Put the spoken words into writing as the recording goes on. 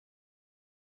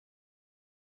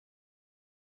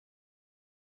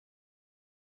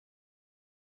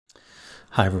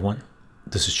Hi everyone,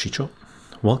 this is Chycho.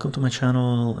 Welcome to my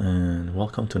channel and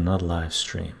welcome to another live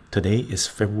stream. Today is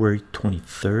February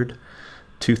 23rd,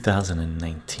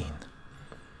 2019.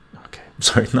 Okay,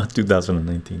 sorry, not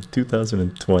 2019,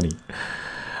 2020.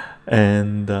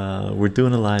 And we're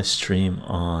doing a live stream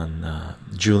on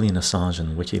Julian Assange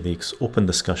and WikiLeaks open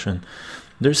discussion.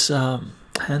 There's a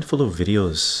handful of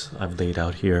videos I've laid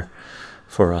out here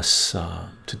for us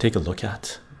to take a look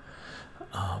at.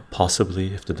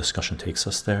 Possibly if the discussion takes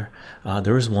us there.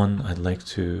 There is one I'd like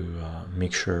to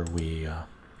make sure we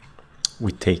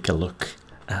take a look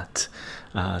at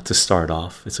to start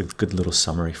off. It's a good little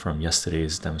summary from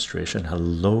yesterday's demonstration.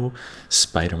 Hello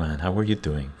Spider-Man, how are you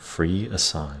doing? Free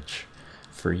Assange,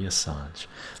 free Assange.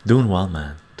 Doing well,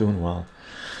 man, doing well.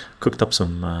 Cooked up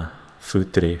some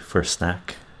food today for a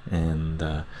snack and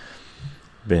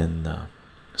been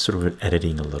sort of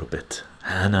editing a little bit.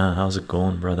 Hannah, how's it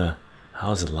going, brother?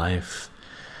 How's life?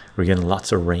 We're getting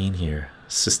lots of rain here,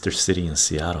 sister city in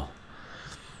Seattle.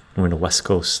 We're in the west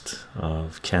coast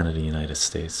of Canada, United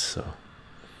States, so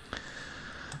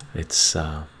it's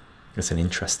an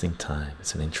interesting time.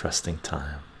 It's an interesting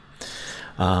time.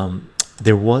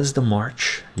 There was the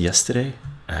march yesterday.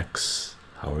 X,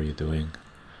 how are you doing?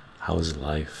 How's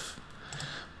life?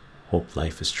 Hope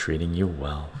life is treating you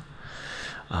well.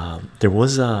 There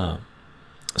was a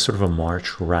sort of a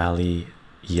march rally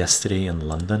yesterday in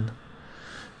London,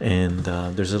 and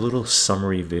there's a little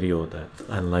summary video that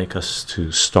I'd like us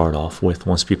to start off with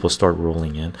once people start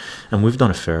rolling in, and we've done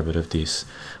a fair bit of these.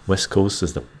 West Coast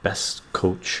is the best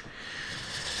coach,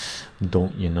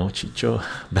 don't you know, Chycho?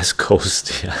 Best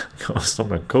coast. Yeah,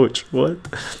 I'm a coach. What?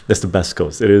 That's the best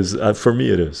coast. It is, for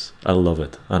me it is. I love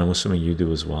it, and I'm assuming you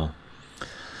do as well.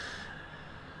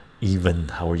 Even,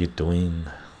 how are you doing?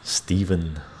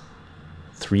 Steven,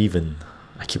 Threven,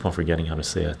 I keep on forgetting how to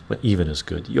say it, but even is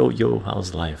good. Yo,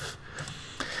 how's life?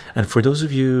 And for those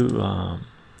of you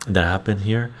that have been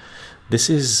here, this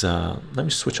is let me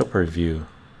switch up our view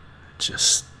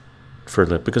just for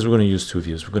that, because we're going to use two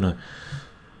views. We're going to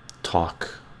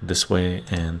talk this way,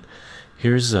 and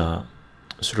here's a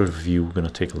sort of view we're going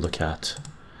to take a look at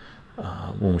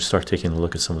when we start taking a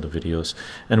look at some of the videos.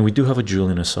 And we do have a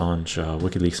Julian Assange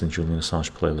WikiLeaks and Julian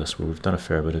Assange playlist where we've done a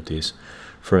fair bit of these.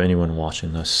 For anyone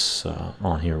watching this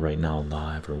on here right now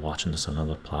live or watching this on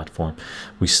another platform,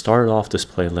 we started off this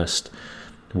playlist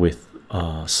with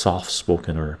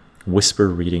soft-spoken or whisper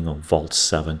reading of Vault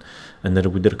 7, and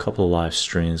then we did a couple of live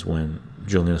streams when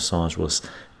Julian Assange was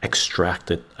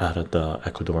extracted out of the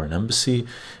Ecuadorian embassy,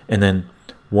 and then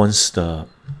once the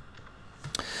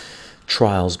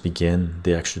trials begin,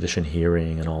 the extradition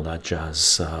hearing and all that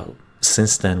jazz,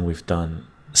 since then we've done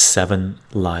 7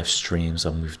 live streams,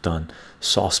 and we've done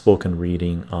soft-spoken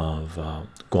reading of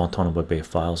Guantanamo Bay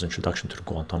Files, introduction to the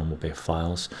Guantanamo Bay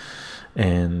Files,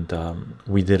 and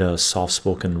we did a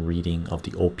soft-spoken reading of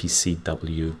the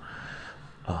OPCW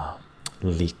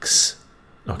leaks.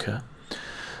 Okay,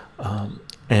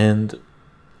 and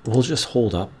we'll just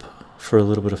hold up for a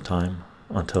little bit of time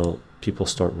until people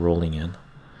start rolling in.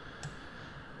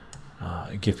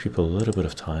 Give people a little bit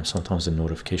of time. Sometimes the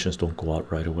notifications don't go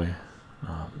out right away.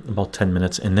 About 10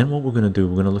 minutes, and then what we're going to do,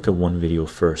 we're going to look at one video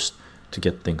first to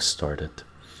get things started.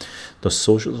 Does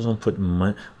socialism put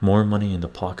more money in the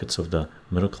pockets of the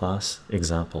middle class?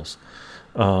 Examples.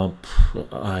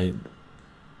 I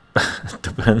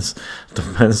depends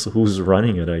who's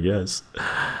running it, I guess.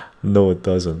 No, it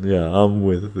doesn't. Yeah, I'm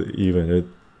with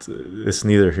even. It's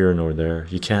neither here nor there.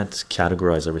 You can't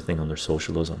categorize everything under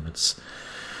socialism.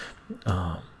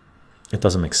 It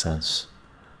doesn't make sense,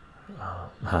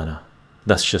 Hannah.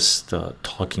 That's just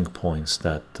talking points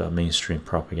that mainstream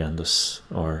propagandists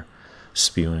are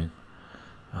spewing.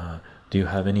 Do you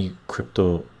have any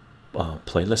crypto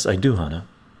playlists? I do, Hannah.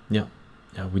 Yeah,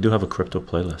 we do have a crypto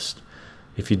playlist.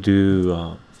 If you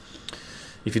do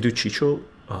Chycho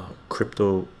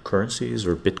cryptocurrencies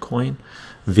or Bitcoin,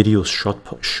 videos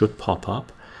should pop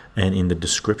up, and in the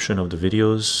description of the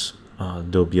videos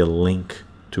there'll be a link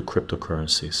to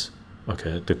cryptocurrencies.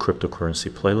 Okay, the cryptocurrency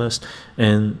playlist,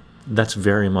 and that's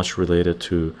very much related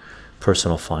to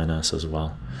personal finance as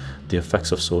well. The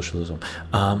effects of socialism.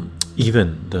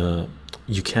 Even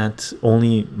you can't,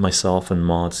 only myself and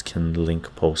mods can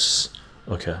link posts.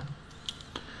 Okay.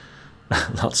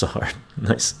 Lots of heart.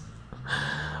 Nice.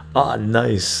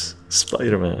 Nice.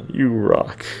 Spider-Man, you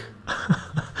rock.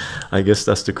 I guess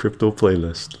that's the crypto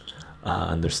playlist.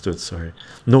 Understood. Sorry,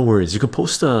 no worries. You can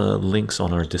post links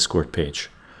on our Discord page.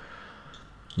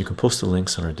 You can post the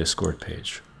links on our Discord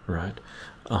page, right?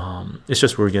 It's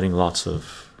just we're getting lots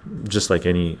of, just like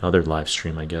any other live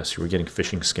stream, I guess, you were getting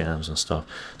phishing scams and stuff,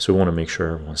 so we want to make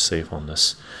sure everyone's safe on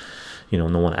this. you know,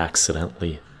 no one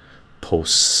accidentally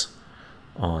posts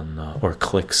on or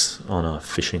clicks on a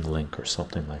phishing link or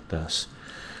something like this.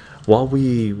 While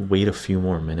we wait a few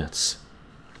more minutes,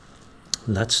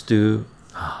 let's do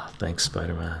thanks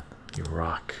Spider-Man, you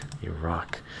rock, you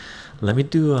rock. Let me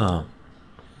do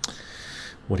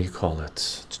what do you call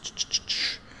it?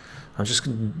 I'm just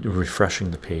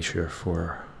refreshing the page here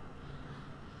for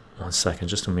 1 second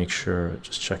just to make sure,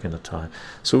 just checking the time.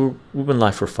 So we've been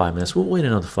live for 5 minutes. We'll wait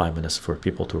another 5 minutes for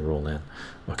people to roll in.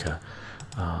 Okay.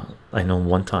 I know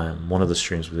one time, one of the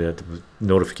streams, we had the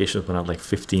notifications went out like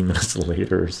 15 minutes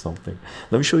later or something.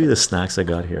 Let me show you the snacks I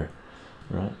got here.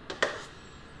 Right,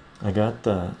 I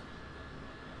got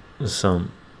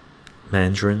some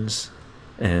mandarins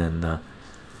and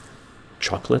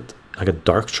chocolate. I got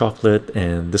dark chocolate,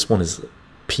 and this one is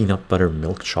peanut butter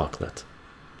milk chocolate.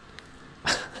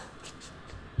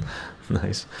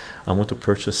 Nice. I want to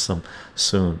purchase some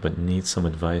soon, but need some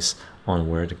advice on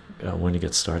where to when to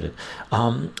get started.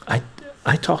 I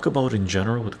talk about in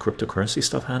general with the cryptocurrency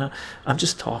stuff, Hannah. I'm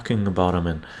just talking about them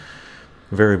in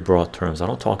very broad terms. I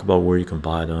don't talk about where you can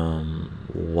buy them,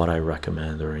 what I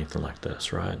recommend, or anything like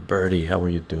this. Right, Birdie, how are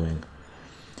you doing?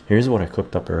 Here's what I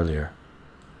cooked up earlier.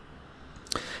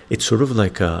 It's sort of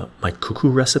like my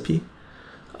Kuku recipe.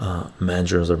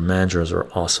 Mandarins are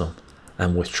awesome,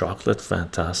 and with chocolate,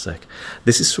 fantastic.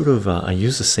 This is sort of I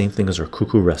use the same thing as our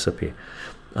Kuku recipe,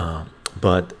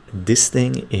 but this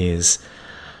thing is,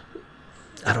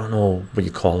 I don't know what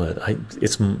you call it.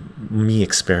 It's me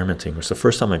experimenting. It's the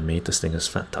first time I made this thing. It's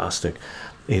fantastic.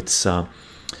 It's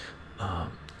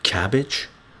cabbage,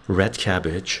 red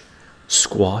cabbage,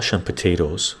 squash, and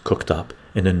potatoes cooked up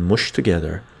and then mushed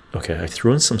together. Okay, I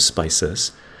threw in some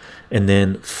spices, and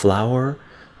then flour,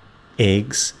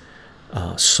 eggs,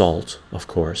 salt, of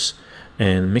course,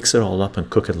 and mix it all up and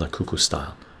cook it like Kuku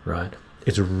style. Right,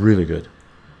 it's really good.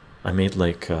 I made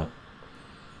like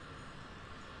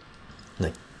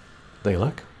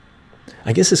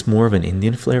I guess it's more of an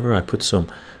Indian flavor. I put some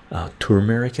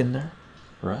turmeric in there,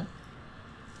 right?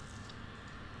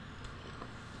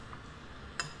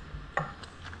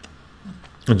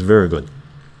 It's very good.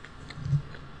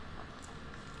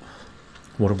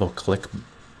 What about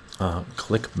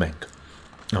ClickBank?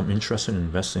 I'm interested in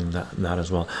investing in that as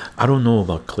well. I don't know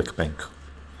about ClickBank.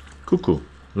 Kuku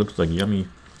looks like yummy.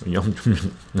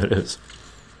 It is.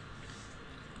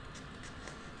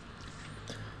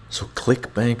 So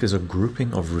ClickBank is a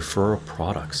grouping of referral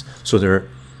products. So they're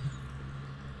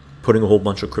putting a whole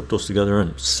bunch of cryptos together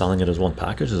and selling it as one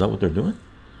package. Is that what they're doing?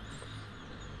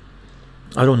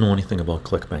 I don't know anything about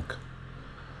ClickBank.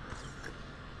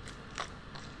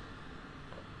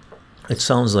 It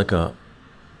sounds like a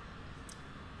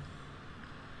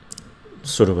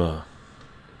sort of a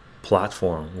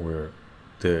platform where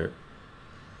they're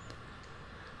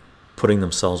putting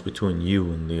themselves between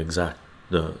you and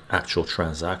the actual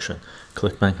transaction.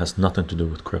 ClickBank has nothing to do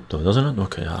with crypto, doesn't it?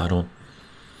 Okay, I've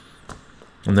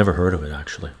never heard of it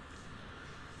actually.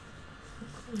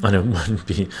 And it wouldn't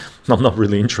be, I'm not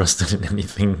really interested in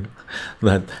anything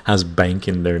that has bank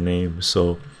in their name,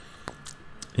 so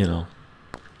you know,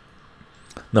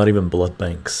 not even blood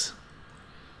banks.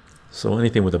 So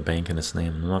anything with a bank in its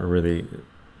name, not really,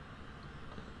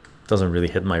 doesn't really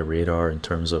hit my radar in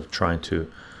terms of trying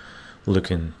to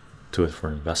look into it for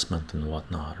investment and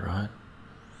whatnot, right?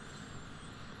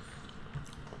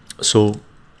 So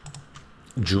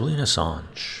Julian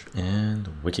Assange and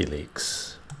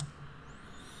WikiLeaks.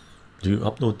 Do you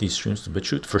upload these streams to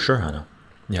BitChute? For sure, Hannah.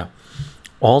 Yeah,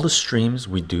 all the streams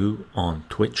we do on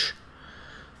Twitch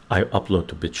I upload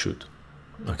to BitChute.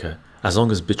 Okay, as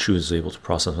long as BitChute is able to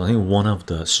process. I think one of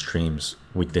the streams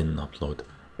we didn't upload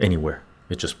anywhere.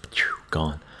 It just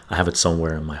gone. I have it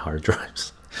somewhere in my hard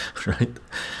drives. Right,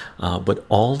 but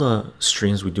all the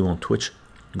streams we do on Twitch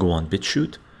go on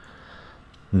BitChute.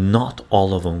 Not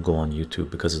all of them go on YouTube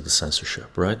because of the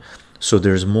censorship, right? So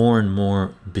there's more and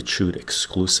more BitChute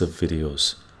exclusive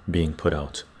videos being put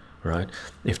out, right?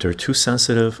 If they're too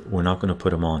sensitive, we're not going to put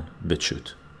them on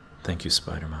BitChute. Thank you,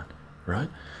 Spider-Man. Right,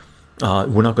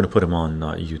 we're not going to put them on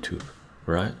YouTube,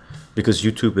 right? Because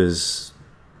YouTube is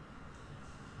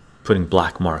putting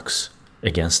black marks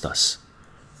against us.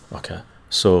 Okay,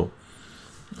 so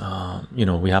you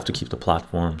know, we have to keep the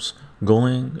platforms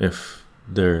going. If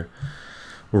they're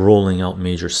rolling out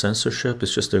major censorship,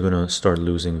 it's just they're going to start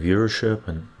losing viewership,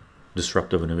 and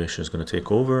disruptive innovation is going to take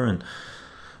over, and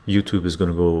YouTube is going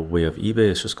to go way of eBay.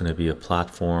 It's just going to be a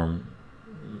platform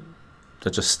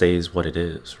that just stays what it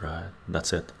is, right?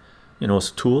 That's it. You know, it's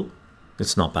a tool.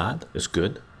 It's not bad. It's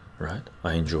good, right?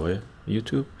 I enjoy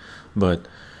YouTube, but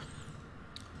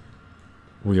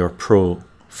we are pro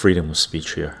freedom of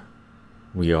speech here,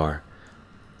 we are.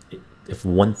 If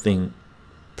one thing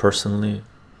personally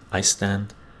I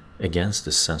stand against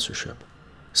is censorship.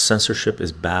 Censorship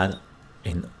is bad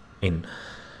in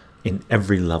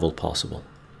every level possible.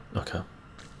 Okay,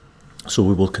 so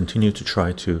we will continue to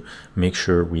try to make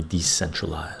sure we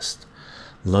decentralized.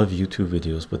 Love YouTube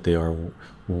videos, but they are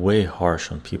way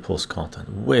harsh on people's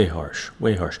content. Way harsh,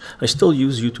 way harsh. I still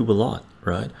use YouTube a lot,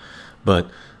 right? But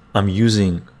I'm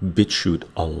using BitChute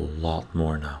a lot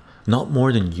more now. Not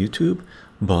more than YouTube,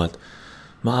 but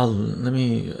well,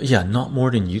 not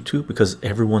more than YouTube, because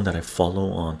everyone that I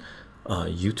follow on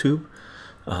YouTube,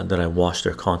 that I watch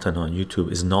their content on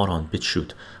YouTube, is not on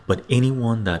BitChute. But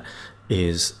anyone that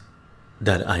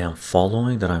I'm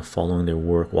following their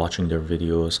work, watching their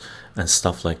videos and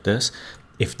stuff like this,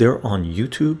 if they're on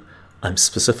YouTube, I'm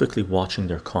specifically watching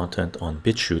their content on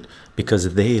BitChute,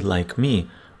 because they, like me,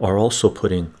 are also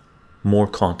putting more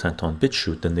content on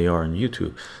BitChute than they are on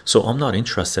YouTube. So I'm not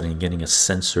interested in getting a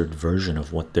censored version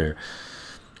of what their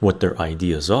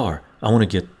ideas are. I want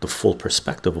to get the full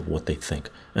perspective of what they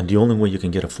think, and the only way you can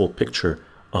get a full picture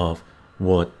of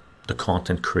what the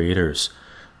content creators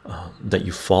that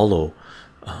you follow,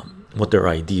 what their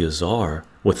ideas are,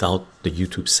 without the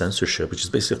YouTube censorship, which is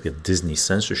basically a Disney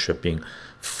censorship being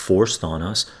forced on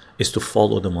us, is to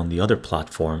follow them on the other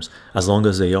platforms, as long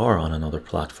as they are on another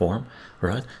platform,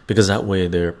 right? Because that way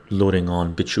they're loading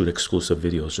on BitChute exclusive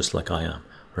videos, just like I am,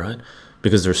 right?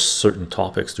 Because there's certain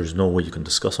topics there's no way you can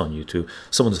discuss on YouTube.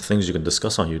 Some of the things you can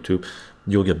discuss on YouTube,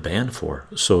 you'll get banned for.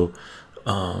 So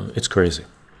it's crazy.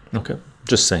 Okay,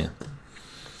 just saying.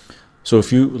 So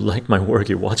if you like my work,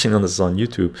 you're watching on this on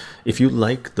YouTube, if you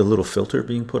like the little filter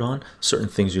being put on certain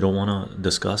things you don't want to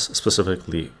discuss,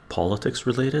 specifically politics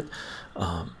related,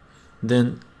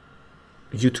 then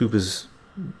YouTube is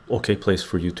okay place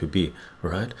for you to be,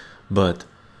 right? But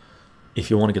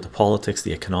if you want to get the politics,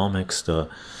 the economics, the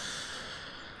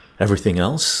everything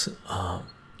else,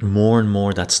 more and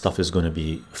more that stuff is going to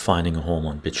be finding a home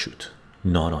on BitChute,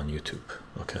 not on YouTube.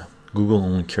 Okay, Google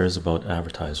only cares about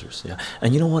advertisers. Yeah,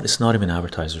 and you know what, it's not even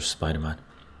advertisers, Spider-Man.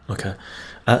 Okay,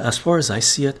 as far as I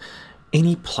see it,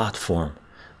 any platform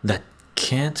that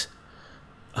can't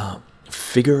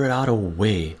figure out a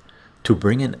way to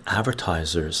bring in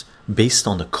advertisers based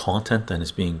on the content that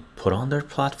is being put on their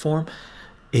platform,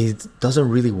 it doesn't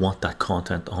really want that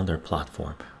content on their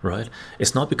platform, right?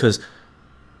 It's not because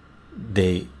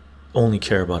they only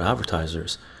care about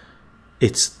advertisers,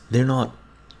 it's they're not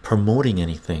promoting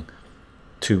anything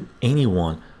to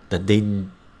anyone that they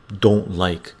don't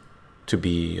like to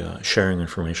be sharing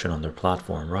information on their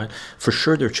platform, right? For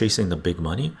sure they're chasing the big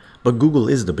money, but Google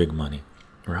is the big money,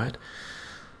 right?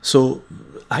 So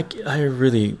I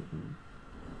really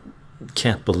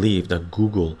can't believe that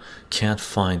Google can't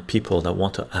find people that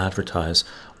want to advertise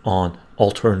on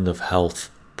alternative health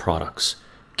products,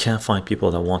 can't find people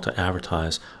that want to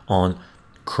advertise on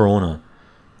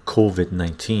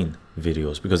COVID-19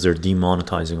 videos, because they're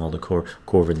demonetizing all the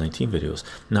COVID-19 videos.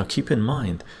 Now keep in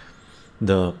mind,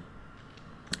 the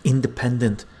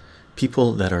independent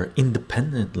people that are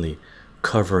independently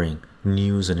covering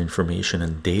news and information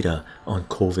and data on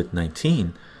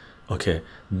COVID-19, okay,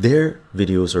 their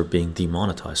videos are being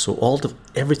demonetized. So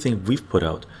everything we've put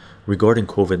out regarding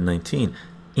COVID-19,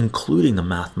 including the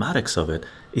mathematics of it,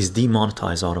 is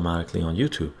demonetized automatically on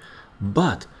YouTube.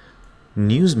 But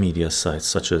news media sites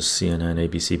such as CNN,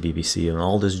 ABC, BBC, and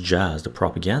all this jazz, the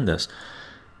propagandists,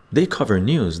 they cover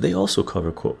news. They also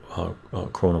cover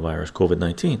coronavirus,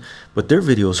 COVID-19, but their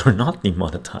videos are not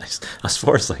demonetized as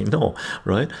far as I know,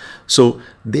 right? So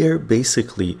they're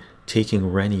basically taking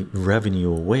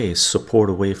revenue away, support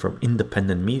away from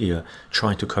independent media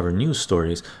trying to cover news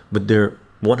stories, but they're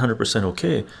 100%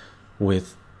 okay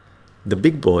with the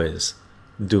big boys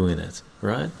doing it,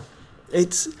 right?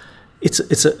 It's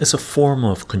a form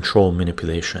of control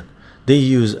manipulation. They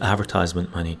use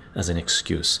advertisement money as an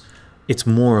excuse. It's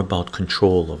more about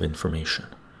control of information.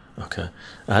 Okay,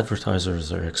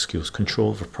 advertisers are excuse,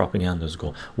 control for propaganda's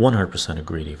goal. 100%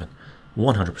 agreed, even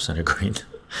 100% agreed.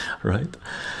 Right?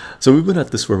 So we've been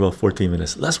at this for about 14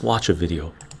 minutes. Let's watch a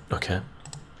video. Okay,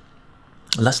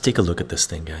 let's take a look at this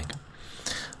thing, gang.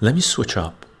 Let me switch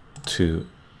up to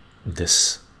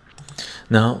this.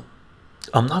 Now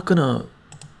I'm not gonna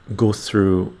go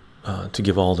through to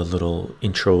give all the little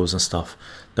intros and stuff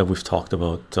that we've talked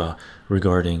about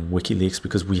regarding WikiLeaks,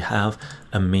 because we have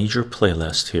a major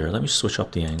playlist here. Let me switch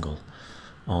up the angle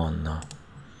on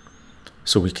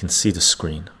so we can see the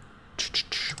screen.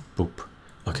 Boop.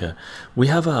 Okay, we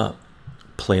have a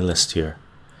playlist here,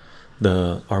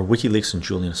 our WikiLeaks and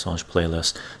Julian Assange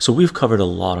playlist. So we've covered a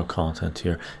lot of content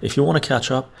here. If you want to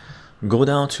catch up, go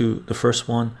down to the first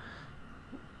one,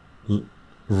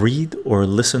 read or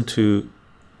listen to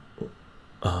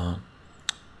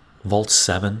Vault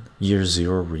 7 Year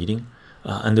 0 reading,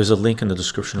 and there's a link in the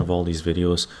description of all these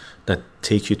videos that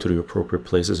take you to the appropriate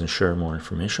places and share more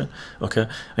information. Okay,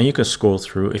 and you can scroll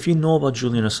through. If you know about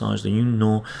Julian Assange, then you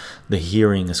know the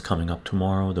hearing is coming up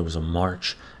tomorrow. There was a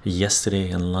march yesterday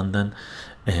in London,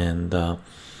 and there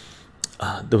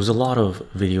was a lot of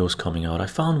videos coming out. I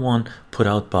found one put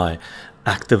out by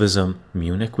Activism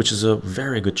Munich, which is a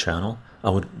very good channel.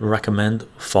 I would recommend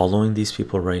following these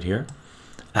people right here,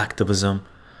 Activism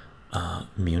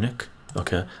Munich.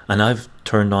 Okay, and I've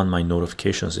turned on my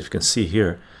notifications. If you can see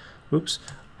here, oops,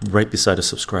 right beside the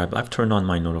subscribe, I've turned on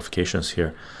my notifications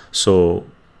here, so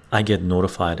I get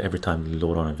notified every time we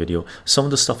load on a video. Some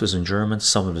of the stuff is in German,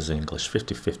 some of it is in English,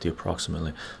 50-50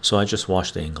 approximately. So I just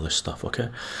watch the English stuff. Okay,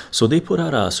 so they put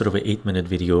out a sort of an 8-minute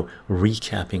video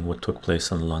recapping what took place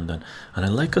in London, and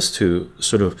I'd like us to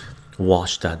sort of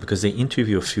watch that because they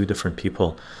interview a few different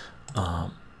people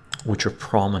which are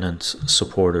prominent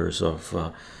supporters of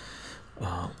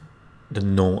the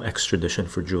no extradition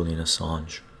for Julian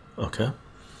Assange. Okay,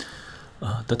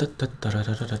 what's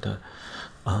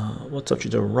up,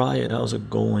 the riot? How's it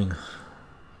going?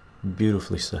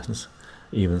 Beautifully said.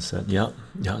 Even said, yeah,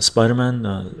 Spider-Man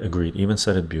agreed. Even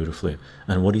said it beautifully.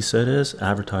 And what he said is,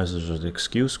 advertisers are the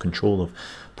excuse, control of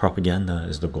propaganda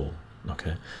is the goal.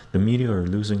 Okay, the media are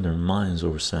losing their minds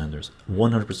over Sanders.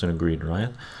 100% agreed,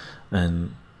 right?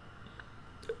 And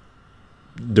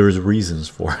there's reasons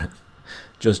for it.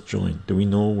 Just joined. Do we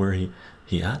know where he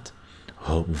at?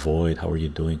 Oh, Void, how are you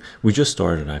doing? We just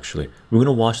started actually. We're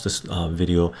gonna watch this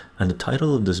video, and the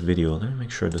title of this video, let me make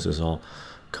sure this is all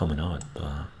coming out.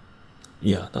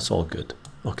 Yeah, that's all good.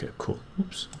 Okay, cool.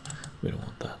 Oops, we don't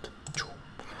want that.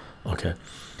 Okay,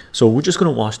 so we're just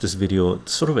gonna watch this video.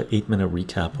 It's sort of an 8-minute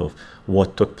recap of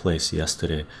what took place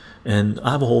yesterday, and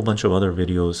I have a whole bunch of other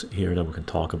videos here that we can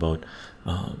talk about,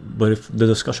 but if the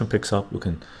discussion picks up, we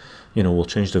can, you know, we'll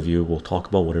change the view, we'll talk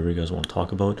about whatever you guys want to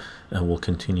talk about, and we'll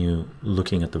continue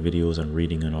looking at the videos and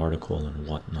reading an article and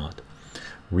whatnot.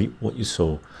 Reap what you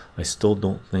sow. I still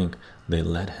don't think they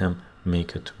let him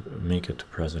make it to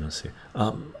presidency.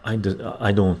 I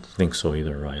don't think so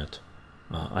either, Riot.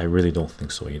 I really don't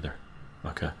think so either.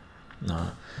 Okay,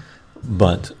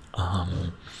 but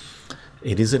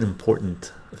it is an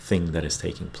important thing that is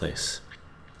taking place.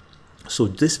 So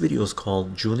this video is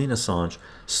called Julian Assange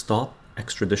Stop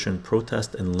Extradition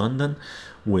Protest in London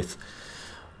with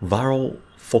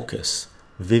Varoufakis,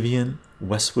 Vivienne,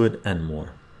 Westwood, and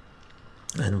more.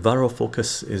 And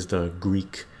Varoufakis is the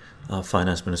Greek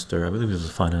finance minister. I believe he was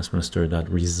the finance minister that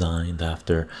resigned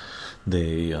after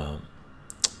the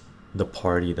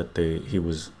party that he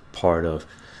was part of.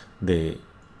 They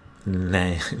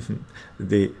lied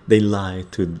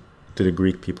to the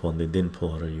Greek people, and they didn't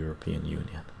pull out of the European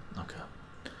Union. Okay,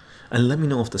 and let me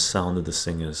know if the sound of this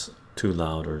thing is too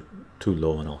loud or too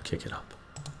low, and I'll kick it up.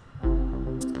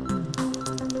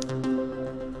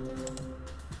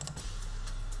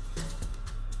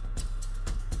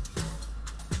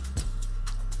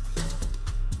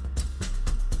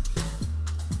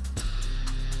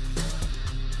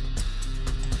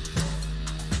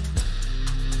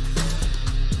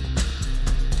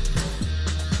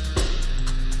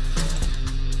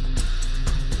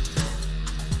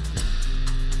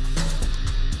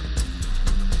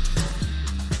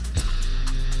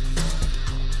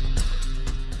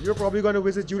 You're probably going to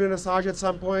visit Julian Assange at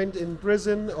some point in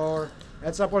prison or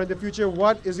at some point in the future.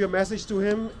 What is your message to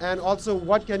him? And also,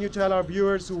 what can you tell our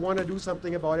viewers who want to do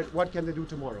something about it? What can they do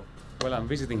tomorrow? Well, I'm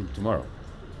visiting him tomorrow.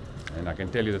 And I can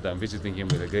tell you that I'm visiting him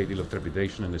with a great deal of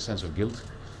trepidation and a sense of guilt,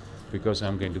 because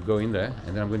I'm going to go in there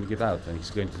and then I'm going to get out, and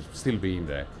he's going to still be in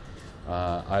there.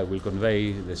 I will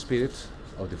convey the spirit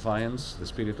of defiance, the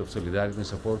spirit of solidarity and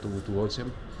support towards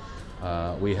him.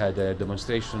 We had a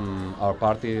demonstration, our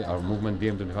party, our movement,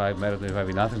 DM25, Merit25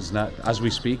 in Athens. Now, as we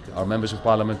speak, our members of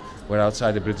parliament were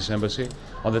outside the British Embassy.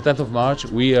 On the 10th of March,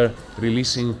 we are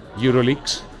releasing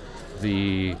WikiLeaks,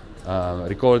 the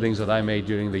recordings that I made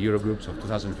during the Eurogroups of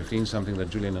 2015, something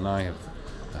that Julian and I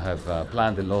have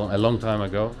planned a long time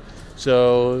ago.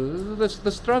 So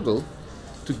the struggle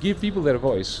to give people their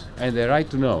voice and their right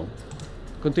to know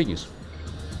continues.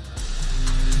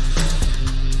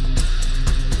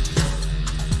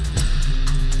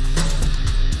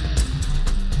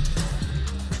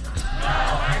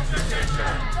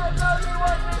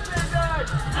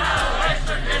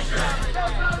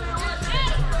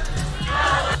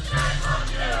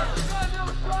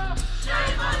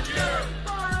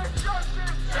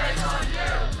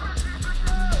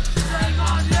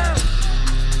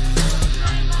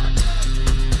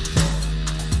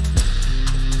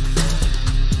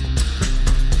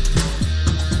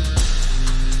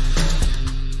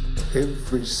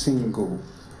 every single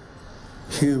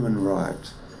human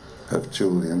right of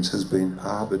Julian's has been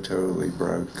arbitrarily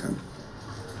broken.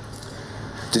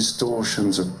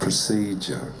 Distortions of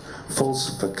procedure,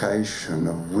 falsification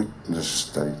of witness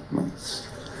statements,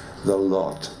 the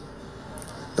lot,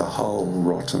 the whole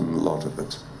rotten lot of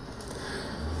it.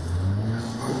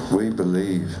 We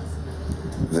believe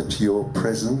that your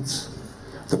presence,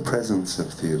 the presence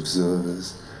of the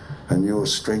observers, and your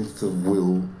strength of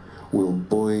will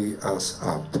buoy us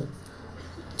up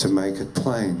to make it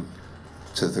plain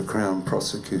to the Crown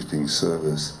Prosecuting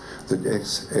Service that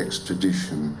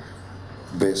extradition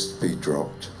best be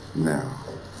dropped now.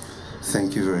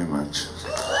 Thank you very much.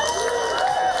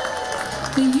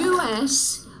 The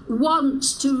US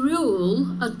wants to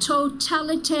rule a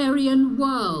totalitarian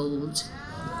world.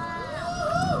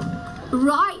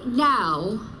 Right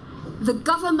now, the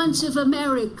government of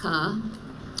America,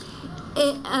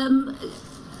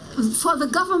 for the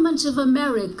government of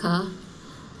America,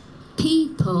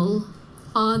 people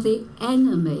are the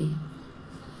enemy.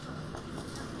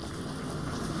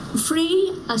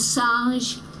 Free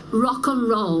Assange, rock and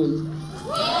roll.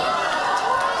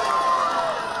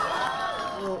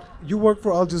 You work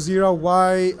for Al Jazeera.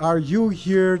 Why are you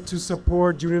here to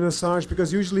support Julian Assange?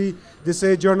 Because usually they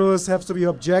say journalists have to be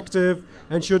objective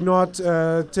and should not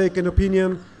take an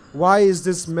opinion. Why is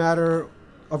this matter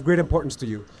of great importance to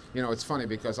you? You know, it's funny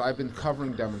because I've been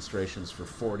covering demonstrations for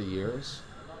 40 years.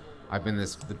 I've been in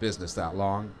the business that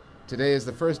long. Today is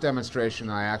the first demonstration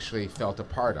I actually felt a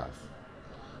part of.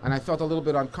 And I felt a little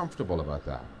bit uncomfortable about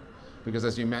that. Because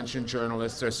as you mentioned,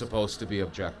 journalists are supposed to be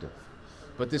objective.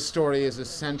 But this story is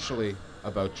essentially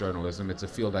about journalism. It's a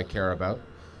field I care about.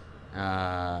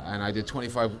 And I did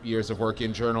 25 years of work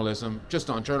in journalism, just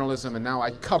on journalism, and now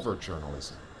I cover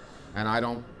journalism. And I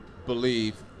don't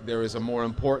believe there is a more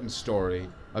important story,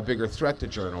 a bigger threat to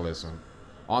journalism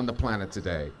on the planet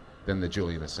today than the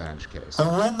Julian Assange case.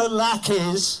 And when the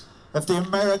lackeys of the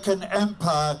American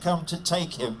empire come to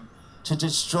take him, to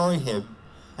destroy him,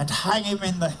 and hang him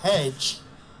in the hedge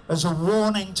as a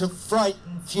warning to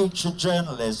frighten future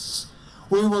journalists,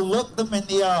 we will look them in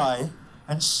the eye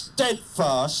and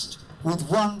steadfast, with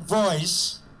one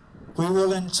voice, we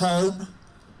will intone,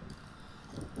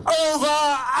 "Over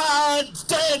our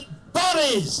dead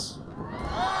bodies!"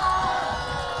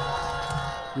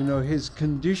 You know, his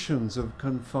conditions of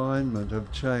confinement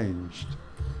have changed.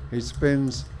 He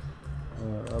spends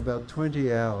about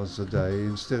 20 hours a day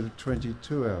instead of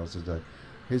 22 hours a day.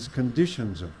 His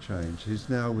conditions have changed. He's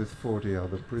now with 40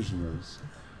 other prisoners.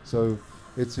 So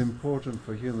it's important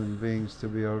for human beings to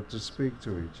be able to speak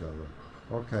to each other.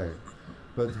 Okay,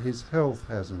 but his health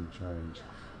hasn't changed.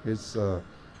 His, the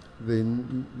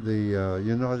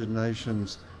United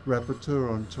Nations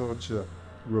Rapporteur on Torture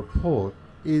report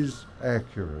is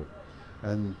accurate,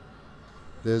 and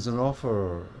there's an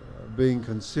offer being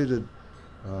considered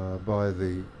by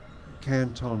the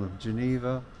Canton of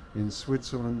Geneva in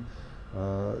Switzerland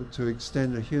to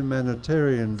extend a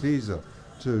humanitarian visa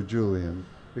to Julian,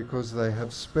 because they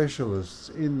have specialists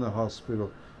in the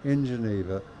hospital in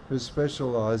Geneva who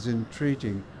specialize in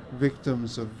treating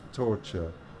victims of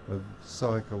torture, of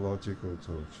psychological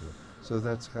torture. So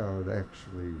that's how it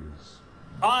actually is.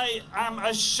 I am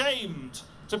ashamed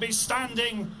to be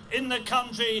standing in the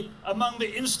country among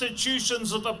the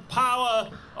institutions of the power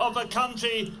of a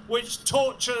country which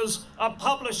tortures a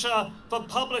publisher for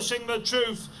publishing the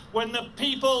truth, when the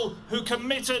people who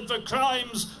committed the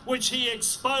crimes which he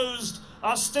exposed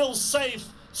are still safe,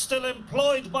 still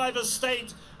employed by the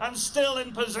state, and still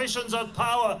in positions of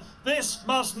power. This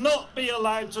must not be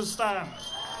allowed to stand.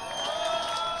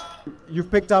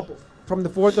 You've picked up from the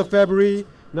 4th of February.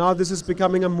 Now this is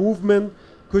becoming a movement.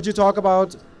 Could you talk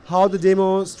about how the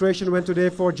demonstration went today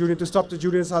for Julian, to stop the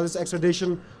Julian Assange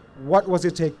extradition? What was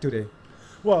your take today?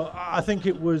 Well, I think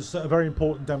it was a very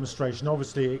important demonstration.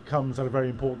 Obviously, it comes at a very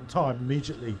important time,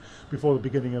 immediately before the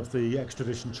beginning of the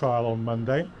extradition trial on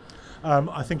Monday.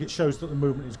 I think it shows that the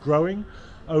movement is growing.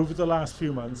 Over the last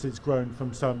few months, it's grown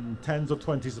from some tens or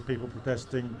 20s of people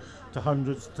protesting to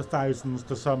hundreds, to thousands,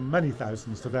 to some many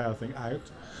thousands today, I think, out.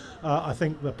 I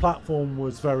think the platform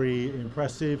was very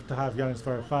impressive to have Yanis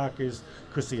Varoufakis,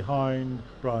 Chrissy Hine,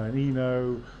 Brian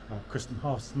Eno, Kristen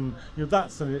Hoston. You know,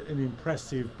 that's an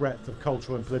impressive breadth of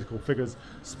cultural and political figures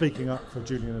speaking up for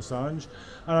Julian Assange.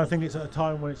 And I think it's at a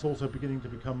time when it's also beginning to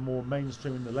become more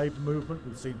mainstream in the Labour movement.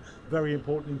 We've seen very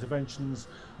important interventions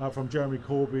from Jeremy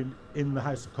Corbyn in the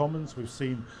House of Commons. We've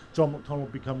seen John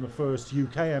McDonnell become the first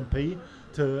UK MP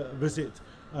to visit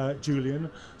Julian.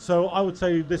 So I would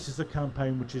say this is a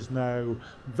campaign which is now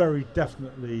very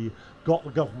definitely got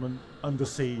the government under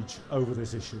siege over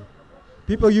this issue.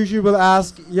 people usually will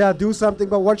ask, yeah, do something,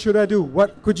 but what should I do?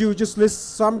 What could you just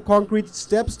list some concrete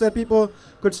steps that people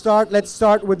could start? Let's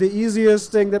start with the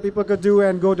easiest thing that people could do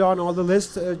and go down all the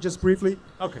list just briefly.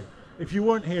 Okay. If you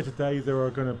weren't here today, there are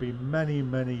going to be many,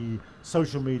 many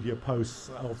social media posts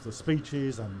of the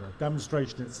speeches and the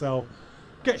demonstration itself.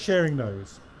 Get sharing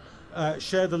those.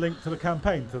 Share the link to the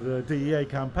campaign, to the DEA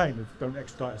campaign, the Don't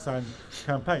Extradite Assange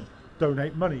campaign.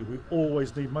 Donate money. We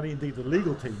always need money. Indeed, the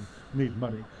legal team need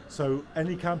money. So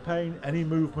any campaign, any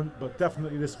movement, but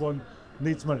definitely this one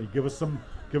needs money. Give us some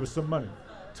money.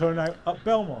 Turn out at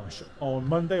Belmarsh on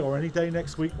Monday or any day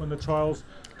next week when the trial's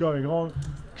going on.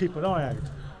 Keep an eye out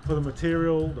for the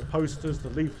material, the posters, the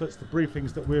leaflets, the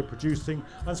briefings that we're producing,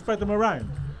 and spread them around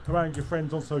your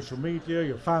friends on social media,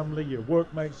 your family, your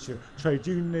workmates, your trade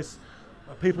unionists,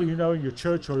 people you know in your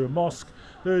church or your mosque.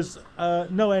 There's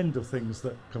no end of things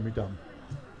that can be done.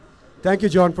 Thank you,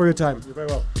 John, for your time. You're very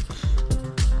welcome.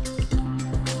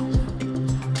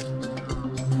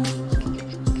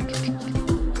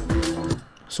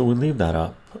 So we leave that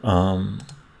up.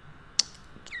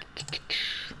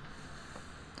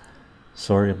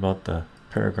 Sorry about the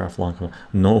paragraph long comment.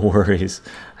 No worries,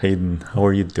 Hayden. How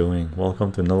are you doing?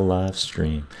 Welcome to another live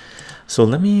stream. So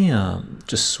let me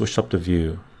just switch up the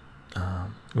view.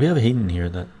 We have Hayden here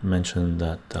that mentioned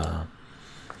that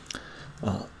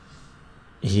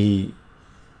he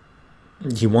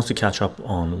wants to catch up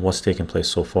on what's taken place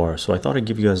so far. So I thought I'd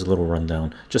give you guys a little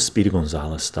rundown, just Speedy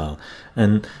Gonzalez style.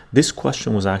 And this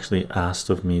question was actually asked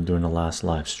of me during the last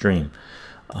live stream.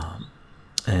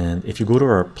 And if you go to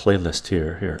our playlist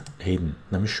here, Hayden,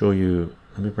 let me show you,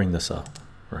 let me bring this up,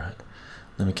 right?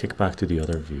 Let me kick back to the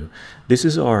other view. This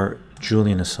is our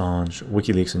Julian Assange,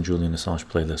 WikiLeaks and Julian Assange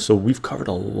playlist. So we've covered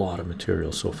a lot of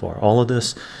material so far. All of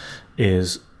this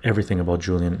is everything about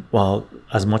Julian, well,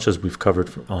 as much as we've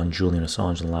covered on Julian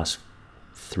Assange in the last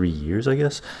 3 years, I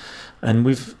guess. And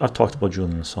I've talked about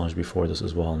Julian Assange before this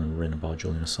as well, and written about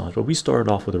Julian Assange. But we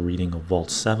started off with a reading of Vault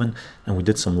 7, and we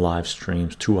did some live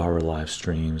streams, 2-hour live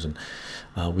streams, and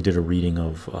we did a reading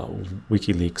of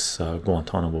WikiLeaks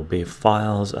Guantanamo Bay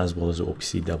files, as well as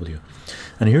OPCW.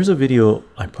 And here's a video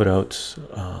I put out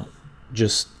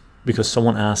just because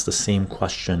someone asked the same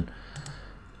question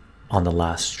on the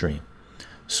last stream.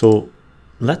 So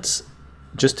let's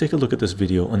just take a look at this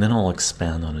video, and then I'll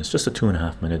expand on it. It's just a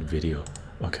 2.5-minute video,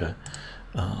 okay?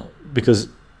 Because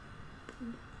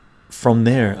from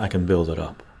there I can build it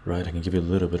up, right? I can give you a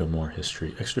little bit of more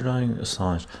history. Extraditing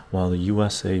Assange while the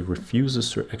USA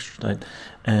refuses to extradite,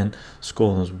 and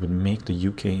scholars would make the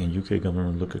UK and UK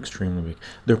government look extremely weak.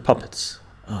 They're puppets.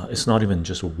 It's not even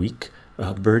just weak,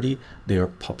 Birdie. They are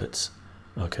puppets.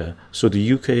 Okay, so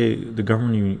the UK, the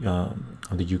government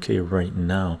of the UK right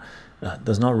now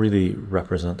does not really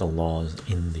represent the laws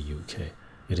in the UK.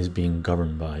 It is being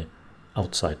governed by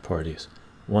outside parties.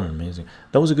 What an amazing,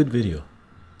 that was a good video,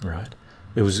 right?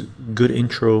 It was good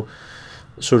intro,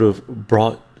 sort of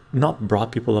not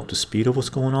brought people up to speed of what's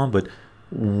going on, but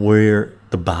where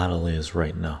the battle is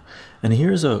right now. And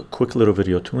here's a quick little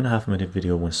video, 2.5-minute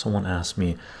video, when someone asked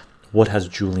me, what has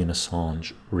Julian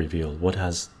Assange revealed? What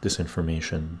has this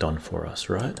information done for us,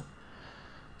 right?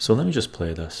 So let me just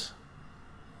play this.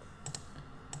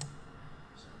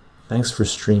 Thanks for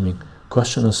streaming.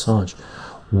 Question Assange.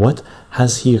 What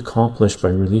has he accomplished by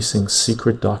releasing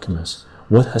secret documents?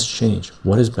 What has changed?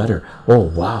 What is better? Oh,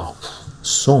 wow.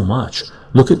 So much.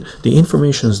 Look at the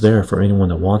information is there for anyone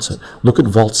that wants it. Look at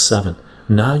Vault 7.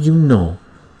 Now you know.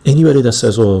 Anybody that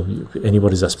says, oh,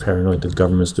 anybody that's paranoid, the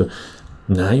government's doing.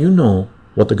 Now you know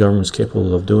what the government is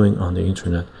capable of doing on the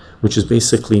internet, which is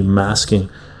basically masking.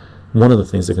 One of the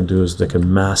things they can do is they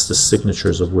can mask the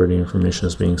signatures of where the information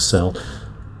is being sold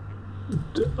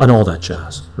and all that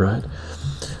jazz, right?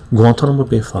 Guantanamo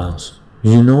Bay files.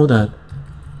 You know that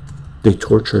they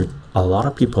tortured a lot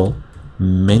of people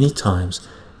many times,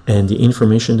 and the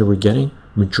information that we're getting,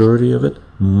 majority of it,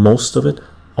 most of it,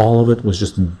 all of it was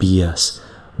just BS.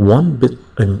 One bit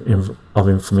of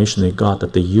information they got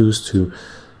that they used to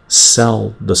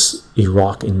sell this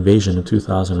Iraq invasion in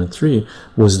 2003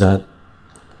 was that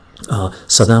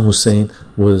Saddam Hussein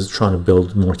was trying to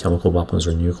build more chemical weapons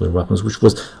or nuclear weapons, which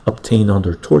was obtained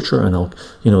under torture. And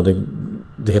you know,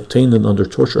 they obtained it under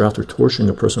torture after torturing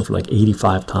a person for like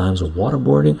 85 times of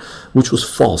waterboarding, which was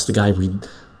false. The guy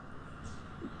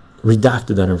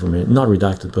redacted that information, not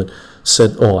redacted, but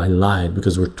said, oh, I lied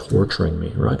because they were torturing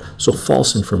me, right? So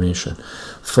false information.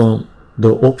 From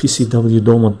the OPCW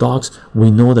DOMA docs, we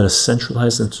know that a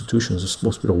centralized institution is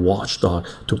supposed to be the watchdog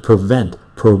to prevent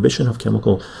prohibition of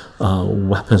chemical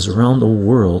weapons around the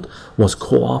world, was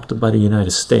co-opted by the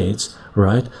United States,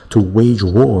 right, to wage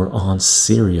war on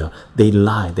Syria. They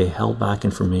lied, they held back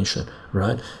information,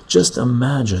 right? Just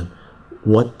imagine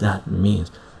what that means.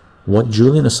 What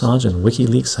Julian Assange and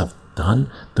WikiLeaks have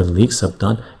done, the leaks have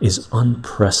done, is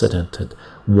unprecedented.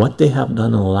 What they have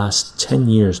done in the last 10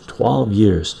 years, 12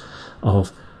 years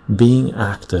of being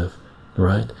active,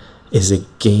 right, is a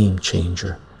game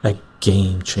changer,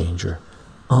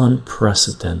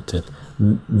 unprecedented.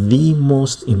 The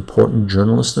most important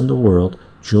journalist in the world,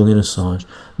 Julian Assange,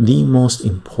 the most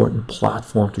important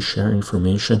platform to share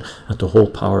information and to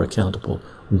hold power accountable,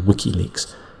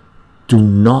 WikiLeaks. Do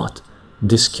not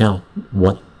discount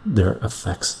what their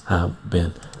effects have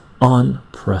been.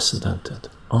 Unprecedented.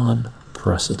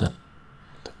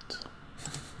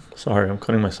 Sorry, I'm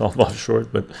cutting myself off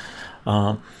short, but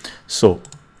so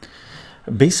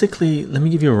basically, let me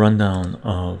give you a rundown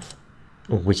of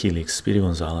WikiLeaks, Speedy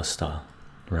Gonzalez style,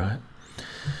 right?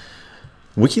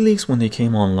 WikiLeaks, when they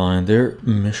came online, their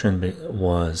mission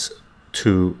was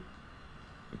to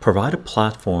provide a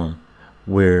platform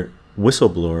where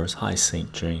whistleblowers, hi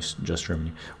St. James, just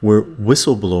Germany, where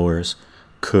whistleblowers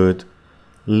could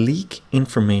leak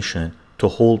information to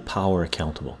hold power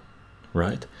accountable,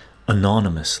 right,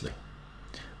 anonymously.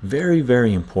 Very,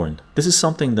 very important. This is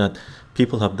something that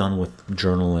people have done with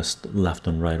journalists left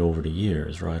and right over the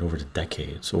years, right, over the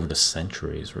decades, over the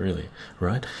centuries, really,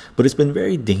 right? But it's been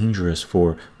very dangerous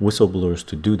for whistleblowers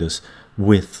to do this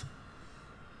with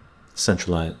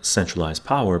centralized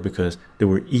power, because they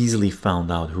were easily found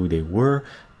out who they were,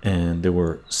 and they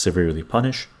were severely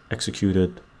punished,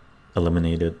 executed,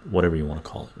 eliminated, whatever you want to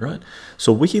call it, right?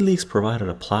 So WikiLeaks provided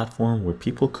a platform where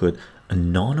people could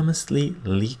anonymously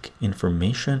leak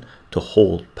information to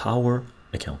hold power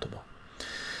accountable.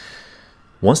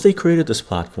 Once they created this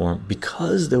platform,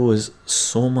 because there was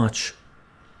so much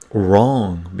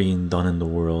wrong being done in the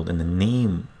world in the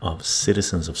name of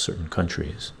citizens of certain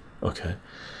countries, okay,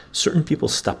 certain people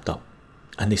stepped up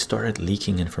and they started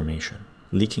leaking information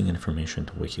to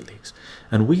WikiLeaks,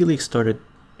 and WikiLeaks started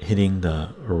hitting the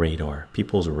radar,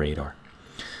 people's radar.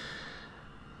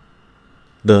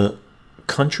 The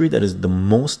country that is the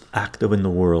most active in the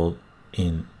world,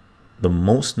 in the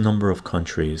most number of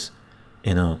countries,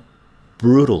 in a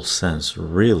brutal sense,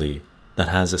 really, that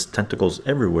has its tentacles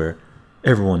everywhere,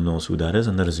 everyone knows who that is,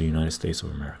 and that is the United States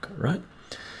of America, right?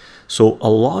 So a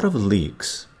lot of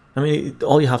leaks, I mean,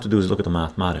 all you have to do is look at the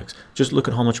mathematics. Just look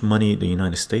at how much money the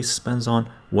United States spends on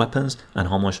weapons and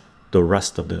how much the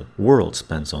rest of the world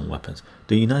spends on weapons.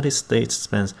 The United States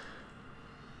spends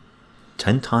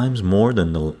 10 times more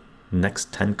than the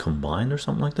next 10 combined or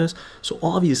something like this. So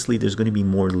obviously there's going to be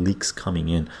more leaks coming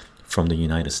in from the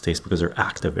United States, because they're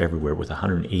active everywhere with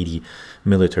 180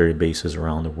 military bases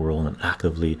around the world and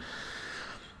actively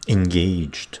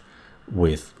engaged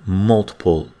with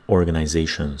multiple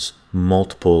organizations,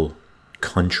 multiple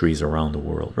countries around the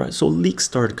world, right? So leaks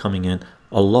started coming in,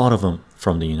 a lot of them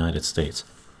from the United States.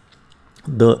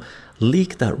 The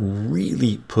leak that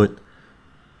really put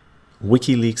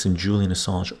WikiLeaks and Julian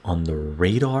Assange on the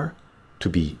radar to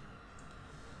be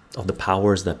of the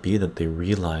powers that be, that they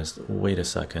realized, wait a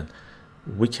second,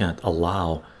 we can't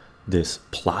allow this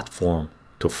platform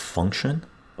to function,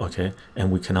 okay,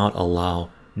 and we cannot allow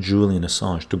Julian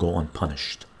Assange to go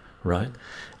unpunished, right?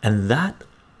 And that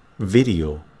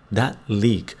video, that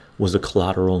leak, was the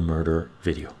Collateral murder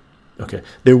video. Okay,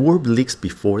 there were leaks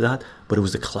before that, but it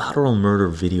was the Collateral murder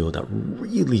video that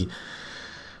really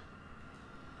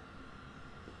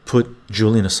put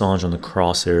Julian Assange on the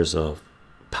crosshairs of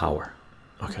power.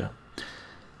 Okay,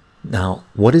 now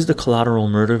what is the Collateral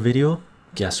murder video?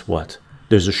 Guess what?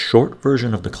 There's a short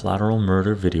version of the Collateral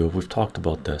murder video, we've talked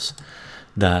about this,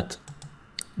 that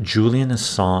Julian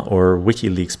Assange or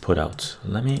WikiLeaks put out.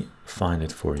 Let me find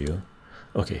it for you.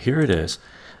 Okay, here it is.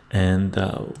 And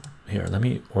here, let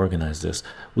me organize this.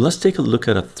 Let's take a look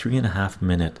at a 3.5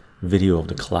 minute video of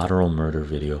the Collateral murder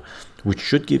video, which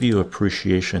should give you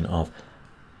appreciation of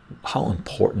how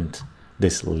important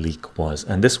this leak was.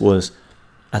 And this was,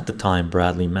 at the time,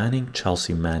 Bradley Manning,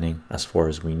 Chelsea Manning, as far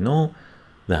as we know,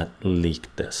 that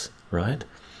leaked this, right?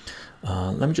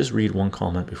 Let me just read one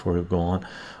comment before we go on.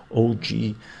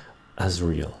 OG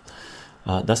Azriel,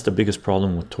 that's the biggest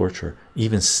problem with torture,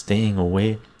 even staying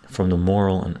away from the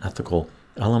moral and ethical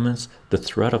elements. The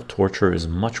threat of torture is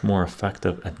much more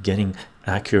effective at getting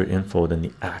accurate info than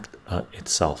the act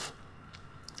itself.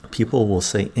 People will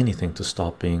say anything to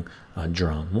stop being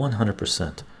drowned,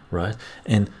 100%, right?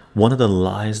 And one of the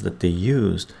lies that they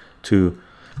used to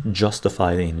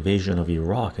justify the invasion of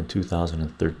Iraq in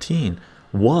 2013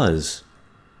 was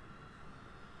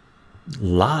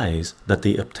lies that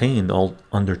they obtained all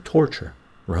under torture,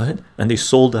 right? And they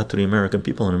sold that to the American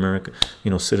people, and America,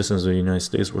 you know, citizens of the United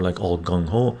States were like all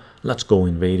gung-ho, let's go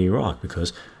invade Iraq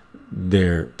because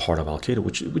they're part of Al-Qaeda,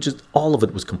 which is, all of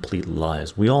it was complete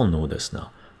lies. We all know this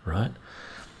now, right?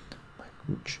 My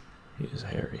gooch, he is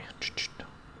hairy.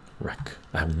 Wreck.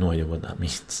 I have no idea what that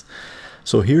means.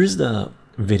 So here's the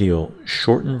video,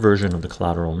 shortened version of the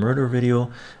Collateral murder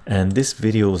video, and this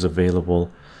video is available.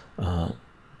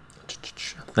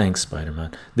 Thanks,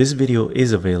 Spider-Man. This video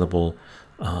is available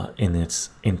in its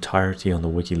entirety on the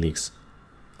WikiLeaks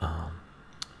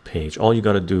page. All you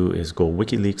got to do is go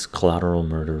WikiLeaks Collateral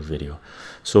murder video.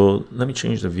 So let me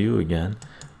change the view again,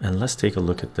 and let's take a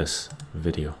look at this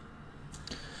video.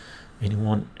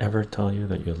 Anyone ever tell you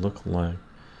that you look like?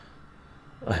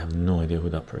 I have no idea who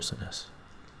that person is.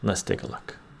 Let's take a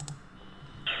look.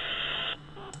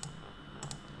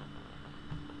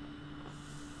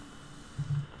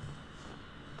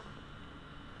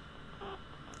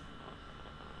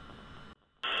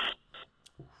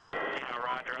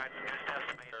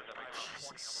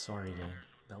 Sorry, gang,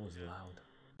 that was loud.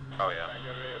 Oh yeah.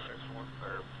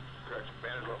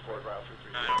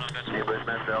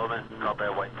 Bushman Development, copy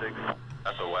at White 6.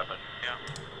 That's a weapon. Yeah.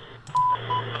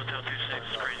 Hotel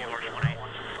 26, Crazy Horse 18.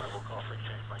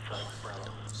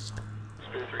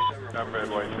 Number at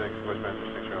White 6, Bushman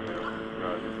 6,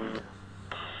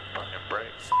 fucking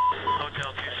break.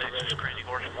 Hotel 26, Crazy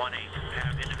Horse 18.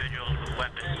 Have individuals with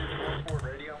weapons.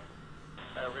 Radio.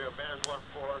 Rio Bands 14.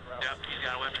 Yep, he's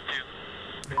got a weapon too.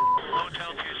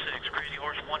 Hotel 26, Crazy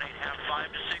Horse 18, have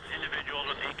 5 to 6 individuals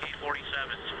with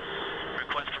AK-47s.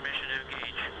 Request permission to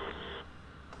engage.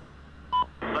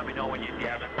 Let me know when you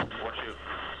have it. We'll shoot.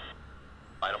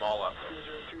 Light them all up.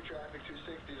 202 traffic,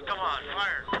 260. Come on,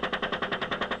 fire.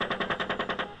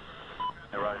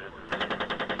 Hey, Roger.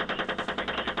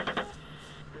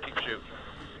 Keep shooting.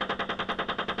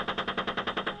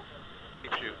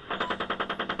 Keep shooting.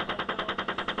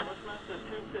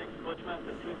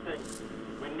 Bushmaster 26.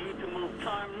 We need to move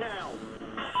time now.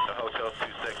 The Hotel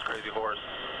 26, Crazy Horse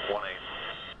 18.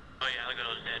 Oh yeah, look at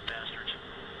those dead bastards.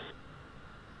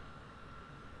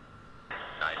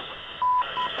 Nice.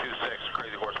 26,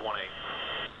 Crazy Horse 18.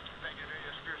 Thank you,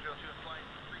 Spear 02 in flight.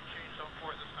 3 chains on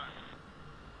 4 this time.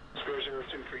 Spear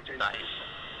 02, 3 chains. Nice.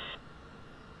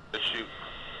 Good shoot.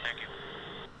 Thank you.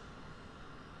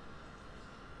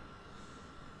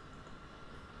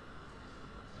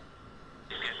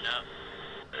 He's getting up.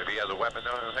 If he has a weapon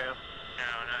though in his hand? No,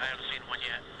 I haven't seen one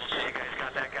yet. We'll see. You guys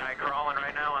got that guy crawling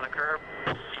right now on the curb?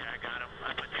 Yeah, I got him.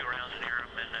 I put 2 rounds in him,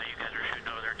 and you guys are shooting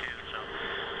over there too, so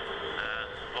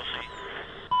we'll see.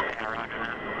 Yeah, roger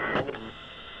that.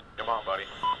 Come on, buddy.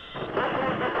 All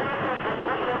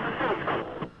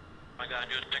I gotta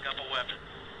do is pick up a weapon.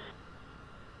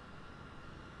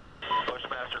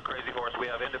 Bushmaster, Crazy Horse, we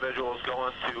have individuals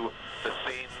going to the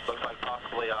scene, looks like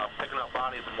possibly picking up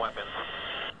bodies and weapons.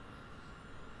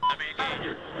 Let me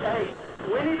engage. Hey,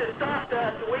 we need to stop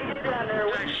that so we can get down there.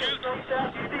 We need to stop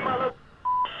that. You see my look?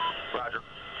 Roger.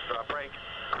 Break.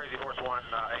 Crazy Horse 18,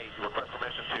 request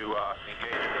permission to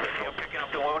engage. I'm picking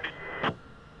up the wounded. Yeah,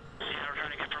 we're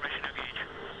trying to get permission to engage.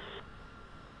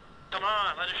 Come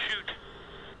on, let us shoot.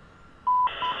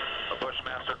 A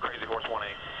Bushmaster, Crazy Horse 18.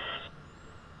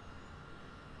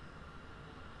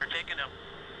 You're taking him.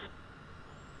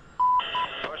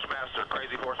 Bushmaster,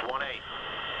 Crazy Horse 18.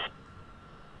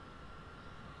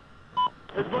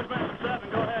 It's Bushmaster 7,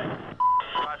 go ahead.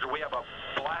 Roger, we have a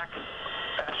black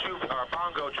SUV, or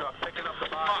bongo truck picking up the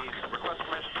bodies. Request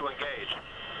permission to engage.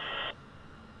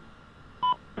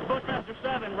 Bushmaster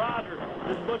 7, Roger.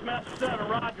 This is Bushmaster 7,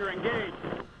 Roger, engage.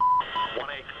 18,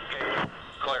 engage.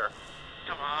 Clear.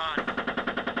 Come on.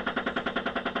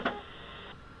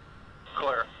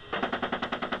 Clear.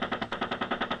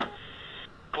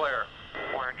 Clear.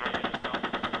 We're engaged.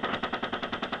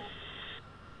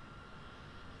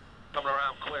 Coming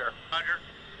around clear. Roger.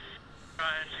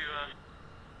 Trying to,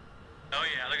 oh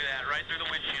yeah, look at that, right through the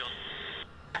windshield.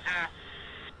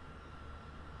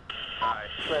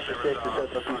 Alright, there's 4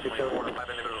 to 5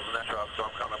 individuals in that truck, so I'm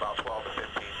counting about 12 to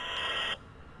 15.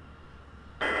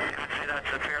 I'd say that's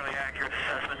a fairly accurate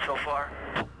assessment so far.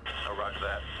 Oh, roger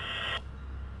that.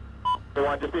 We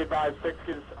want to be advised, 6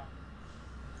 kids.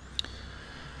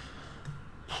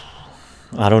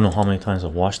 I don't know how many times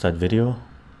I've watched that video,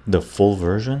 the full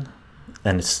version,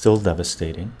 and it's still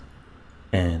devastating,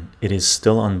 and it is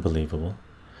still unbelievable,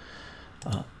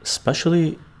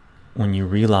 especially when you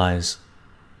realize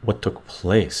what took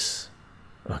place.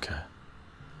 Okay,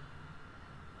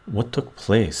 what took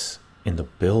place in the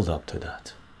build up to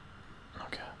that.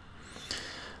 Okay,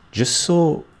 just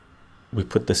so we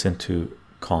put this into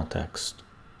context,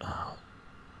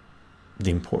 the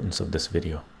importance of this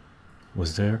video.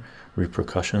 Was there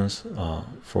repercussions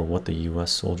for what the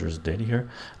US soldiers did here?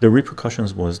 The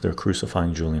repercussions was they're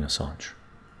crucifying Julian Assange,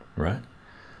 right?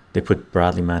 They put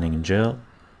Bradley Manning in jail,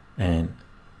 and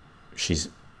she's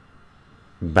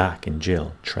back in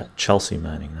jail. Chelsea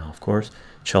Manning now, of course.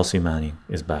 Chelsea Manning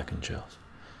is back in jail.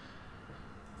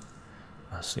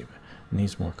 Let's see,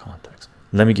 needs more context.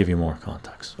 Let me give you more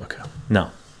context. Okay,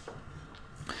 now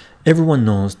everyone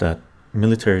knows that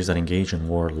militaries that engage in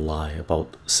war lie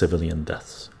about civilian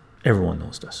deaths. Everyone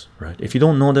knows this, right? If you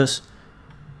don't know this,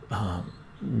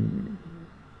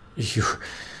 you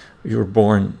were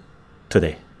born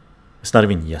today. It's not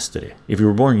even yesterday. If you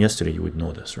were born yesterday, you would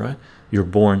know this, right? You're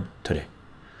born today.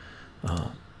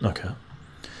 Okay,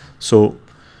 so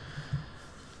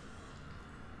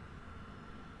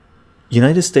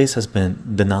United States has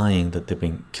been denying that they've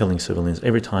been killing civilians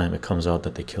every time it comes out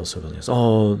that they kill civilians.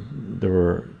 Oh, there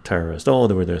were terrorists. Oh,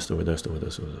 there were this, there were this, there were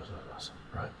this, there were this,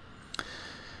 right?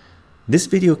 This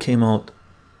video came out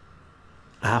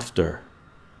after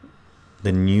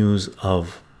the news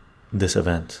of this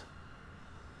event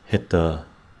hit the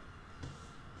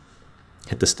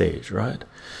stage, right?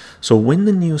 So when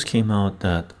the news came out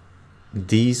that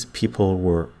these people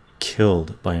were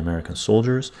killed by American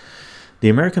soldiers, the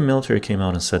American military came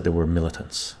out and said they were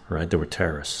militants, right? They were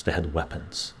terrorists. They had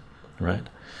weapons, right?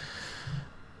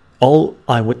 All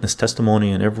eyewitness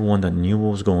testimony and everyone that knew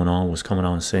what was going on was coming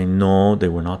out and saying, no, they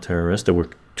were not terrorists. There were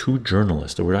two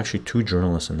journalists. There were actually two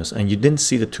journalists in this. And you didn't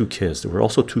see the two kids. There were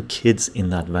also two kids in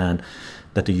that van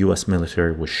that the US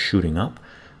military was shooting up.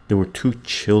 There were two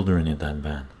children in that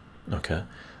van, okay?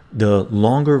 The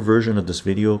longer version of this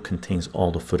video contains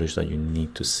all the footage that you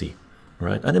need to see,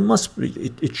 right? And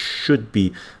it should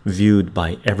be viewed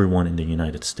by everyone in the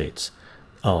United States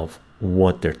of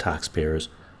what their taxpayers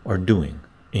are doing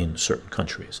in certain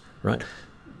countries, right?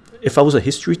 If I was a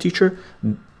history teacher,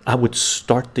 I would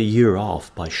start the year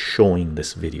off by showing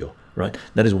this video, right?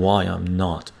 That is why I'm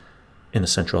not in a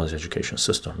centralized education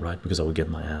system, right? Because I would get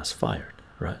my ass fired,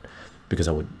 right? Because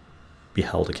I would be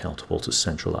held accountable to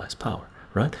centralized power,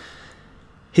 right?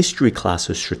 History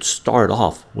classes should start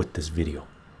off with this video.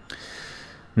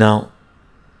 Now,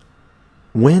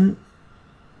 when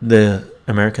the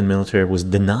American military was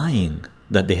denying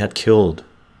that they had killed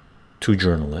two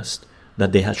journalists,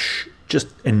 that they had just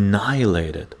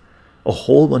annihilated a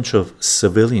whole bunch of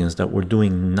civilians that were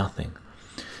doing nothing,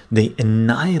 they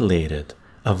annihilated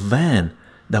a van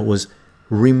that was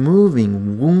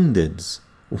removing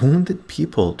wounded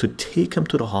people to take them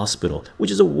to the hospital,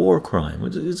 which is a war crime.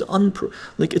 It's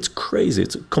like, it's crazy.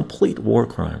 It's a complete war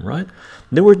crime, right?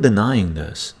 They were denying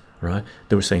this, right?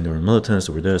 They were saying there were militants,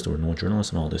 there were this, there were no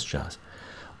journalists, and all this jazz.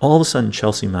 All of a sudden,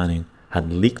 Chelsea Manning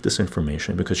had leaked this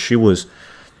information because she was,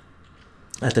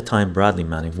 at the time, Bradley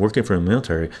Manning, working for the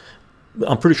military.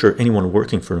 I'm pretty sure anyone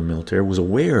working for the military was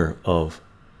aware of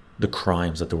the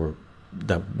crimes that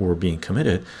were being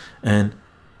committed, and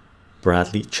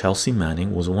Chelsea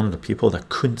Manning was one of the people that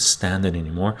couldn't stand it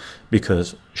anymore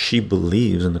because she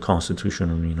believes in the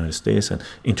Constitution of the United States and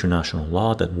international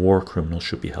law that war criminals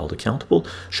should be held accountable.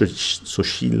 So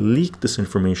she leaked this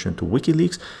information to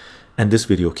WikiLeaks, and this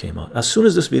video came out. As soon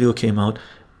as this video came out,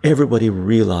 everybody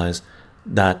realized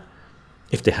that,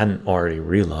 if they hadn't already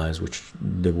realized, which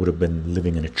they would have been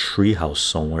living in a treehouse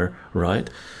somewhere, right?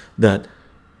 That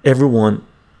everyone,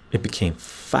 it became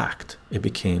fact, it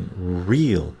became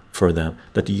real for them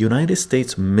that the United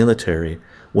States military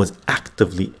was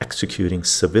actively executing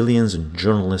civilians and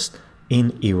journalists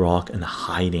in Iraq and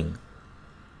hiding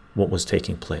what was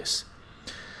taking place.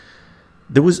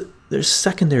 There's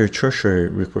secondary, tertiary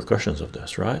repercussions of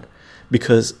this, right?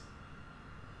 Because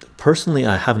personally,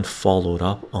 I haven't followed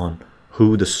up on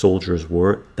who the soldiers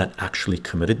were that actually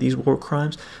committed these war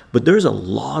crimes, but there's a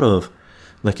lot of,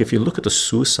 like, if you look at the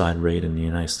suicide rate in the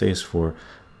United States for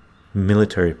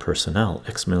military personnel,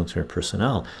 ex-military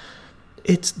personnel,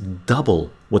 it's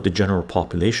double what the general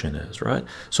population is, right?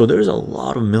 So there's a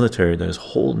lot of military that is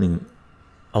holding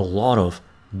a lot of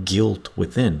guilt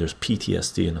within. There's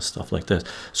PTSD and stuff like this.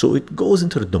 So it goes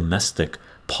into the domestic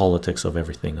politics of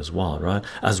everything as well, right?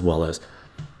 As well as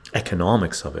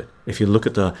economics of it. If you look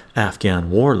at the Afghan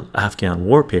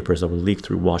war papers that were leaked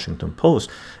through Washington Post,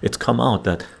 it's come out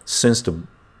that since the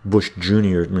Bush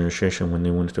Jr. administration, when they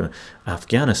went to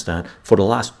Afghanistan, for the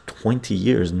last 20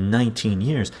 years, 19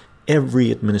 years,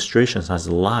 every administration has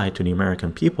lied to the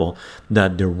American people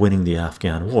that they're winning the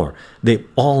Afghan war. They've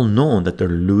all known that they're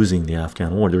losing the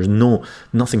Afghan war. There's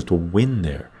nothing to win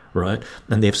there, right?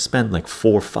 And they've spent like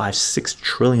 $4, $5, $6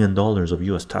 trillion of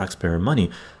US taxpayer money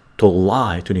to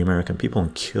lie to the American people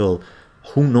and kill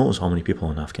who knows how many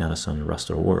people in Afghanistan and the rest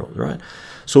of the world, right?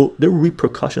 So the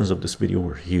repercussions of this video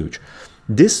were huge.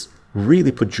 This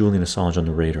really put Julian Assange on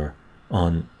the radar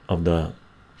of the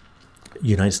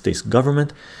United States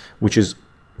government, which is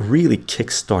really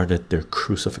kick-started their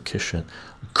crucifixion,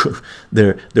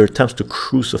 their attempts to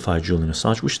crucify Julian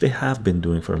Assange, which they have been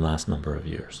doing for the last number of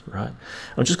years, right?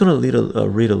 I'm just going to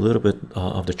read a little bit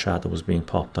of the chat that was being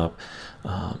popped up,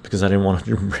 because I didn't want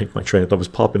to break my train of thought. It was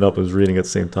popping up, I was reading at the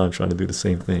same time, trying to do the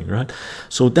same thing, right?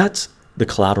 So that's the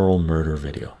Collateral murder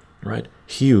video, right?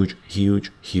 Huge,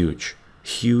 huge, huge,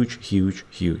 huge, huge,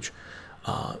 huge,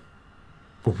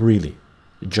 really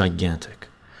gigantic.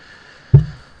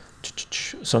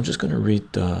 So I'm just going to read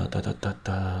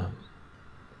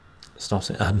stop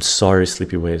saying I'm sorry,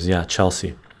 Sleepy Waves. Yeah,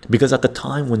 Chelsea, because at the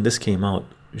time when this came out,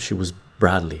 she was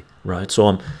Bradley, right? So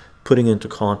I'm putting into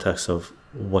context of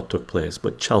what took place.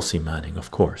 But Chelsea Manning,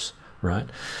 of course, right?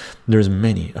 There's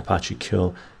many Apache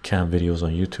kill cam videos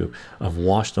on YouTube. I've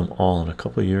watched them all, and a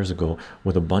couple of years ago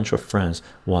with a bunch of friends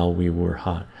while we were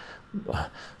high.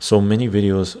 So many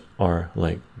videos are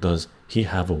like, does he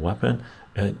have a weapon?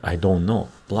 I don't know.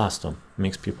 Blast them.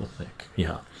 Makes people think.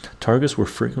 Yeah. Targets were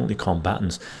frequently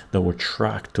combatants that were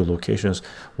tracked to locations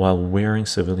while wearing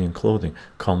civilian clothing.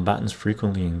 Combatants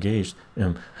frequently engaged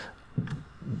in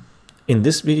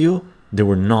this video. They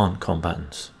were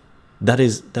non-combatants. That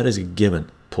is a given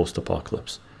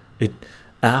post-apocalypse.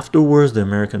 Afterwards, the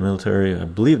American military, I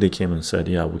believe they came and said,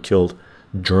 yeah, we killed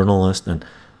journalists and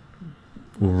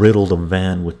riddled a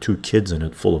van with 2 kids in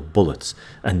it full of bullets,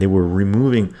 and they were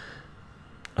removing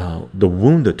the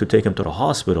wounded to take them to the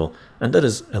hospital, and that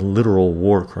is a literal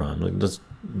war crime. Like,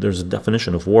 there's a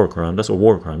definition of war crime. That's a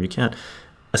war crime. You can't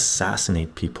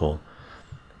assassinate people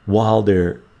while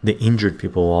the injured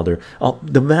people while they're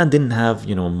the van didn't have,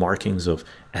 you know, markings of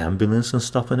ambulance and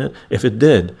stuff in it. If it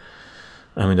did,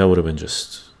 I mean, that would have been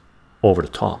just over the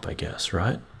top, I guess,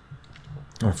 right?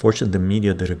 Unfortunately, the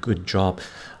media did a good job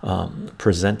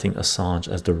presenting Assange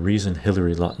as the reason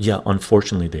Hillary lost. Yeah,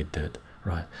 unfortunately they did,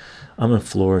 right? I'm in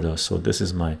Florida, so this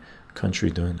is my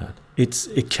country doing that.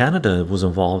 Canada was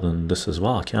involved in this as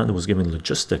well. Canada was giving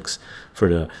logistics for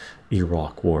the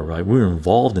Iraq war, right? We were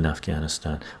involved in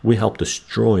Afghanistan. We helped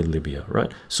destroy Libya,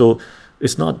 right? So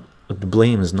it's not, the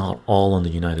blame is not all on the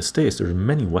United States. There are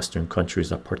many Western countries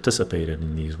that participated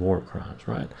in these war crimes,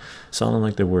 right? Sounded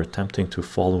like they were attempting to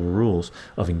follow rules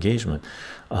of engagement.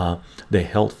 They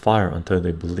held fire until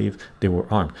they believed they were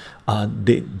armed.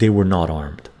 They were not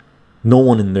armed. No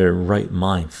one in their right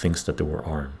mind thinks that they were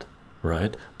armed,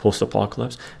 right?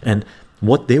 Post-apocalypse. And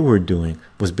what they were doing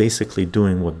was basically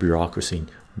doing what bureaucracy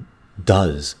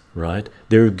does, right?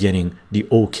 They're getting the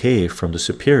okay from the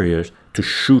superiors to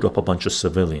shoot up a bunch of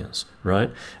civilians, right?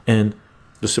 And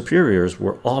the superiors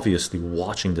were obviously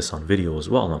watching this on video as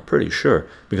well, I'm pretty sure,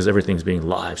 because everything's being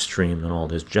live streamed and all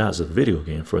this jazz, a video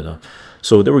game for them.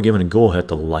 So they were given a go-ahead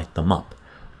to light them up,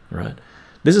 right?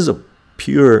 This is a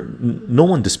pure, no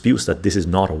one disputes that this is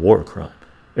not a war crime.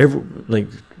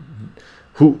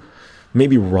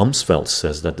 Maybe Rumsfeld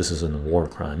says that this isn't a war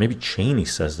crime, maybe Cheney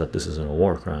says that this isn't a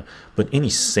war crime, but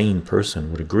any sane person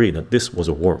would agree that this was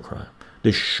a war crime.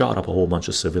 They shot up a whole bunch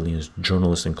of civilians,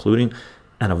 journalists including,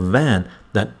 and a van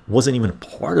that wasn't even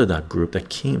part of that group that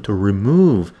came to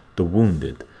remove the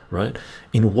wounded, right?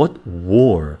 In what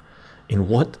war, in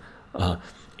what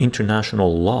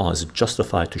international law is it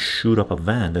justified to shoot up a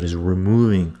van that is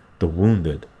removing the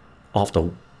wounded off the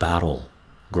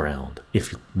battleground,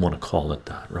 if you want to call it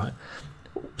that, right?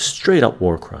 Straight up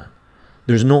war crime.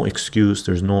 There's no excuse,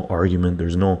 there's no argument,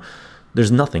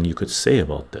 there's nothing you could say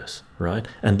about this, right?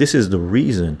 And this is the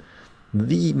reason,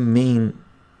 the main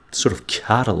sort of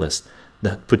catalyst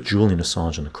that put Julian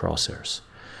Assange in the crosshairs,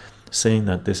 saying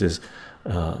that this is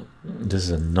a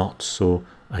not so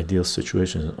ideal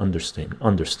situation is an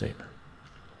understatement.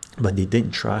 But they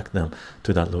didn't track them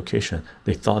to that location.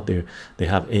 They thought they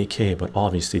have AK, but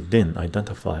obviously didn't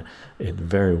identify it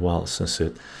very well, since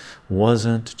it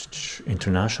wasn't.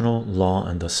 International law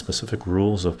and the specific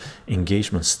rules of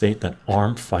engagement state that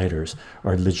armed fighters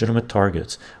are legitimate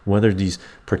targets, whether these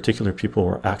particular people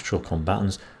were actual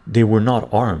combatants. They were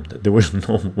not armed. There was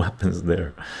no weapons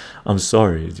there. I'm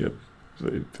sorry,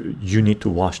 you need to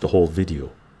watch the whole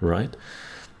video, right?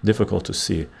 Difficult to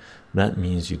see. That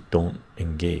means you don't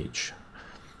engage.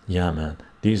 Yeah, man,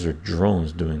 these are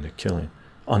drones doing the killing.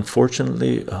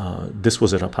 Unfortunately, this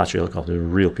was an Apache helicopter,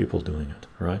 real people doing it,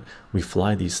 right? We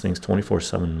fly these things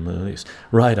 24/7 in the Middle East,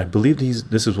 right? I believe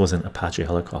this was an Apache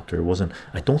helicopter. It wasn't,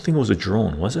 I don't think it was a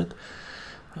drone, was it?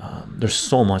 There's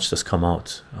so much that's come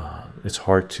out. It's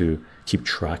hard to keep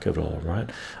track of it all, right?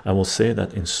 I will say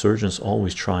that insurgents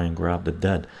always try and grab the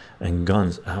dead and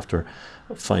guns after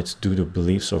fights due to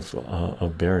beliefs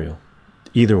of burial.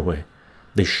 Either way,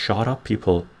 they shot up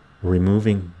people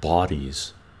removing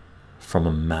bodies from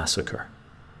a massacre,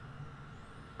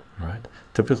 right?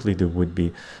 Typically they would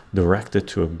be directed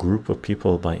to a group of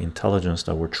people by intelligence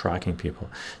that were tracking people.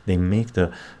 They make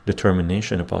the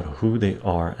determination about who they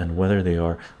are and whether they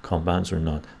are combatants or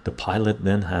not. The pilot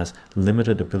then has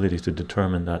limited ability to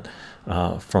determine that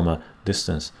from a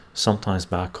distance. Sometimes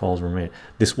bad calls were made.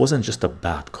 This wasn't just a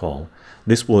bad call.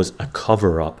 This was a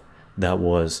cover-up that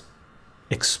was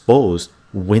exposed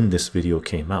when this video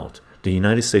came out. The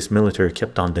United States military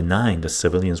kept on denying that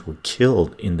civilians were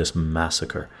killed in this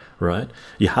massacre, right?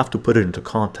 You have to put it into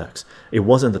context. It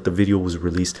wasn't that the video was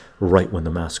released right when the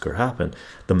massacre happened.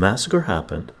 The massacre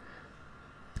happened.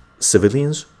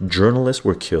 Civilians, journalists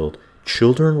were killed.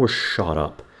 Children were shot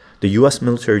up. The US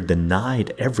military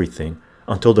denied everything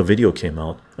until the video came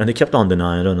out, and they kept on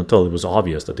denying it until it was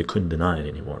obvious that they couldn't deny it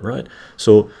anymore, right?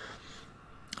 So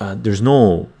there's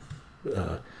no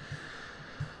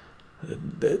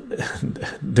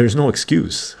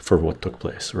excuse for what took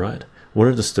place, right? What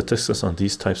are the statistics on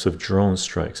these types of drone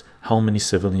strikes? How many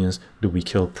civilians do we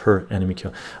kill per enemy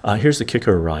kill? Here's the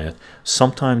kicker, riot.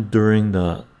 Sometime during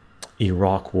the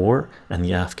Iraq war and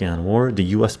the Afghan war, the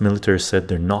US military said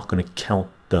they're not going to count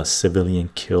the civilian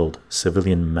killed,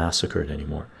 civilian massacred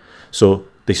anymore. So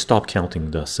they stopped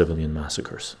counting the civilian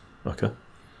massacres, okay?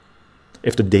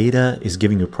 If the data is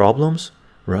giving you problems,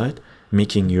 right,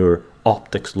 making your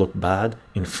optics look bad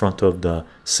in front of the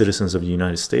citizens of the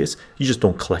United States, you just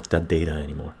don't collect that data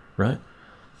anymore, right?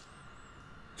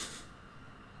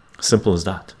 Simple as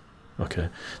that. Okay,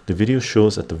 the video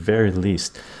shows at the very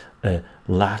least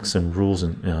lacks in rules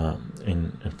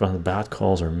in front of bad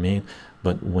calls are made,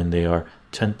 but when they are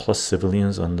 10 plus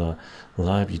civilians on the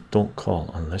live, you don't call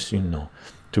unless you know.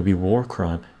 To be war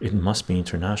crime, it must be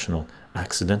international.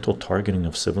 Accidental targeting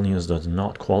of civilians does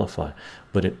not qualify,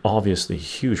 but it obviously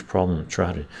huge problem and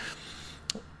tragedy.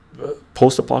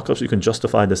 Post-apocalypse, you can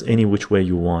justify this any which way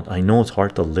you want. I know it's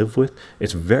hard to live with.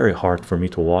 It's very hard for me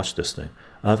to watch this thing.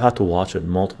 I've had to watch it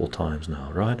multiple times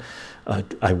now, right?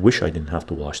 I wish I didn't have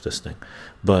to watch this thing,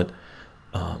 but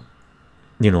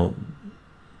you know,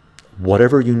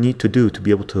 whatever you need to do to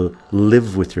be able to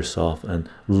live with yourself and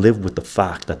live with the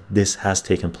fact that this has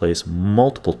taken place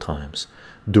multiple times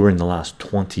during the last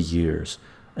 20 years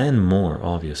and more,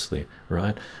 obviously,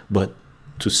 right? But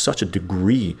to such a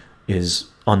degree is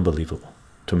unbelievable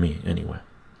to me anyway.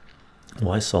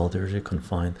 Why solidarity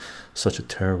confined such a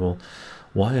terrible,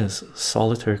 why is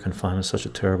solitary confinement such a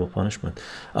terrible punishment?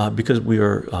 Because we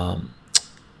are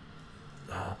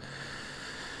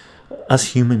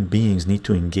as human beings need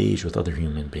to engage with other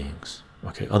human beings,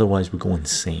 okay? Otherwise we go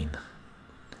insane.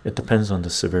 It depends on the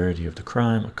severity of the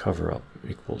crime. A cover-up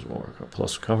equals war crime,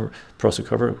 plus a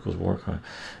cover-up equals war crime.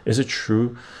 Is it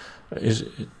true? Is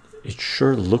it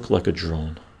sure looked like a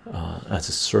drone as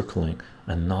it's circling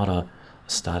and not a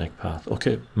static path.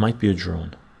 Okay, might be a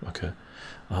drone. Okay,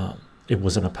 it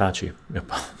was an Apache.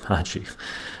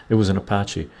 It was an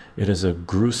Apache. It is a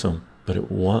gruesome, but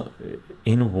it was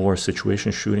in war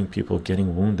situation. Shooting people,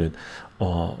 getting wounded,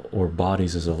 or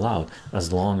bodies is allowed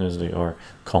as long as they are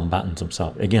combatants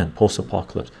themselves. Again,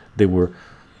 post-apocalypse, they were.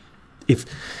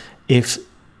 If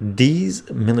these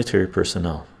military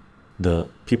personnel, the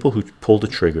people who pulled the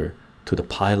trigger, to the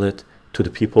pilot, to the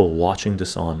people watching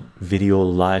this on video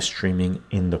live streaming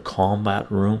in the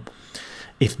combat room,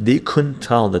 if they couldn't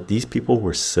tell that these people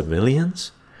were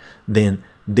civilians, then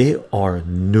they are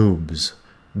noobs.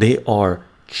 They are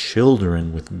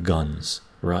children with guns,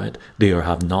 right? They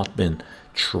have not been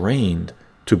trained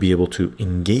to be able to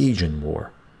engage in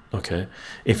war. Okay,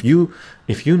 if you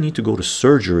need to go to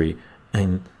surgery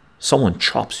and someone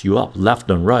chops you up left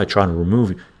and right trying to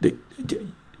remove you,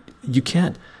 you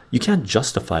can't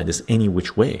justify this any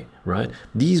which way, right?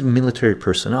 These military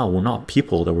personnel were not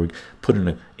people that were put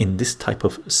in this type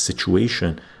of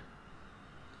situation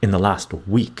in the last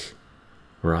week,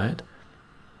 right?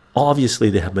 Obviously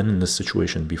they have been in this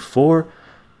situation before.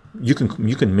 You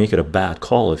can make it a bad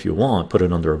call if you want, put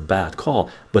it under a bad call,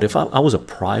 but if I was a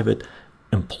private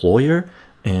employer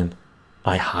and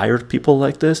I hired people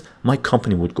like this, my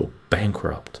company would go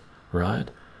bankrupt, right?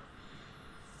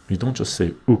 You don't just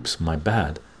say oops, my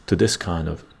bad to this kind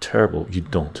of terrible. You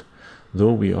don't.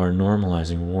 Though we are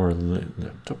normalizing war,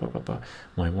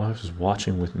 my wife is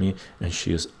watching with me and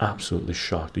she is absolutely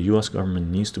shocked. The US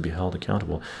government needs to be held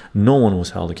accountable. No one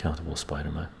was held accountable,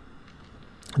 Spider-Man.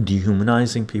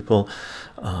 Dehumanizing people,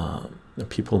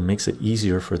 people makes it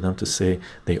easier for them to say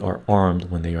they are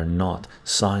armed when they are not.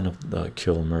 Sign of the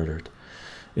kill murdered.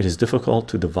 It is difficult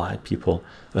to divide people,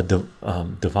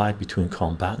 divide between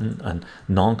combatant and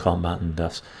non-combatant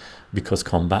deaths, because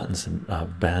combatants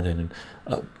abandoned.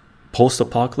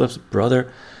 Post-apocalypse,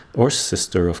 brother or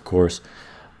sister, of course.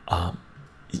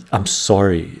 I'm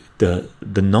sorry, the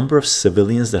number of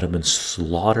civilians that have been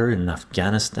slaughtered in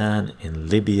Afghanistan, in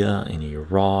Libya, in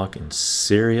Iraq, in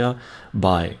Syria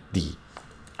by the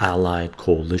allied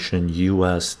coalition,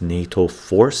 US, NATO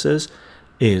forces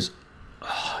is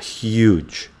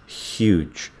huge,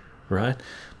 right?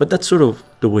 But that's sort of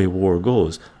the way war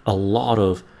goes. A lot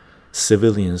of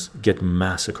civilians get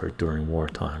massacred during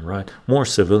wartime, right? More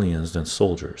civilians than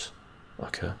soldiers.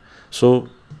 Okay, so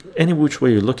any which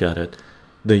way you look at it,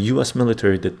 the US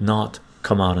military did not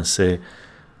come out and say,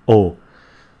 oh,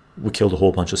 we killed a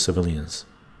whole bunch of civilians,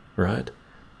 right?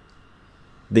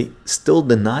 They still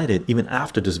denied it even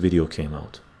after this video came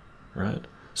out, right?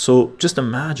 So just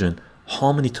imagine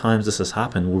how many times this has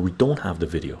happened where we don't have the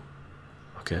video.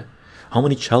 Okay, how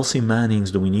many Chelsea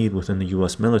Mannings do we need within the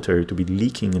US military to be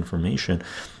leaking information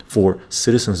for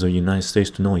citizens of the United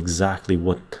States to know exactly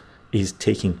what is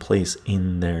taking place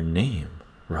in their name,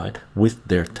 right, with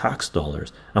their tax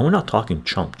dollars? And we're not talking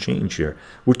chump change here.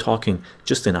 We're talking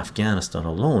just in Afghanistan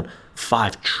alone,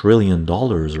 $5 trillion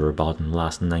or about in the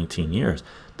last 19 years.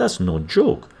 That's no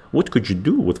joke. What could you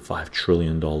do with $5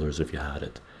 trillion if you had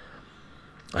it?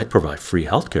 I'd provide free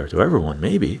healthcare to everyone,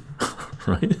 maybe.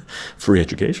 Right? Free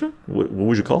education? What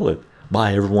would you call it?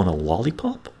 Buy everyone a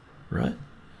lollipop, right?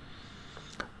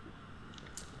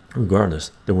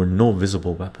 Regardless, there were no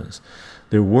visible weapons.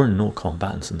 There were no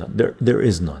combatants in that. There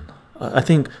is none. I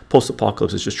think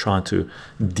post-apocalypse is just trying to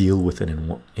deal with it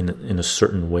in a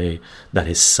certain way that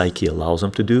his psyche allows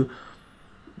him to do.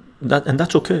 And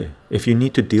that's okay. If you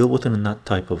need to deal with it in that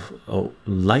type of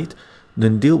light,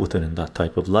 then deal with it in that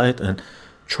type of light and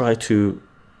try to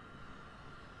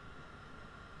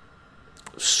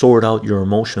sort out your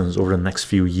emotions over the next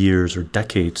few years or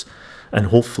decades, and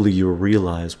hopefully you'll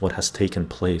realize what has taken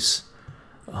place,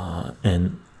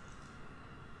 and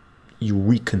you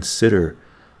reconsider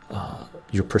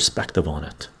your perspective on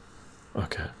it.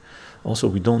 Okay. Also,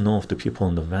 we don't know if the people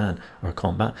in the van are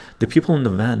combat. The people in the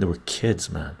van, they were kids,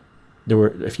 man. There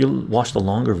were, if you watch the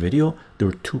longer video, there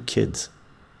were 2 kids,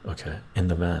 okay, in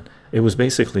the van. It was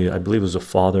basically, I believe it was a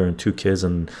father and 2 kids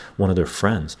and one of their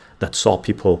friends that saw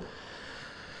people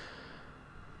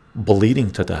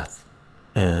bleeding to death,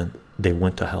 and they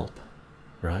went to help,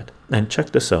 right? And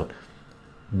check this out.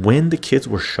 When the kids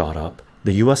were shot up,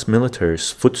 the US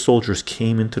military's foot soldiers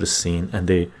came into the scene, and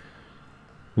they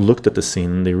looked at the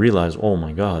scene and they realized, oh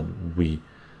my god,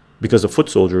 because the foot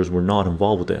soldiers were not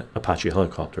involved with the Apache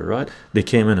helicopter, right? They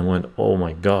came in and went, oh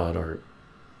my god,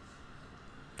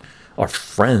 our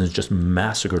friends just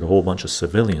massacred a whole bunch of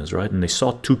civilians, right? And they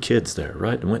saw 2 kids there,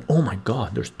 right? And went, oh my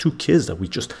god, there's 2 kids that we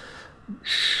just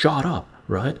shot up,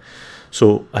 right?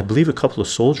 So I believe a couple of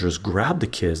soldiers grabbed the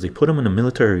kids, they put them in a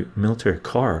military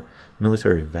car,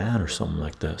 military van or something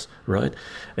like this, right?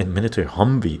 And military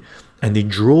Humvee, and they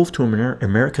drove to an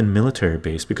American military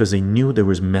base because they knew there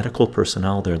was medical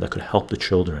personnel there that could help the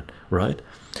children, right?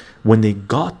 When they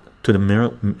got to the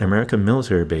American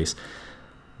military base,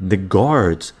 the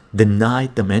guards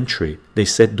denied them entry. They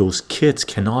said those kids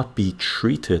cannot be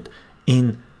treated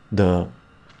in the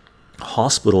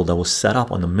hospital that was set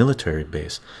up on the military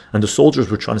base. And the soldiers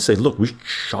were trying to say, look, we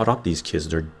shot up these kids,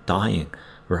 they're dying,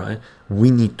 right? We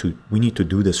need to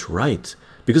do this right,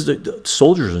 because the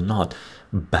soldiers are not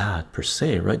bad per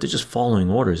se, right? They're just following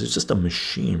orders. It's just a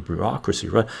machine, bureaucracy,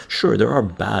 right? Sure, there are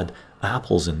bad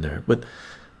apples in there, but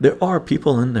there are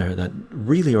people in there that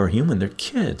really are human. They're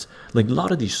kids. Like, a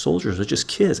lot of these soldiers are just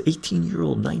kids,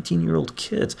 18-year-old, 19-year-old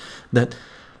kids that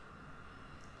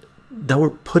were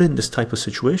put in this type of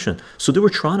situation. So they were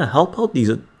trying to help out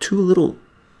these 2 little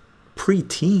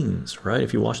pre-teens, right?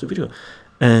 If you watch the video,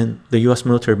 and the US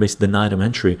military base denied them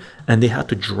entry, and they had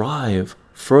to drive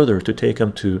further to take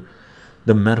them to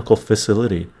the medical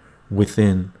facility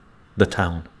within the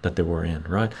town that they were in,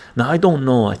 right? Now, I don't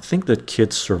know, I think that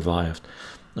kids survived,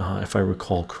 if I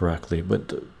recall correctly,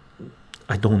 but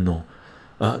I don't know.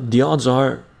 The odds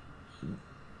are,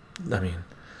 I mean,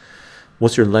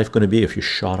 what's your life going to be if you're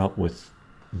shot up with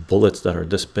bullets that are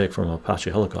this big from an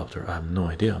Apache helicopter? I have no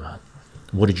idea, man.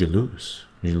 What did you lose?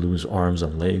 Did you lose arms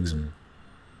and legs and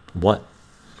what?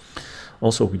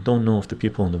 Also, we don't know if the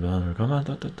people in the van are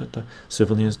going,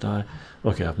 civilians die.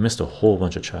 Okay, I've missed a whole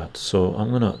bunch of chats, so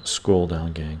I'm gonna scroll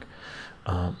down, gang.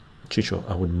 Chycho,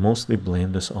 I would mostly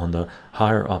blame this on the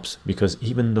higher ups, because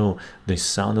even though they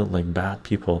sounded like bad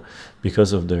people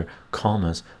because of their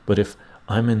comments, but if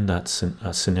I'm in that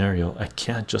scenario, I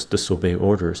can't just disobey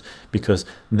orders, because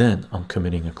then I'm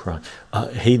committing a crime.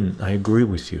 Hayden, I agree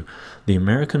with you. The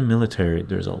American military,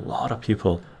 there's a lot of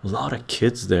people, a lot of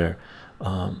kids there,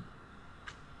 that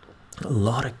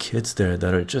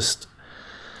are just,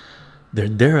 they're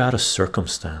there out of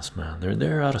circumstance, man. They're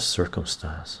there out of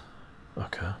circumstance.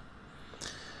 Okay.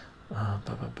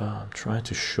 I'm trying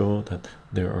to show that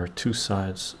there are two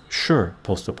sides. Sure,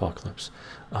 post-apocalypse.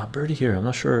 Birdie here, I'm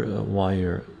not sure why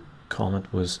your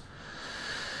comment was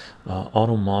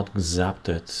automod zapped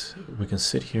it. We can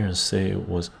sit here and say it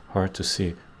was hard to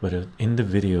see, but in the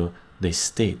video they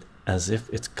state as if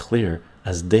it's clear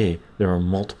as day there are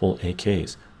multiple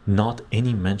AKs, not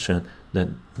any mention that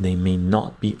they may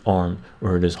not be armed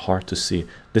or it is hard to see.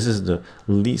 This is the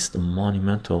least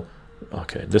monumental.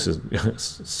 Okay, this is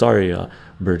sorry,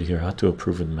 Birdie here, I had to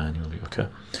approve it manually. Okay,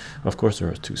 of course there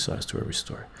are two sides to every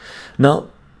story. Now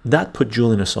that put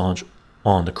Julian Assange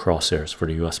on the crosshairs for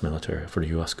the US military, for the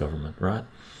US government, right?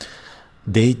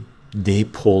 They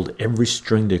pulled every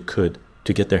string they could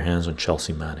to get their hands on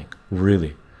Chelsea Manning.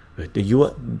 Really,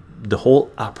 the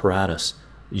whole apparatus,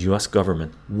 US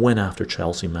government, went after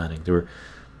Chelsea Manning. They were,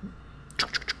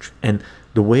 and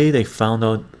the way they found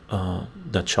out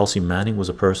that Chelsea Manning was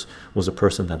a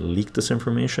person that leaked this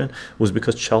information was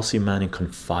because Chelsea Manning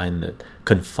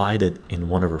confided in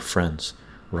one of her friends,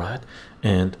 right?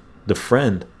 And the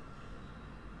friend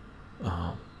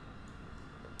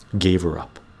gave her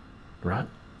up, right?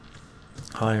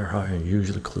 Higher,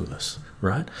 usually clueless,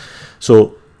 right?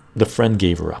 So the friend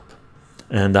gave her up,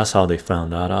 and that's how they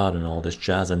found that out and all this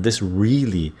jazz. And this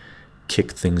really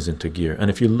kicked things into gear. And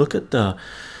if you look at the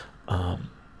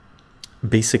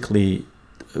basically,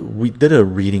 we did a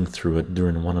reading through it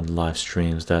during one of the live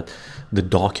streams, that the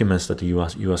documents that the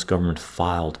US government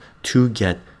filed to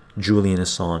get Julian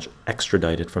Assange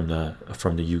extradited from the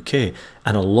UK,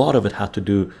 and a lot of it had to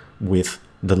do with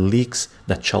the leaks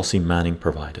that Chelsea Manning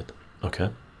provided.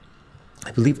 Okay,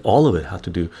 I believe all of it had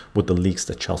to do with the leaks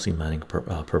that Chelsea Manning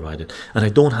provided. And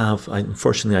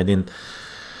unfortunately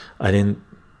I didn't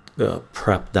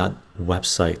prep that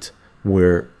website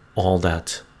where all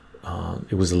that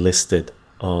it was listed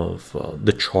of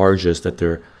the charges that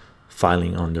they're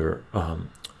filing under,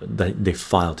 that they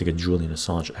filed to get Julian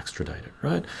Assange extradited,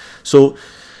 right? So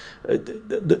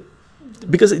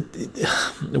because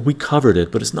we covered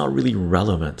it, but it's not really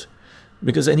relevant,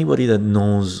 because anybody that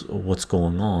knows what's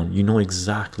going on, you know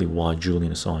exactly why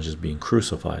Julian Assange is being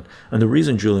crucified. And the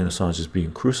reason Julian Assange is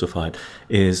being crucified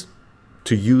is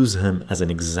to use him as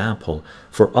an example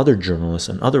for other journalists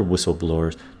and other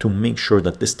whistleblowers to make sure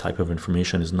that this type of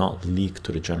information is not leaked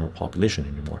to the general population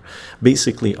anymore.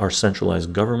 Basically, our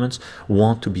centralized governments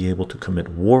want to be able to commit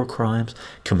war crimes,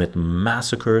 commit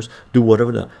massacres, do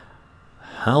whatever the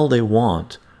hell they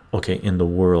want, okay, in the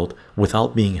world,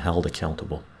 without being held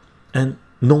accountable. And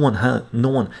no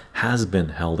one has been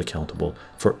held accountable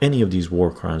for any of these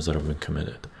war crimes that have been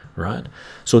committed, right?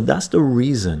 So that's the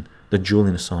reason that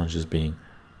Julian Assange is being,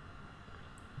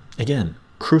 again,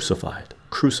 crucified.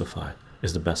 Crucified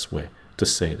is the best way to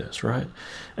say this, right?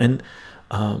 And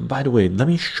by the way, let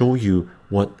me show you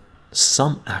what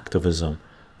some activism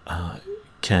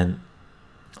can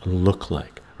look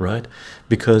like, right?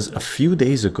 Because a few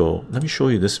days ago, let me show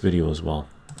you this video as well.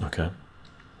 Okay,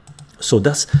 so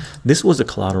this was a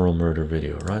collateral murder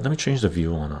video, right? Let me change the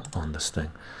view on this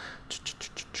thing.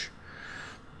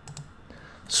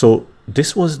 So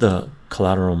this was the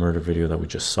collateral murder video that we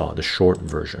just saw, the short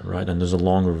version, right? And there's a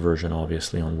longer version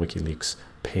obviously on WikiLeaks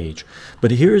page,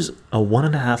 but here's a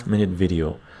 1.5 minute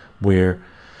video where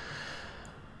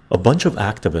a bunch of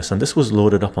activists, and this was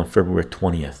loaded up on February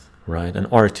 20th, right?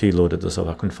 And RT loaded this up.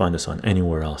 I couldn't find this on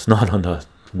anywhere else, not on the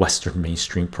Western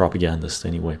mainstream propagandists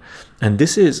anyway. And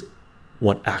this is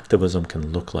what activism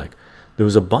can look like. There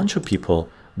was a bunch of people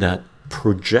that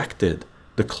projected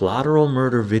the collateral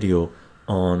murder video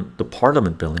on the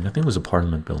Parliament building. I think it was a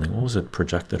Parliament building. What was it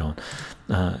projected on?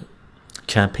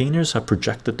 Campaigners have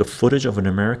projected the footage of an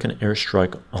American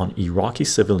airstrike on Iraqi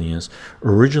civilians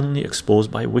originally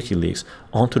exposed by WikiLeaks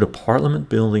onto the Parliament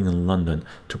building in London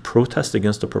to protest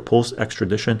against the proposed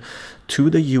extradition to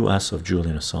the US of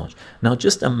Julian Assange. Now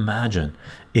just imagine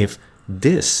if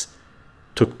this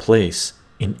took place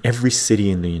in every city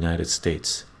in the United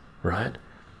States, right?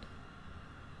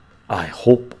 I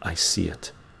hope I see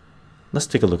it. Let's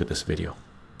take a look at this video.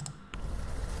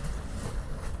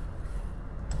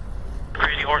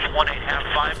 Crazy Horse 1-8 have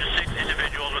 5 to 6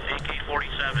 individuals with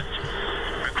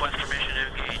AK-47s. Request permission to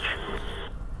engage.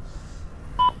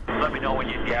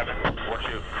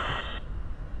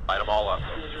 Light them all up.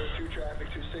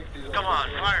 Come on,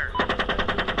 fire.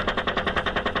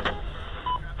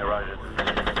 Hey, Roger.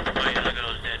 Oh yeah, look at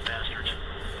those dead bastards.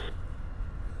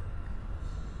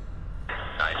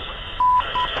 Nice.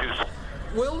 Shoot.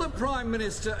 Will the Prime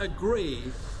Minister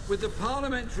agree with the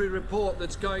parliamentary report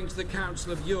that's going to the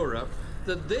Council of Europe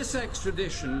that this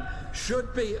extradition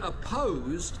should be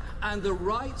opposed and the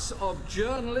rights of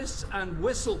journalists and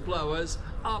whistleblowers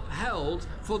upheld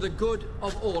for the good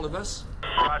of all of us?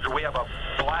 Roger, we have a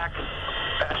black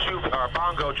SUV or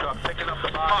bongo truck picking up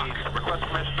the bodies. Request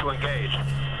permission to engage.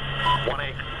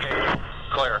 1-8, engage.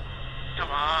 Clear. Come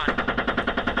on.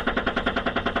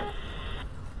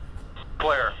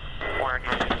 Clear. We're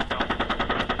engaged.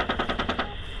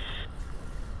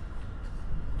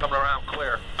 Coming around,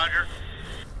 clear. Roger.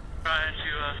 Trying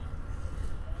to,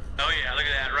 oh yeah, look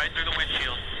at that, right through the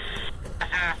windshield.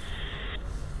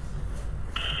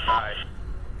 Alright.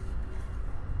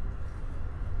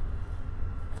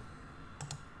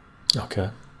 Okay,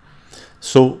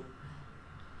 so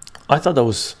I thought that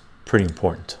was pretty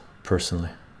important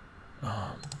personally.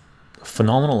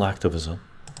 Phenomenal activism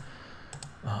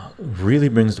really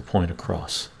brings the point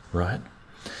across, right?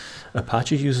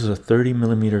 Apache uses a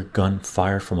 30mm gun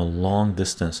fired from a long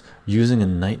distance using a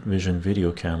night vision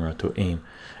video camera to aim.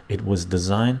 It was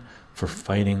designed for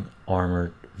fighting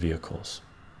armored vehicles.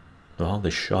 Well, they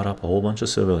shot up a whole bunch of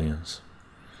civilians.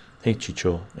 Hey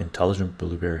Chycho, Intelligent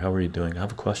Blueberry, how are you doing? I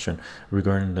have a question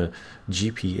regarding the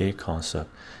GPA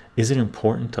concept. Is it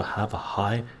important to have a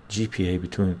high GPA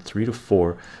between 3 to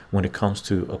 4 when it comes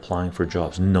to applying for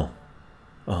jobs? No.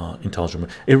 Intelligent,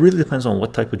 it really depends on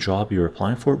what type of job you're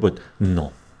applying for, but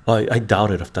no, I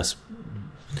doubt it if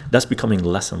that's becoming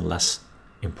less and less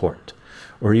important,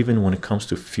 or even when it comes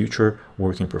to future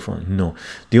working performance. No,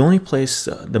 the only place,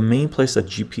 the main place that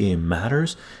GPA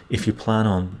matters if you plan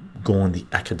on going the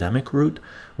academic route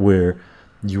where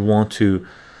you want to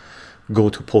go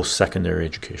to post-secondary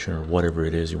education or whatever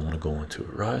it is you want to go into,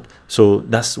 right? So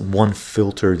that's one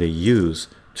filter they use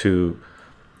to,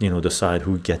 you know, decide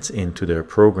who gets into their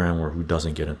program or who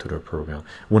doesn't get into their program.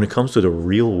 When it comes to the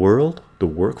real world, the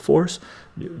workforce,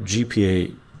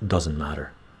 GPA doesn't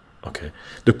matter. Okay,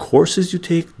 the courses you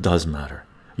take does matter,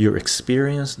 your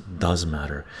experience does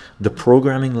matter, the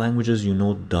programming languages you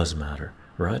know does matter,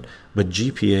 right? But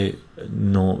GPA,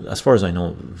 no, as far as I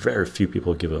know, very few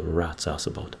people give a rat's ass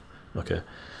about. Okay,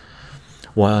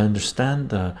 while I understand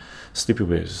the sleepy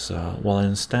waves, while I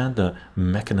understand the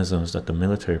mechanisms that the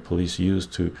military police use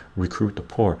to recruit the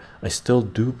poor, I still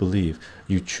do believe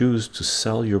you choose to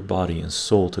sell your body and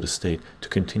soul to the state to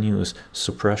continuous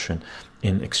suppression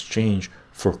in exchange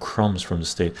for crumbs from the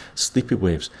state. Sleepy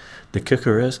waves, the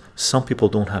kicker is some people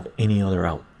don't have any other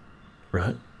out,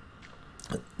 right?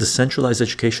 The centralized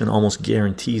education almost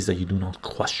guarantees that you do not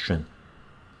question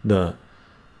the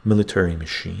military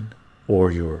machine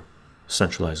or your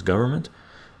centralized government,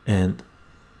 and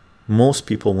most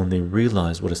people, when they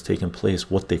realize what has taken place,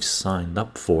 what they've signed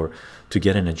up for to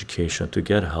get an education, to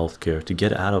get health care, to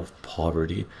get out of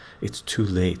poverty, it's too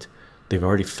late. They've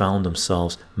already found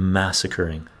themselves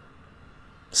massacring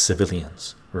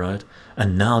civilians, right?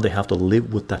 And now they have to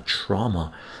live with that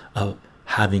trauma of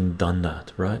having done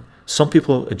that, right? Some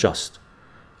people adjust,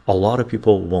 a lot of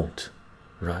people won't,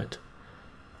 right?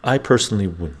 I personally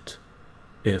wouldn't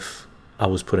if I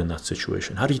was put in that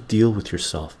situation. How do you deal with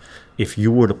yourself if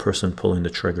you were the person pulling the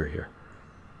trigger here?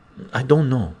 I don't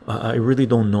know. I really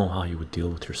don't know how you would deal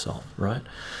with yourself, right?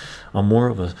 I'm more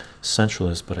of a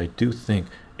centralist, but I do think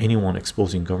anyone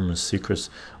exposing government secrets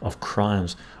of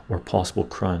crimes or possible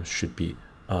crimes should be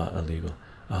illegal.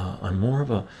 I'm more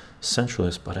of a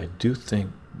centralist, but I do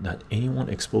think that anyone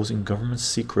exposing government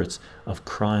secrets of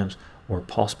crimes or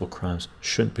possible crimes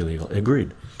shouldn't be legal.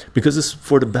 Agreed, because it's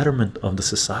for the betterment of the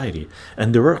society,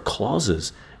 and there are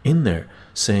clauses in there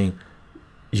saying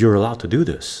you're allowed to do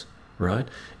this, right?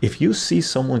 If you see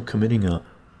someone committing a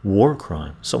war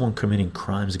crime, someone committing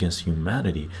crimes against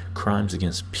humanity, crimes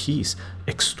against peace,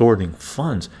 extorting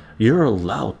funds, you're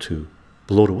allowed to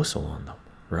blow the whistle on them,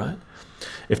 right?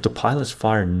 If the pilots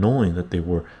fired knowing that they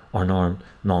were unarmed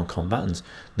non-combatants,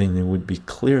 then they would be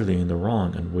clearly in the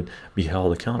wrong and would be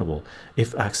held accountable.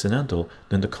 If accidental,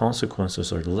 then the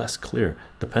consequences are less clear.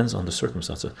 Depends on the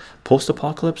circumstances.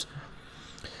 Post-apocalypse,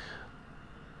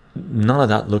 none of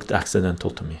that looked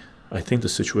accidental to me. I think the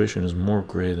situation is more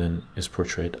gray than is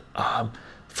portrayed.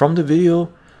 From the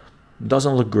video,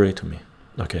 doesn't look gray to me.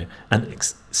 Okay, and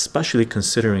especially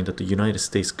considering that the United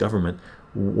States government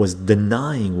was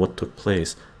denying what took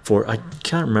place for I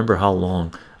can't remember how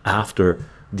long after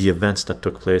the events that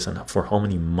took place and for how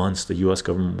many months the US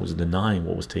government was denying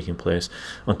what was taking place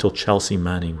until Chelsea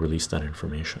Manning released that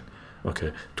information,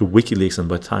 okay, to WikiLeaks. And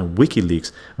by the time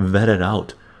WikiLeaks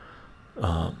vetted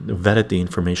the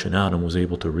information out and was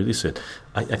able to release it,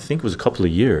 I think it was a couple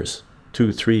of years,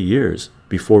 2-3 years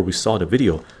before we saw the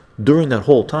video. During that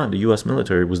whole time, the US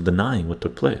military was denying what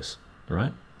took place,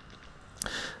 right?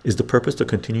 Is the purpose to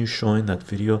continue showing that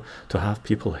video to have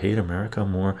people hate America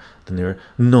more than they're?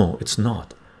 No, it's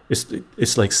not.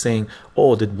 It's like saying,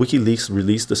 oh, did WikiLeaks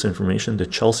release this information?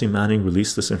 Did Chelsea Manning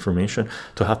release this information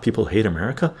to have people hate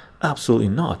America? Absolutely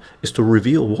not. It's to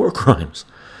reveal war crimes.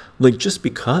 Like, just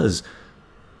because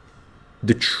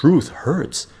the truth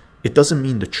hurts, it doesn't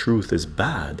mean the truth is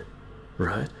bad,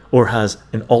 right? Or has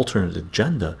an alternate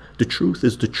agenda. The truth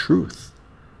is the truth,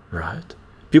 right?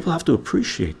 People have to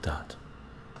appreciate that.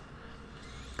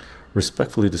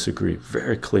 Respectfully disagree.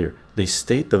 Very clear. They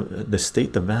state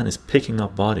the van is picking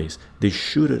up bodies. They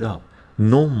shoot it up.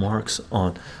 No marks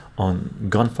on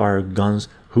gunfire, guns,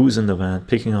 who's in the van,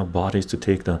 picking up bodies to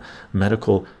take the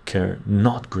medical care.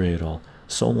 Not great at all.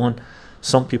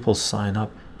 Some people sign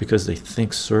up because they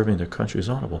think serving their country is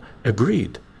honorable.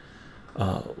 Agreed.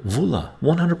 Vula,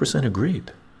 100%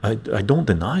 agreed. I don't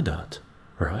deny that.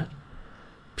 Right?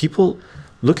 People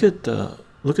look at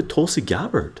Tulsi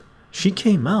Gabbard.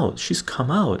 She's come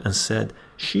out and said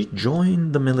she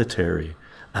joined the military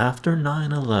after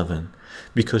 9/11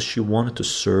 because she wanted to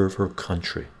serve her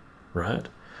country, right?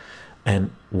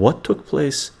 And what took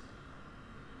place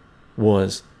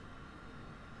was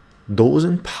those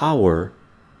in power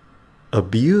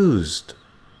abused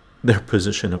their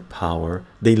position of power.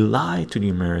 They lied to the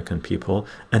American people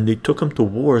and they took them to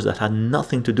wars that had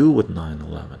nothing to do with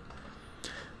 9/11.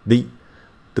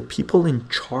 The people in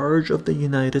charge of the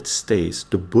United States,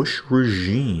 the Bush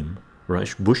regime,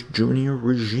 right, Bush Jr.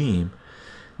 regime,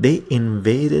 they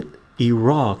invaded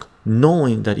Iraq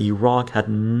knowing that Iraq had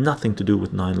nothing to do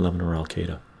with 9/11 or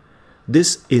Al-Qaeda.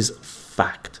 This is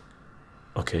fact,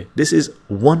 okay? This is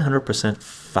 100%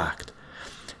 fact.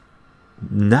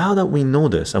 Now that we know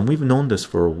this, and we've known this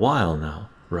for a while now,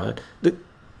 right,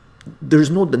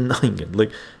 there's no denying it.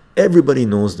 Like, everybody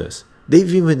knows this.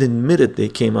 They've even admitted they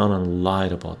came out and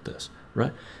lied about this,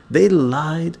 right? They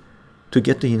lied to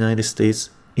get the United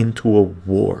States into a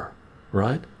war,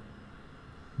 right?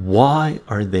 Why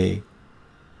are they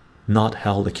not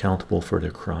held accountable for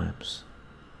their crimes?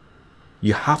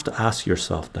 You have to ask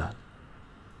yourself that.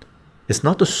 It's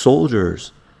not the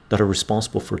soldiers that are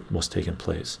responsible for what's taking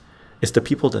place. It's the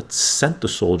people that sent the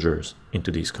soldiers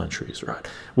into these countries, right?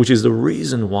 Which is the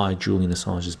reason why Julian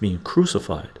Assange is being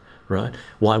crucified, right?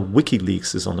 Why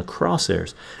WikiLeaks is on the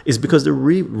crosshairs is because they're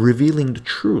revealing the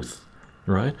truth,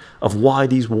 right, of why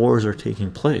these wars are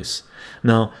taking place.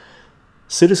 Now,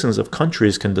 citizens of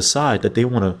countries can decide that they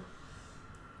want to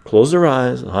close their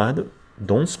eyes, hide,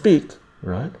 don't speak,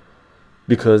 right,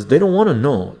 because they don't want to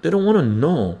know. They don't want to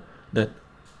know that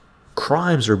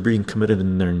crimes are being committed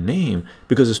in their name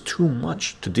because it's too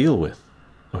much to deal with,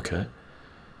 okay?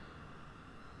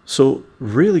 So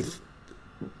really,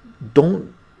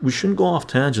 we shouldn't go off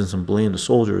tangents and blame the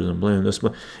soldiers and blame this,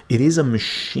 but it is a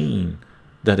machine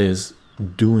that is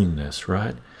doing this,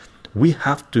 right? We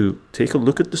have to take a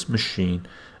look at this machine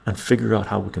and figure out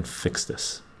how we can fix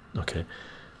this, okay?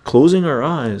 Closing our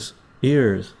eyes,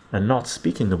 ears, and not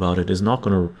speaking about it is not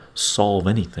going to solve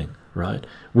anything, right?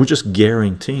 We're just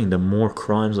guaranteeing that more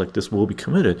crimes like this will be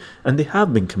committed, and they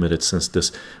have been committed since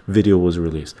this video was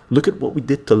released. Look at what we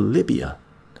did to Libya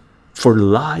for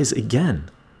lies again,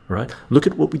 right? Look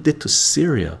at what we did to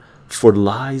Syria for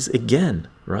lies again,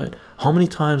 right? How many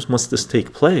times must this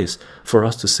take place for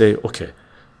us to say, okay,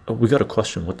 we got to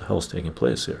question what the hell is taking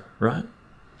place here, right?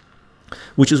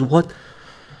 Which is what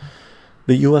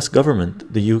the US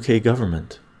government, the UK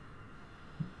government,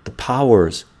 the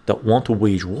powers that want to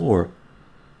wage war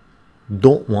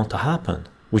don't want to happen,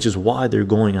 which is why they're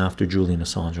going after Julian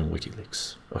Assange and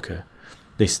WikiLeaks, okay?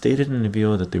 They stated in the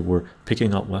video that they were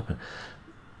picking up weapons.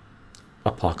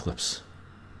 Apocalypse.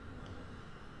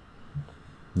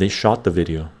 They shot the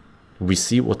video. We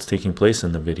see what's taking place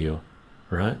in the video,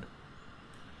 right?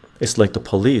 It's like the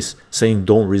police saying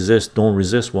don't resist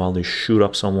while they shoot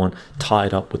up someone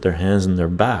tied up with their hands in their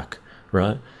back,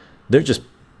 right? They're just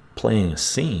playing a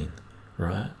scene,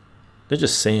 right? They're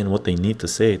just saying what they need to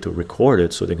say to record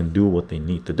it so they can do what they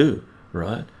need to do,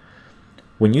 right?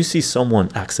 When you see someone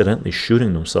accidentally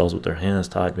shooting themselves with their hands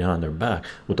tied behind their back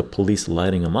with the police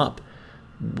lighting them up,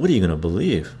 what are you going to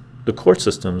believe? The court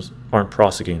systems aren't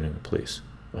prosecuting the police,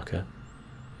 okay?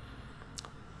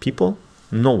 People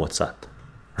know what's up,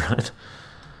 right?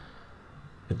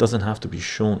 It doesn't have to be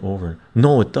shown over.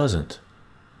 No, it doesn't.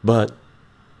 but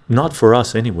not for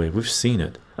us anyway. We've seen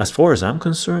it. As far as I'm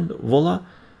concerned, voila,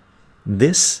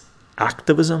 this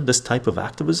activism, this type of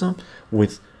activism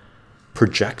with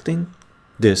projecting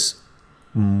this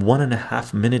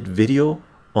 1.5-minute video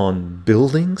on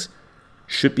buildings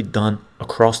should be done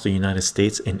across the United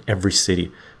States in every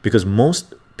city, because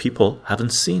most people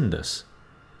haven't seen this.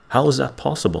 How is that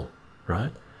possible,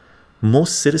 right?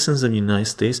 Most citizens of the United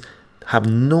States have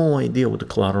no idea what the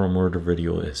collateral murder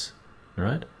video is,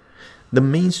 right? The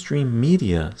mainstream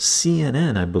media,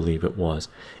 CNN, I believe it was,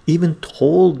 even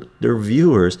told their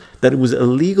viewers that it was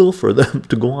illegal for them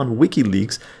to go on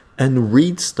WikiLeaks and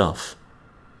read stuff,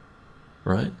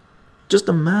 right? Just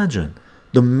imagine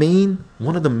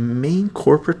one of the main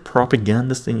corporate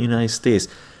propagandists in the United States,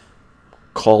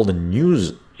 called a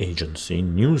news agency,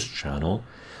 news channel,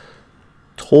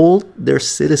 told their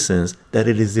citizens that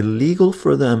it is illegal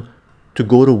for them to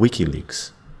go to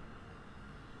WikiLeaks.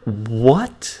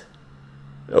 What?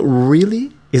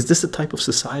 Really? Is this the type of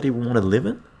society we want to live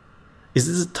in? Is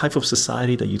this the type of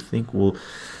society that you think will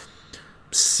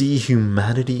see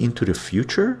humanity into the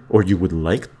future, or you would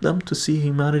like them to see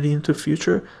humanity into the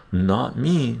future? Not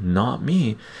me, not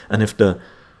me. And if the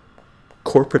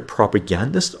corporate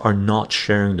propagandists are not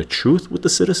sharing the truth with the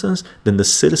citizens, then the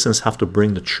citizens have to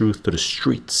bring the truth to the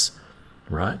streets,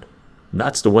 right?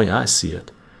 That's the way I see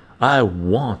it. I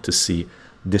want to see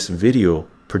this video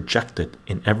projected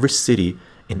in every city,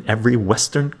 in every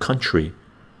Western country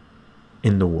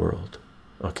in the world,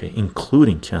 okay,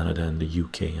 including Canada and the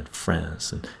UK and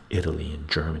France and Italy and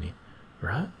Germany,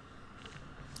 right?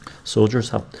 Soldiers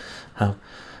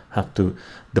have to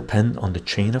depend on the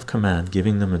chain of command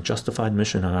giving them a justified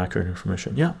mission and accurate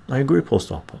information. Yeah, I agree.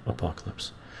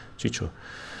 Post-apocalypse. Chycho.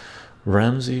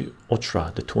 Ramsey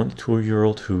Otra, the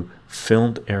 22-year-old who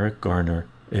filmed Eric Garner,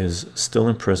 is still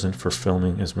in prison for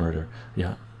filming his murder.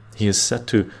 Yeah, he is set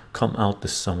to come out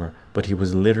this summer, but he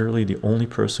was literally the only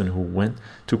person who went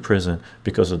to prison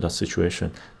because of that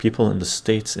situation. People in the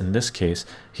States, in this case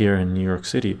here in New York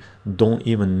City, don't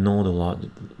even know the law.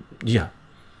 Yeah,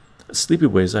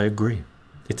 sleepyways, I agree.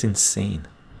 It's insane.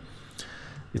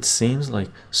 It seems like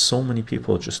so many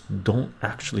people just don't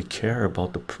actually care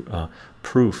about the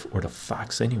proof or the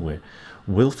facts anyway.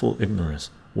 Willful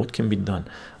ignorance. What can be done?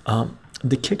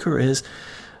 The kicker is,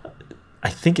 I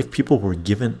think if people were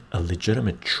given a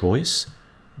legitimate choice,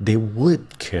 they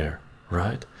would care,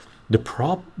 right? The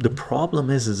problem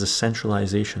is the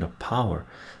centralization of power,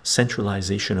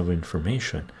 centralization of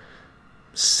information,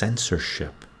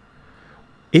 censorship.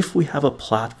 If we have a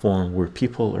platform where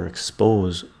people are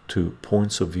exposed to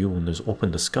points of view and there's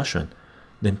open discussion,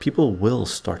 then people will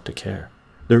start to care.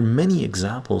 There are many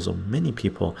examples of many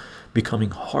people becoming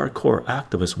hardcore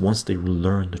activists once they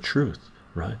learn the truth,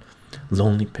 right?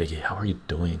 Lonely Piggy, how are you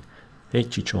doing? Hey,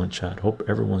 Chycho and chat, hope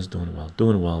everyone's doing well.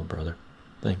 Doing well, brother.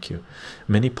 Thank you.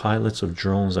 Many pilots of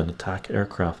drones and attack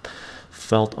aircraft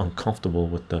felt uncomfortable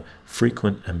with the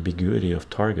frequent ambiguity of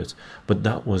targets, but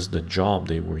that was the job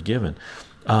they were given.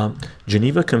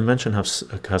 Geneva Convention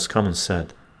has come and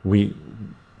said, we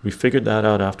figured that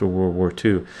out after World War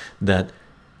II, that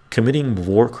committing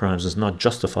war crimes is not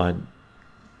justified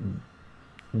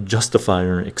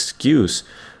or an excuse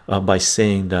by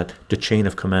saying that the chain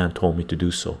of command told me to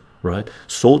do so, right?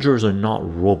 Soldiers are not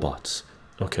robots,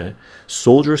 okay?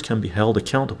 Soldiers can be held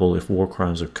accountable if war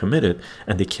crimes are committed,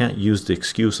 and they can't use the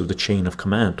excuse of the chain of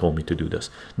command told me to do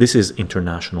this. This is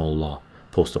international law,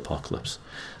 post-apocalypse.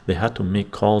 They had to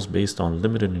make calls based on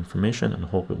limited information and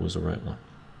hope it was the right one.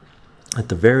 At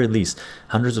the very least,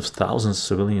 hundreds of thousands of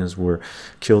civilians were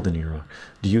killed in Iraq.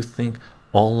 Do you think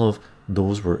all of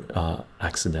those were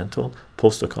accidental?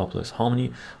 Post-apocalypse, how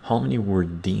many were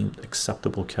deemed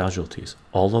acceptable casualties?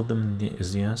 All of them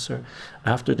is the answer.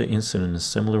 After the incident and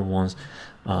similar ones,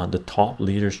 the top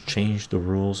leaders changed the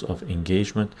rules of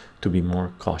engagement to be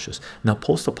more cautious. Now,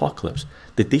 post-apocalypse,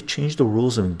 did they change the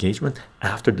rules of engagement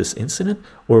after this incident,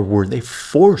 or were they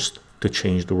forced to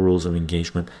change the rules of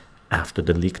engagement after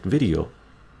the leaked video?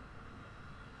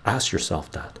 Ask yourself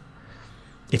that.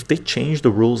 If they changed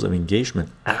the rules of engagement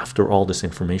after all this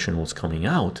information was coming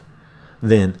out,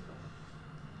 then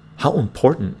how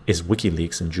important is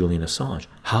WikiLeaks and Julian Assange?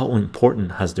 How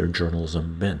important has their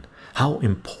journalism been? How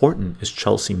important is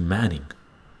Chelsea Manning,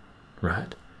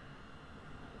 right?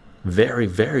 Very,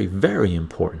 very, very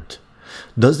important.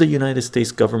 Does the United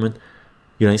States government,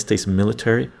 United States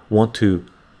military, want to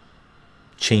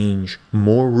change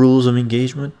more rules of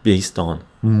engagement based on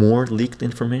more leaked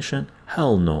information?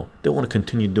 Hell no. They want to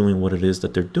continue doing what it is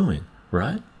that they're doing,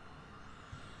 right?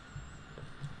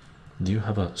 Do you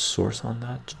have a source on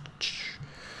that?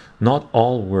 Not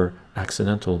all were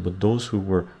accidental, but those who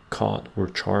were caught were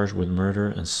charged with murder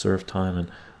and served time, and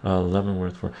 11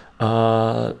 were for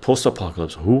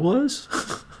post-apocalypse. Who was?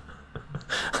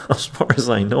 As far as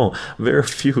I know, very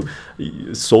few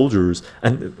soldiers,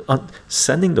 and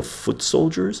sending the foot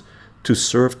soldiers to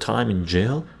serve time in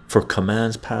jail for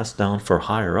commands passed down for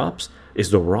higher ups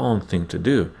is the wrong thing to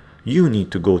do. You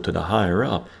need to go to the higher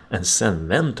up and send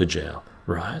them to jail,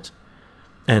 right?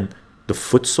 And the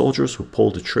foot soldiers who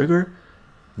pull the trigger,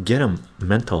 get them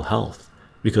mental health,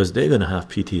 because they're gonna have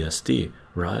PTSD,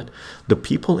 right? The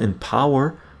people in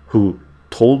power who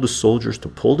told the soldiers to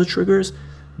pull the triggers,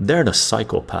 they're the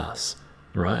psychopaths,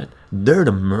 right? They're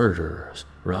the murderers,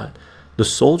 right? The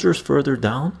soldiers further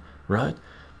down, right?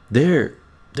 They're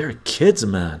kids,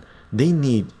 man. They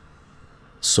need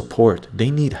support, they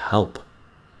need help,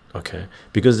 okay?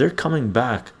 Because they're coming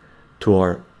back to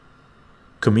our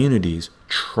communities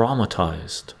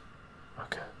traumatized.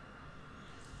 Okay.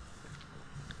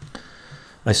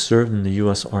 I served in the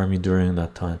US Army during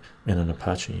that time in an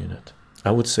Apache unit.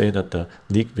 I would say that the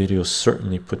leaked videos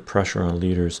certainly put pressure on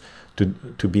leaders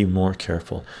to be more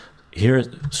careful. Here,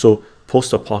 so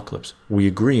post-apocalypse, we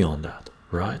agree on that,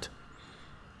 right?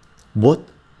 What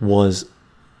was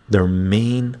their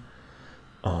main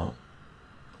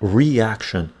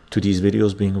reaction to these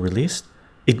videos being released?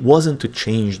 It wasn't to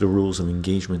change the rules of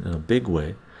engagement in a big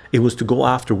way. It was to go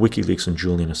after WikiLeaks and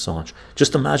Julian Assange.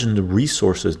 Just imagine the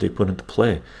resources they put into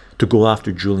play to go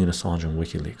after Julian Assange and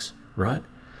WikiLeaks, right?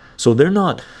 So they're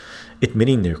not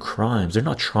admitting their crimes. They're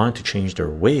not trying to change their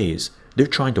ways. They're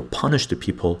trying to punish the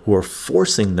people who are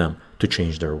forcing them to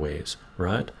change their ways,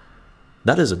 right?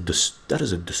 That is a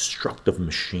destructive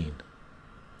machine.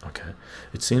 Okay,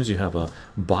 it seems you have a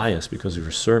bias because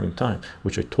you're serving time,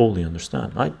 which I totally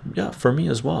understand. Yeah, for me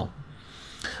as well.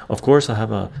 Of course, I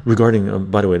have a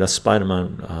regarding. By the way, that's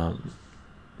Spider-Man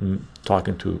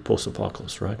talking to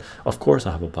post-apocalypse, right? Of course,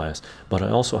 I have a bias, but I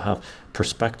also have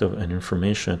perspective and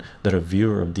information that a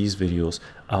viewer of these videos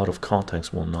out of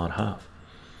context will not have.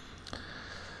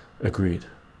 Agreed.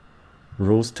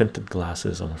 Rose-tinted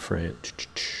glasses, I'm afraid.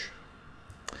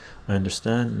 I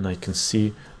understand, and I can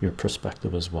see your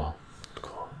perspective as well.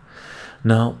 Cool.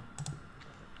 Now,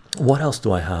 what else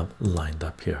do I have lined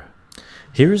up here?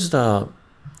 Here's the.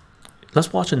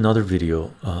 Let's watch another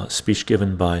video, speech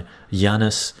given by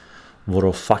Yanis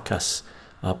Varoufakis,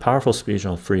 a powerful speech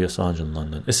on Free Assange in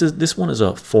London. This one is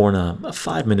a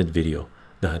 5-minute video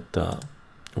that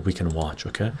we can watch.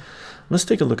 Okay, let's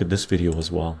take a look at this video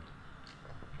as well.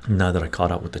 Now that I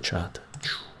caught up with the chat,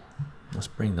 let's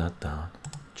bring that down.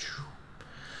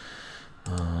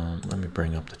 Let me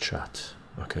bring up the chat.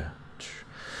 Okay,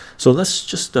 so let's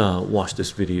just watch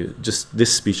this video, just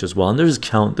this speech as well. And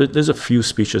there's a few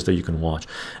speeches that you can watch.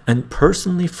 And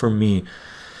personally, for me,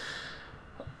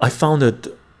 I found it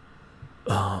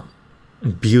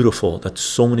beautiful that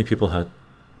so many people had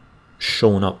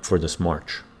shown up for this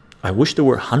march. I wish there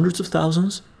were hundreds of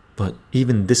thousands, but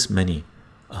even this many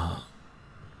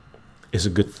is a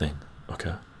good thing.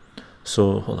 Okay.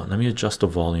 So hold on, let me adjust the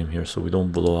volume here so we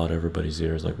don't blow out everybody's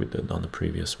ears like we did on the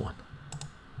previous one.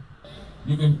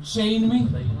 You can chain me,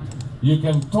 you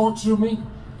can torture me,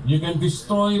 you can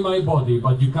destroy my body,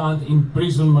 but you can't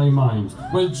imprison my mind.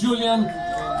 Well, Julian,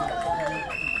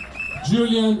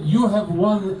 you have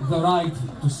won the right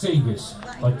to say this,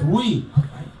 but we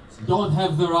don't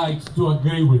have the right to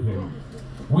agree with him.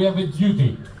 We have a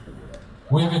duty.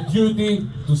 We have a duty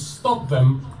to stop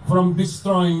them from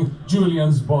destroying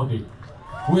Julian's body.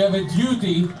 We have a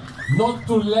duty not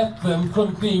to let them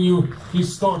continue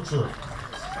his torture.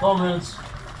 Comrades,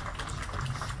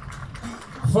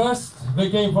 first they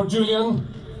came for Julian,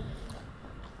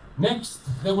 next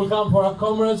they will come for our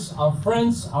comrades, our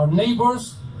friends, our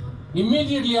neighbors.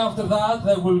 Immediately after that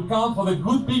they will come for the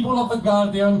good people of The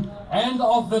Guardian and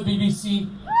of the BBC.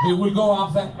 They will go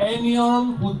after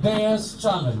anyone who dares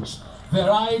challenge the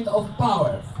right of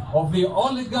power of the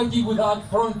oligarchy without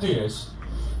frontiers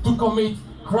to commit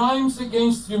crimes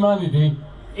against humanity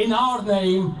in our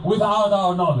name without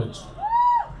our knowledge.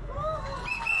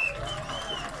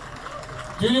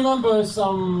 Do you remember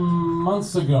some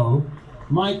months ago,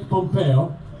 Mike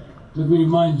Pompeo? Let me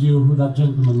remind you who that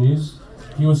gentleman is.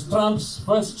 He was Trump's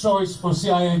first choice for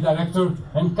CIA director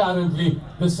and currently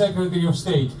the Secretary of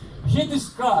State. He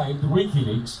described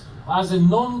WikiLeaks as a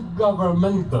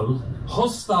non-governmental,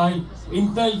 hostile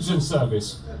intelligence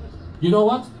service. You know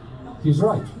what? He's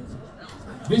right.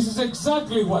 This is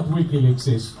exactly what WikiLeaks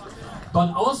is.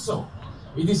 But also,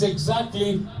 it is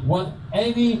exactly what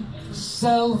any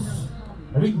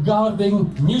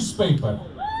self-regarding newspaper,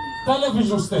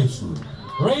 television station,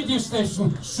 radio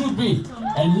station should be.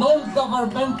 A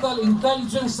non-governmental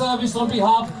intelligence service on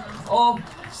behalf of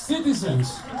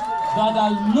citizens that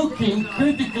are looking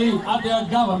critically at their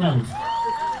government.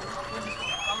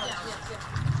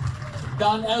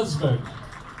 Dan Ellsberg,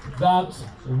 that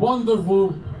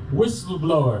wonderful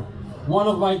whistleblower, one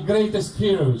of my greatest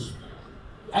heroes,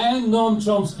 and Noam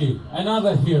Chomsky,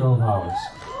 another hero of ours.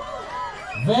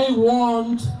 They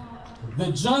warned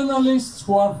the journalists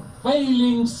who are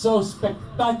failing so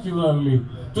spectacularly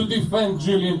to defend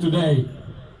Julian today.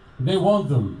 They warned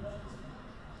them.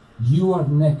 You are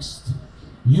next.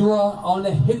 You are on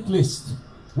a hit list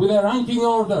with a ranking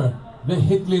order, the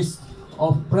hit list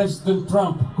of President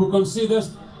Trump, who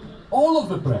considers all of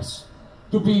the press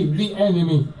to be the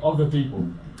enemy of the people.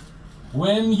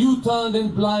 When you turned a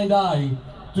blind eye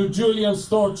to Julian's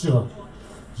torture,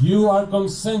 you are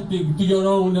consenting to your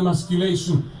own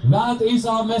emasculation. That is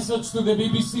our message to the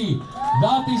BBC.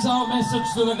 That is our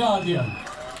message to the Guardian.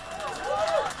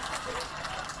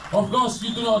 Of course,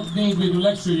 you do not need me to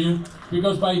lecture you,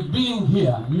 because by being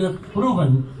here, you have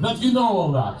proven that you know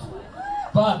all that.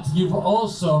 But you've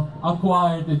also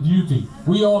acquired a duty,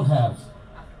 we all have,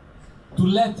 to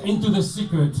let into the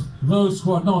secret those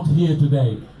who are not here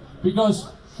today. Because,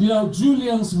 you know,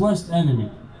 Julian's worst enemy,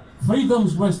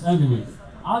 freedom's worst enemy,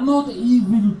 are not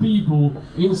evil people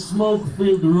in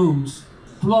smoke-filled rooms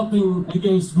plotting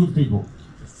against good people.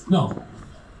 No.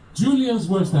 Julian's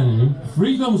worst enemy,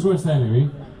 freedom's worst enemy,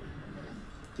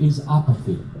 is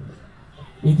apathy.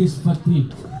 It is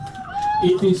fatigue.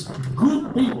 It is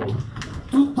good people,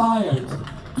 too tired,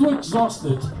 too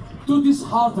exhausted, too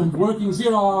disheartened, working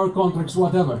 0-hour contracts,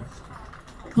 whatever,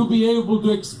 to be able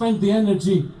to expend the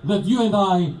energy that you and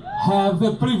I have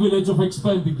the privilege of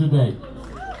expending today.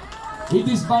 It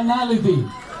is banality.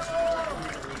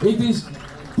 It is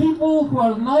people who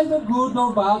are neither good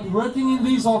nor bad working in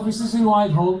these offices in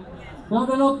Whitehall. No,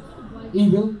 they're not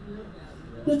evil.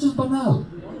 They're just banal.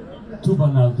 Too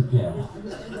banal to care.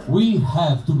 We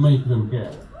have to make them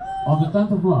care. On the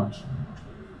 10th of March,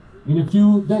 in a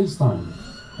few days' time,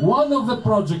 one of the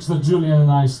projects that Julian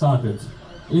and I started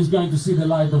is going to see the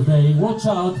light of day. Watch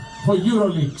out for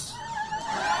EuroLeaks.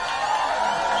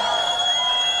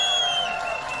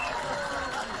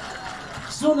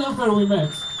 Soon after we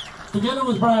met, together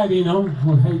with Brian Eno,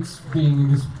 who hates being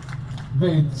in this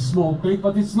very small clique,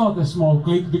 but it's not a small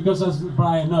clique, because as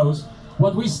Brian knows,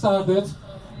 what we started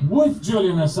with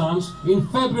Julian Assange in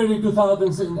February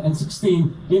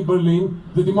 2016 in Berlin,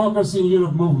 the Democracy in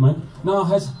Europe movement, now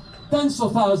has tens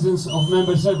of thousands of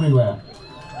members everywhere.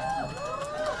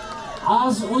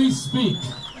 As we speak,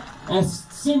 a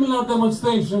similar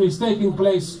demonstration is taking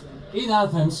place in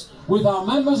Athens with our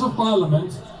members of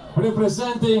parliament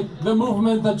representing the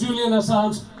movement that Julian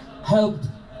Assange helped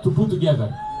to put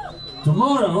together.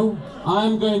 Tomorrow,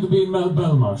 I'm going to be in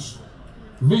Belmarsh,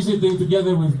 visiting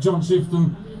together with John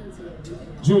Shifton,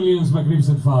 Julian's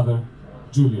magnificent father,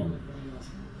 Julian.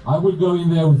 I will go in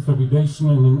there with trepidation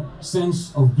and a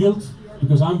sense of guilt,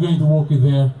 because I'm going to walk in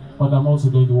there, but I'm also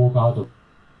going to walk out of.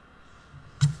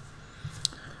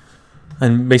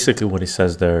 And basically what he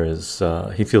says there is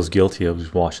he feels guilty. I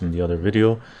was watching the other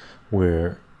video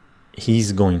where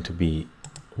he's going to be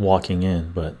walking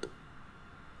in, but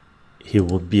he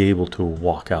will be able to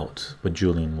walk out, but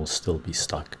Julian will still be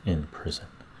stuck in prison.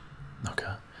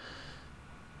 Okay,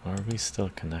 are we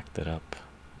still connected up?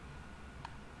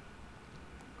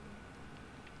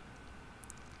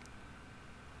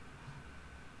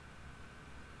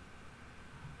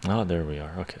 Oh, there we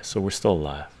are. Okay, so we're still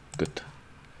live. Good.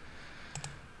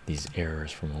 These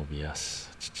errors from OBS.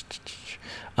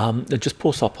 Just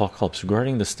post-apocalypse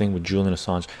regarding this thing with Julian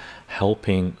Assange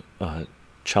helping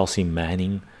Chelsea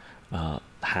Manning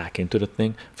hack into the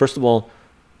thing. First of all,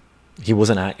 he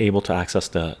wasn't able to access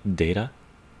the data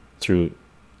through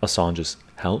Assange's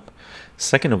help.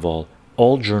 Second of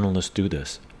all journalists do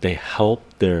this. They help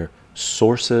their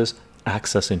sources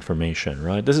access information,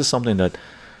 right? This is something that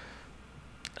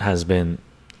has been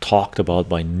talked about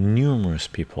by numerous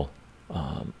people,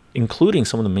 including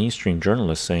some of the mainstream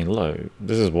journalists, saying, look,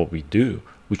 this is what we do.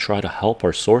 We try to help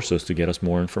our sources to get us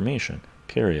more information,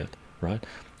 period, right?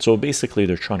 So basically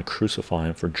they're trying to crucify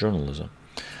him for journalism.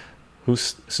 Who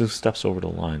steps over the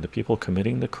line? The people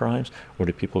committing the crimes or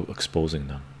the people exposing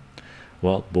them?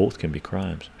 Well, both can be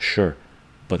crimes, sure,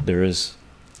 but there is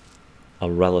a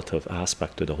relative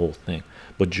aspect to the whole thing.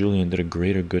 But Julian did a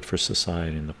greater good for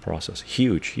society in the process.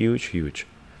 Huge, huge, huge.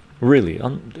 Really,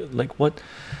 like what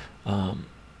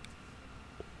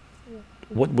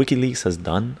WikiLeaks has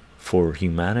done for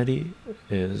humanity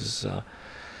is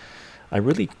I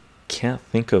really can't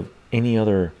think of any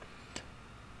other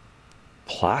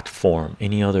platform,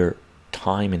 any other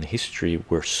time in history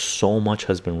where so much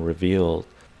has been revealed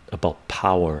about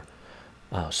power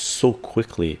so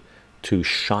quickly to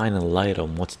shine a light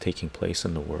on what's taking place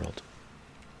in the world.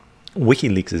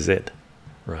 WikiLeaks is it,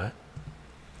 right?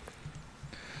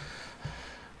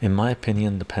 In my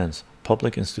opinion, depends.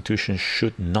 Public institutions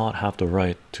should not have the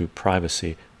right to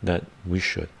privacy that we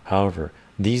should. However,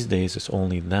 these days it's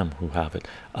only them who have it.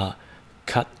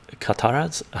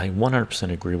 Katarads, I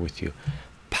 100% agree with you.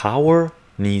 Power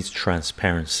needs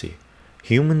transparency.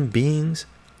 Human beings,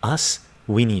 us,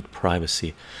 we need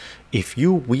privacy. If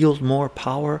you wield more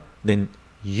power, then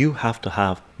you have to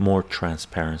have more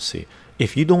transparency.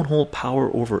 If you don't hold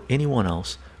power over anyone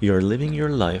else, you're living your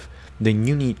life, then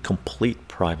you need complete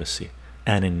privacy,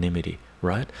 anonymity,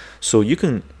 right? So you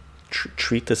can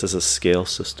treat this as a scale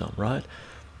system, right?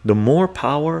 The more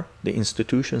power the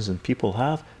institutions and people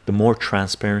have, the more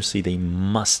transparency they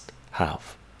must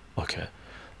have. Okay,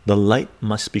 the light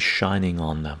must be shining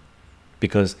on them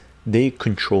because they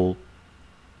control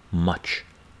much,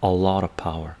 a lot of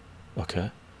power.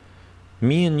 Okay,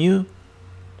 me and you,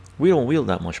 we don't wield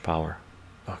that much power.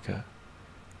 Okay,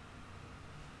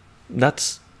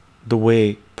 that's the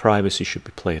way privacy should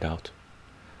be played out,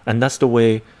 and that's the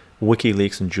way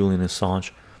WikiLeaks and Julian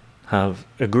Assange have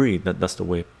agreed that that's the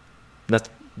way. That's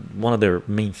one of their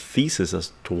main theses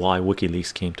as to why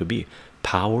WikiLeaks came to be.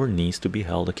 Power needs to be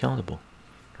held accountable,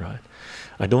 right?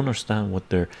 I don't understand what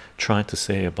they're trying to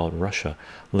say about Russia.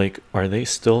 Like, are they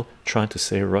still trying to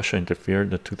say Russia interfered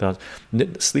in the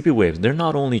 2000 sleepy waves? They're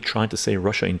not only trying to say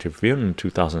Russia interfered in the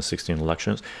 2016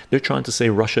 elections, they're trying to say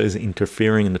Russia is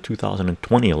interfering in the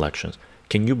 2020 elections.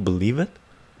 Can you believe it?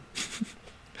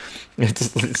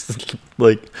 It's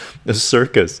like a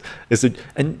circus.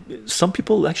 And some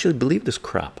people actually believe this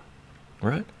crap,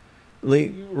 right?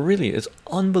 Like, really, it's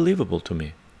unbelievable to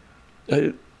me.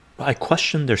 I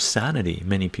question their sanity,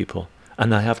 many people,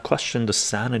 and I have questioned the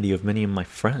sanity of many of my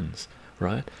friends,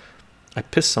 right? I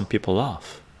piss some people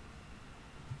off.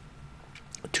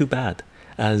 Too bad.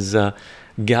 As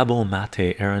Gabo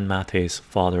Mate, Aaron Mate's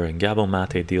father, and Gabo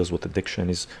Mate deals with addiction.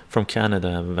 He's from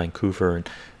Canada, Vancouver, and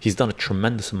he's done a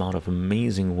tremendous amount of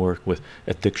amazing work with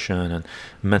addiction and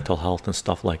mental health and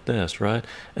stuff like this, right?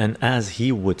 And as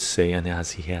he would say, and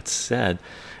as he had said,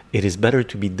 it is better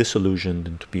to be disillusioned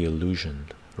than to be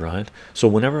illusioned, right? So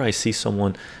whenever I see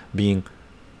someone being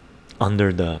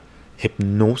under the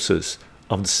hypnosis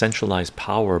of the centralized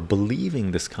power,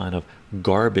 believing this kind of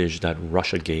garbage, that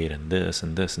Russiagate and this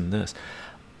and this and this,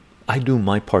 I do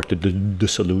my part to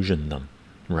disillusion them,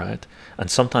 right?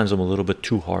 And sometimes I'm a little bit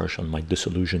too harsh on my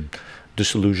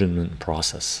disillusionment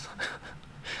process.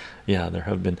 Yeah, there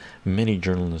have been many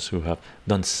journalists who have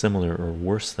done similar or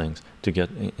worse things to get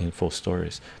info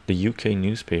stories. The UK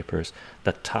newspapers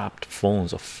that tapped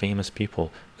phones of famous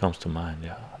people comes to mind.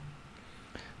 Yeah,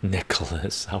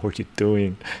 Nicholas, how are you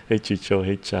doing? Hey Chycho,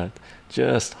 hey chat,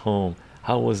 just home.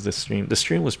 How was the stream? The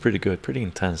stream was pretty good, pretty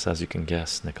intense, as you can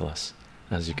guess, Nicholas,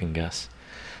 as you can guess.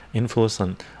 Influence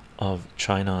of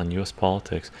China and US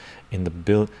politics in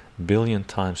the billion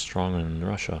times stronger than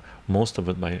Russia, most of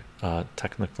it by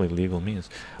technically legal means.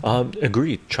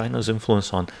 Agreed, China's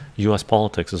influence on US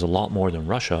politics is a lot more than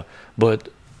Russia, but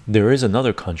there is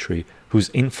another country whose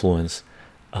influence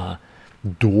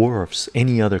dwarfs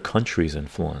any other country's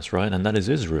influence, right? And that is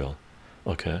Israel.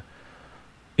 Okay,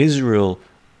 Israel,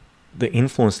 the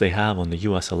influence they have on the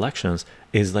US elections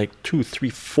is like 2, 3,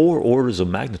 4 orders of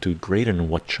magnitude greater than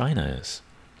what China is.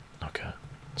 Okay,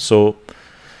 so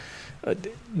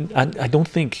I don't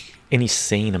think any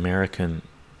sane American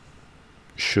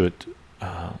should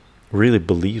really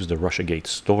believe the Russiagate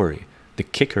story. The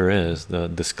kicker is the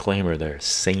disclaimer there: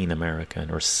 sane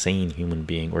American or sane human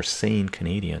being or sane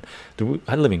Canadian.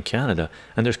 I live in Canada,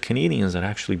 and there's Canadians that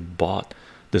actually bought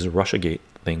this Russiagate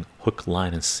thing hook,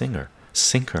 line, and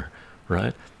sinker,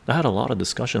 right? I had a lot of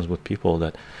discussions with people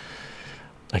that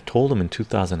I told them in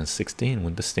 2016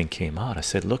 when this thing came out. I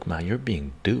said, look, man, you're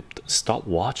being duped. Stop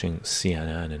watching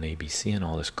CNN and ABC and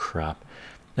all this crap.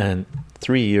 And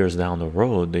 3 years down the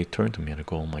road, they turn to me and I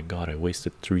go, oh my God, I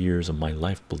wasted 3 years of my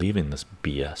life believing this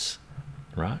BS,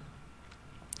 right?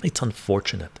 It's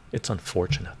unfortunate. It's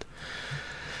unfortunate.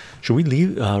 Should we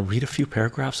read a few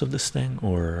paragraphs of this thing,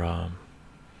 or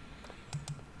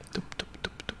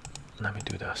let me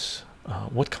do this.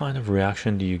 What kind of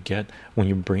reaction do you get when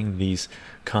you bring these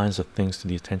kinds of things to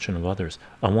the attention of others?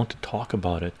 I want to talk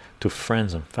about it to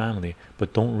friends and family,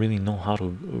 but don't really know how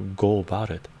to go about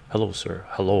it. Hello, sir.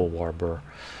 Hello, Warburg.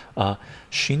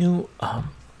 Shinu,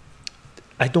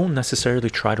 I don't necessarily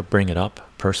try to bring it up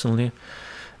personally.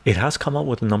 It has come up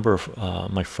with a number of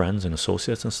my friends and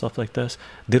associates and stuff like this.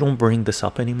 They don't bring this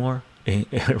up anymore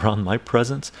around my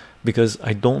presence because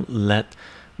I don't let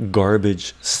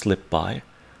garbage slip by.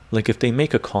 Like if they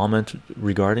make a comment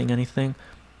regarding anything,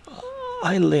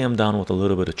 I lay them down with a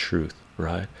little bit of truth,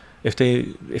 right? If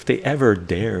they ever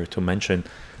dare to mention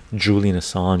Julian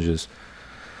Assange's,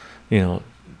 you know,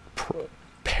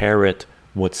 parrot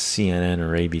what CNN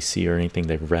or ABC or anything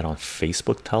they've read on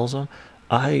Facebook tells them,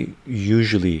 I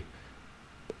usually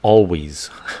always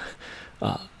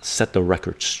set the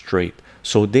record straight,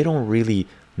 so they don't really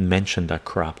mention that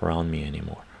crap around me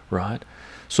anymore, right?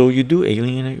 So you do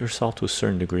alienate yourself to a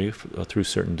certain degree through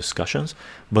certain discussions,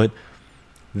 but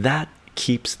that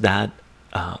keeps that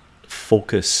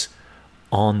focus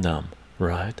on them,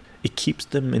 right? It keeps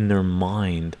them in their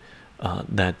mind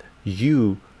that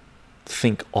you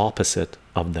think opposite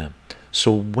of them.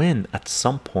 So when at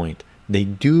some point they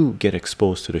do get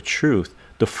exposed to the truth,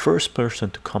 the first person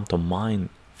to come to mind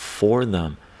for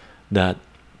them that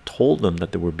told them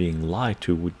that they were being lied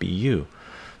to would be you.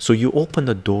 So you open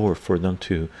the door for them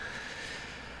to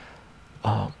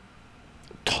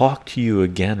talk to you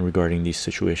again regarding these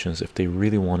situations if they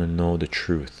really want to know the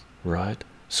truth, right?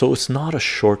 So it's not a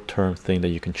short-term thing that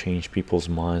you can change people's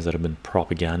minds that have been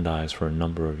propagandized for a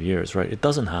number of years, right? It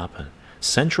doesn't happen.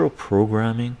 Central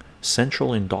programming,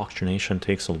 central indoctrination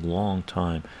takes a long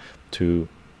time to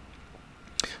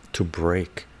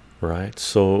break, right?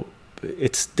 So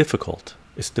it's difficult.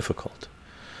 It's difficult.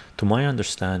 To my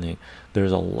understanding,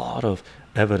 there's a lot of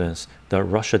evidence that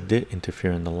Russia did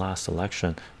interfere in the last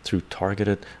election through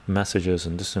targeted messages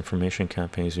and disinformation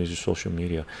campaigns using social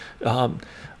media.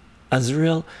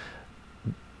 Israel,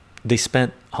 they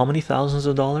spent how many thousands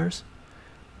of dollars?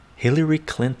 Hillary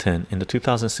Clinton in the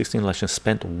 2016 election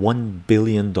spent $1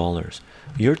 billion.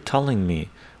 You're telling me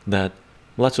that,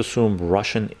 let's assume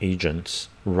Russian agents,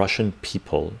 Russian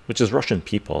people, which is Russian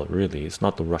people, really, it's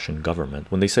not the Russian government.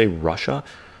 When they say Russia,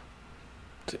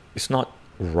 it's not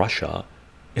Russia,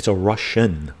 it's a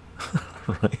Russian,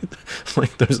 right?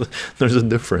 Like there's a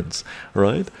difference,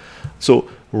 right? So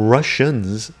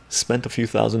Russians spent a few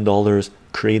 $1,000s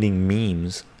creating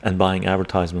memes and buying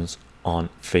advertisements on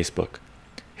Facebook.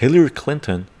 Hillary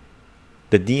Clinton,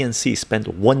 the DNC, spent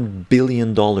 $1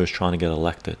 billion trying to get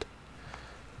elected.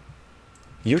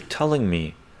 You're telling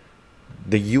me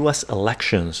the US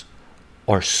elections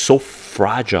are so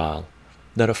fragile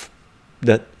that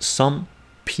that some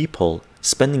people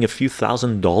spending a few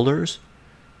 $1,000s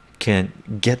can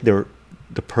get the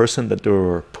person that they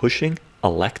were pushing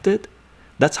elected?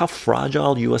 That's how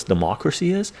fragile US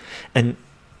democracy is. And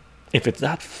if it's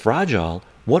that fragile,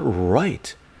 what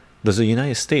right does the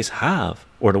United States have,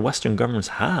 or the Western governments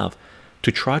have,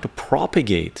 to try to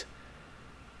propagate,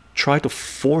 try to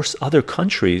force other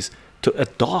countries to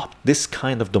adopt this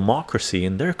kind of democracy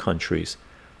in their countries,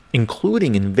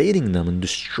 including invading them and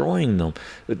destroying them,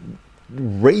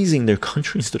 razing their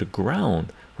countries to the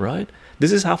ground, right?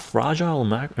 This is how fragile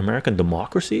American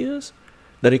democracy is,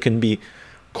 that it can be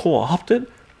co-opted,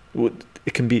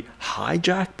 it can be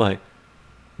hijacked by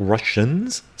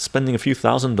Russians spending a few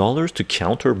 $1,000s to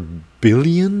counter $1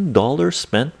 billion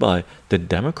spent by the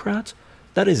Democrats.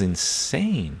 That is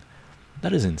insane.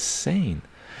 That is insane.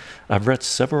 I've read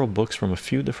several books from a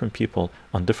few different people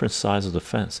on different sides of the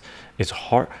fence. It's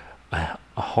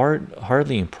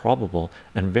hardly improbable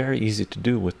and very easy to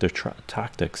do with their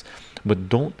tactics, but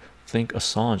don't think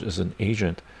Assange is an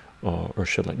agent or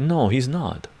shit like. No, he's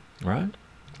not, right?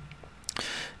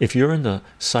 If you're in the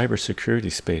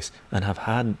cybersecurity space and have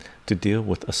had to deal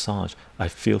with Assange, I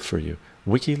feel for you.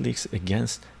 WikiLeaks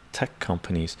against tech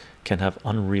companies can have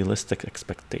unrealistic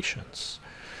expectations.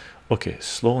 Okay,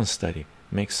 slow and steady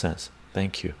makes sense.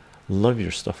 Thank you. Love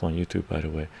your stuff on YouTube, by the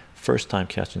way. First time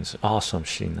catching this. Awesome,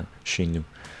 Shinu.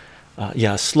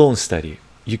 Yeah, slow and steady.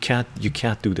 You can't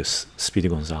do this, Speedy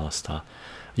Gonzalez style.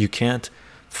 You can't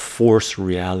force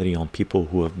reality on people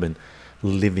who have been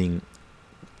living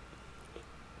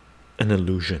an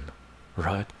illusion,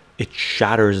 right? It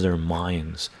shatters their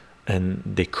minds and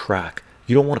they crack.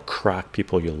 You don't want to crack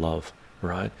people you love,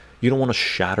 right? You don't want to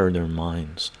shatter their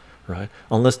minds, right?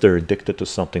 Unless they're addicted to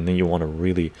something, then you want to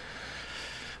really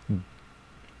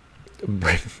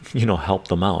bring, help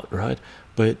them out, right?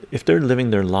 But if they're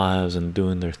living their lives and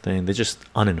doing their thing, they're just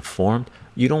uninformed,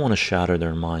 you don't want to shatter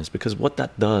their minds, because what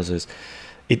that does is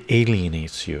it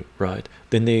alienates you, right?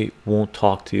 Then they won't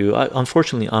talk to you.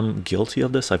 Unfortunately, I'm guilty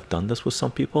of this. I've done this with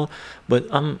some people, but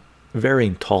I'm very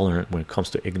intolerant when it comes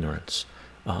to ignorance,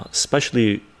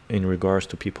 especially in regards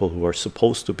to people who are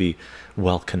supposed to be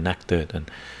well connected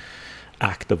and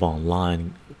active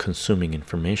online, consuming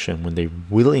information, when they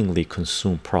willingly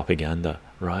consume propaganda,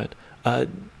 right?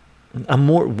 I'm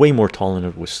way more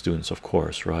tolerant with students, of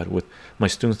course, right? With my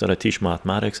students that I teach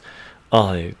mathematics,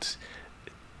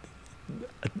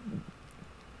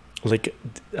 like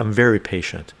I'm very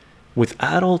patient. With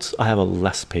adults, I have a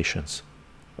less patience.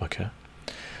 Okay,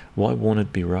 why won't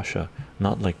it be Russia?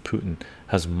 Not like Putin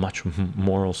has much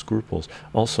moral scruples.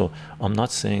 Also, I'm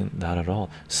not saying that at all.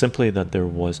 Simply that there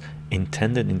was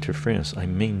intended interference. I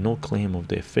make no claim of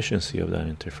the efficiency of that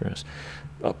interference.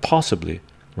 Possibly,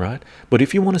 right? But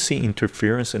if you want to see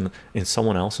interference in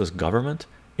someone else's government,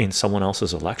 in someone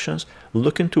else's elections,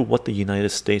 look into what the United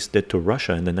States did to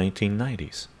Russia in the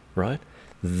 1990s, right?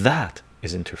 That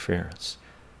is interference.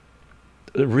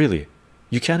 Really,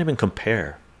 you can't even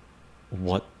compare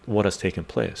what has taken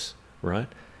place, right?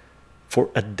 For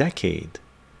a decade,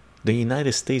 the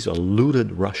United States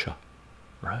eluded Russia,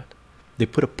 right? They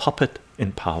put a puppet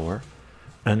in power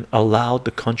and allowed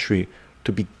the country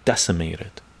to be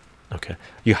decimated. Okay,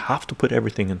 you have to put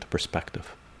everything into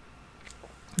perspective.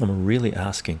 I'm really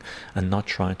asking and not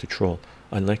trying to troll.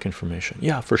 I like information.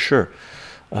 Yeah, for sure.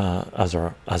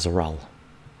 Azaral.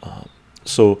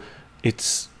 So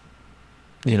it's,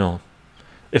 you know,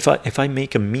 if I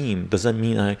make a meme, does that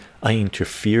mean I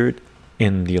interfered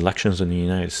in the elections in the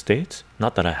United States?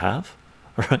 Not that I have,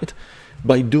 right?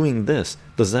 By doing this,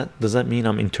 does that mean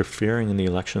I'm interfering in the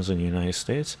elections in the United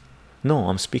States? No,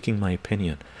 I'm speaking my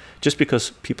opinion. Just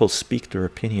because people speak their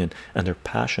opinion and they're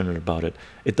passionate about it,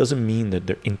 it doesn't mean that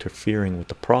they're interfering with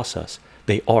the process.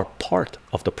 They are part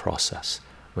of the process,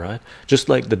 right? Just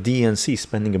like the DNC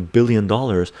spending $1 billion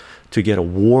to get a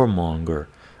warmonger,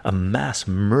 a mass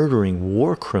murdering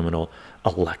war criminal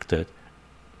elected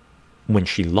when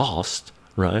she lost,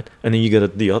 right? And then you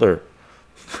get the other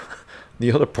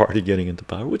the other party getting into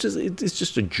power, which is, it's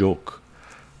just a joke,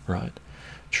 right?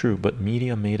 True, but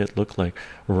media made it look like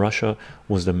Russia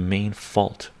was the main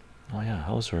fault. Oh yeah,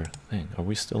 how's our thing? Are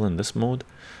we still in this mode?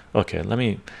 Okay,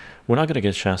 we're not gonna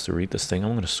get a chance to read this thing.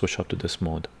 I'm gonna switch up to this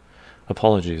mode.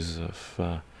 Apologies if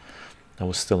I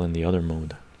was still in the other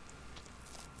mode.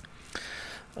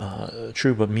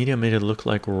 True, but media made it look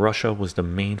like Russia was the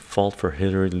main fault for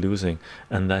Hillary losing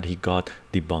and that he got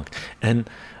debunked. And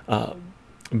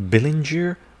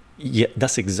Billinger, yeah,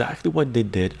 that's exactly what they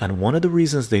did. And one of the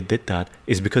reasons they did that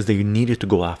is because they needed to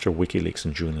go after WikiLeaks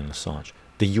and Julian Assange.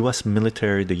 The US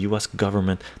military, the US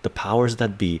government, the powers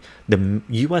that be, the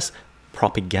US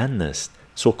propagandists,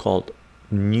 so-called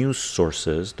news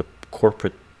sources, the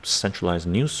corporate centralized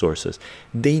news sources,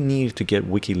 they needed to get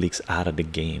WikiLeaks out of the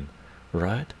game,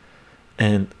 right?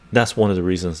 And that's one of the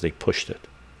reasons they pushed it.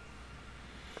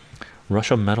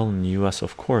 Russia meddled in the US,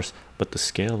 of course, but the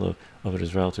scale of it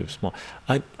is relatively small.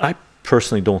 I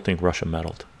personally don't think Russia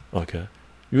meddled. Okay,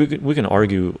 we can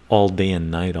argue all day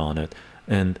and night on it,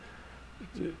 and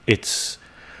it's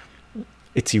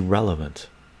irrelevant,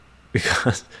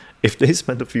 because if they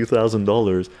spent a few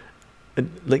 $1,000s,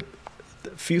 and like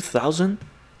a few thousand,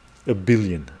 $1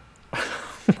 billion,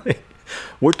 like,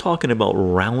 we're talking about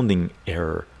rounding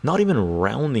error, not even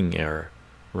rounding error,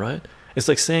 right? It's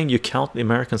like saying you count the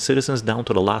American citizens down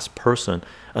to the last person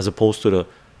as opposed to the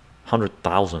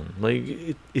 100,000.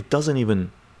 Like it doesn't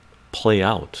even play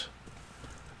out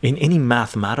in any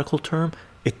mathematical term.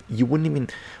 You wouldn't even,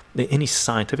 in any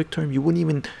scientific term, you wouldn't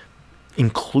even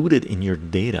include it in your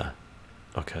data.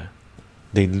 Okay,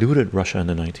 they looted Russia in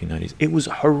the 1990s. It was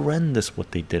horrendous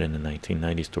what they did in the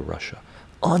 1990s to Russia,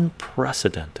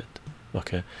 unprecedented.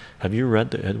 Okay, have you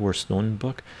read the Edward Snowden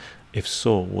book? If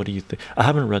so, what do you think? I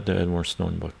haven't read the Edward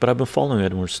Snowden book, but I've been following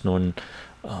Edward Snowden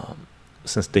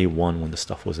since day one when the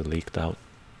stuff was leaked out,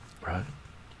 right?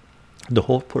 The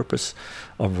whole purpose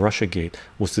of Russiagate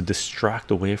was to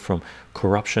distract away from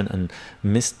corruption and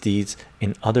misdeeds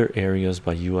in other areas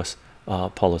by US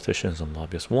politicians and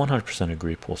lobbyists. 100%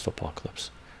 agree,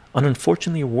 post-apocalypse. And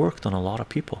unfortunately, it worked on a lot of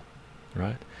people,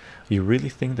 right? You really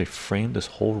think they framed this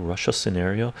whole Russia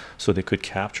scenario so they could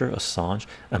capture Assange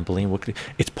and blame WikiLeaks?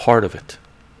 It's part of it.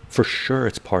 For sure,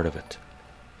 it's part of it.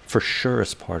 For sure,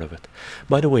 it's part of it.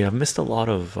 By the way, I've missed a lot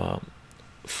of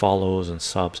follows and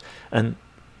subs. And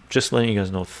just letting you guys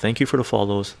know, thank you for the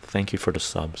follows. Thank you for the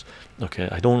subs. Okay,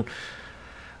 I don't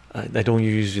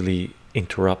usually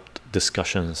interrupt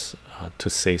discussions to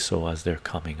say so as they're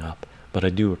coming up, but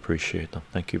I do appreciate them.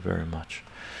 Thank you very much.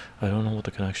 I don't know what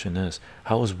the connection is.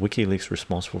 How is WikiLeaks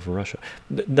responsible for Russia?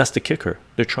 That's the kicker.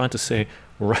 They're trying to say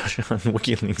Russia and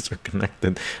WikiLeaks are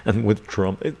connected, and with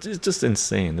Trump, it's just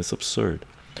insane. It's absurd.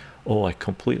 Oh, I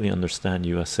completely understand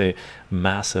USA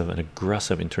massive and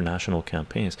aggressive international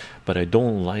campaigns, but I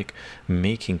don't like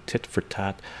making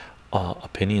tit-for-tat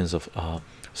opinions of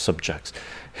subjects.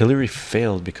 Hillary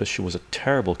failed because she was a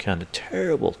terrible candidate.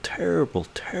 Terrible, terrible,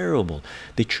 terrible.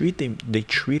 They treated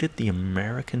the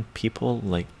American people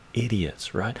like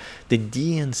idiots, right? The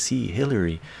DNC,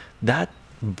 Hillary, that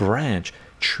branch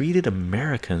treated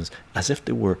Americans as if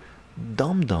they were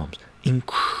dum-dums.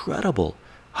 Incredible.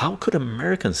 How could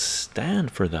Americans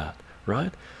stand for that,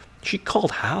 right? She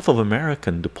called half of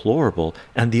American deplorable,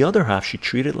 and the other half she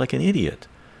treated like an idiot.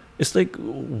 It's like,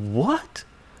 what?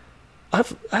 I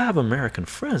have American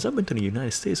friends. I've been to the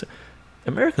United States.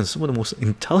 Americans are some of the most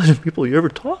intelligent people you ever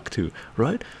talk to,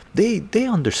 right? They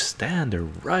understand their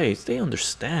rights. They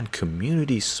understand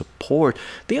community support.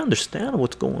 They understand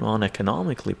what's going on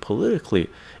economically, politically,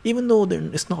 even though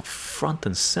it's not front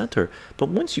and center. But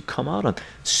once you come out and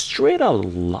straight out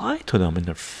lie to them in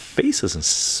their faces and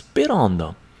spit on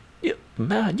them,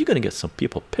 man, you're gonna get some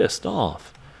people pissed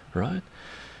off, right?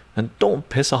 And don't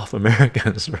piss off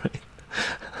Americans, right?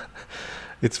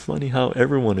 It's funny how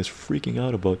everyone is freaking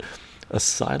out about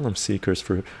asylum seekers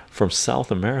from South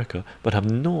America, but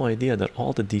have no idea that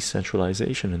all the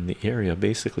decentralization in the area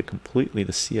basically completely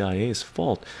the CIA's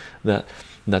fault.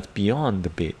 That's beyond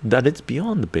debate. That it's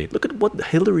beyond debate. Look at what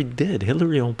Hillary did.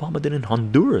 Hillary and Obama did in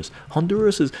Honduras.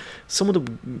 Honduras is some of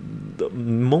the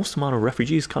most amount of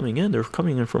refugees coming in. They're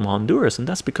coming in from Honduras, and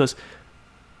that's because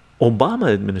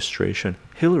Obama administration,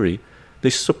 Hillary, they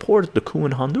supported the coup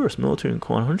in Honduras, military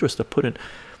coup in Honduras, to put in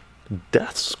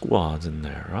death squads in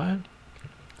there, right?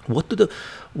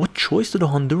 What choice do the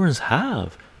Hondurans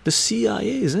have? The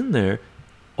CIA is in there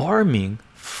arming,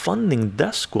 funding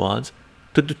death squads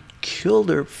to kill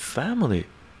their family.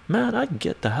 Man, I'd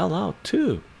get the hell out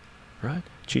too, right?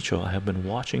 Chycho, I have been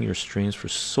watching your streams for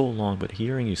so long, but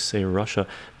hearing you say Russia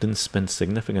didn't spend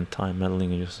significant time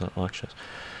meddling in your elections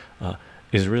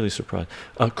is really surprising.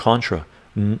 Contra,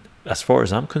 as far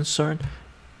as I'm concerned,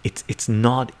 it's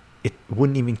not, it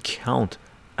wouldn't even count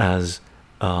as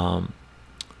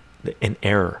an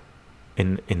error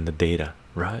in the data,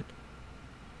 right?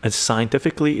 And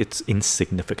scientifically it's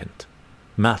insignificant.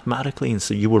 Mathematically, and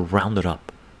so you would round it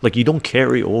up. Like, you don't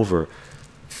carry over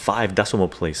 5 decimal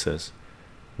places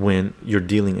when you're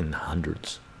dealing in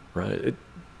hundreds, right?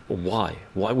 Why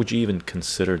would you even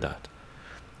consider that?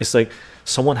 It's like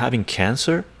someone having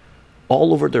cancer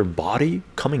all over their body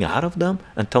coming out of them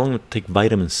and telling them to take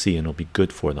vitamin C and it'll be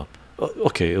good for them.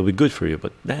 Okay, it'll be good for you,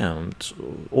 but damn, it's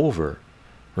over,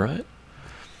 right?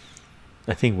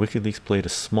 I think WikiLeaks played a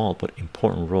small but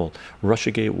important role.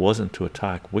 Russiagate wasn't to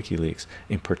attack WikiLeaks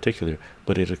in particular,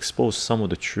 but it exposed some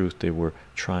of the truth they were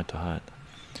trying to hide.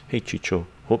 Hey Chycho,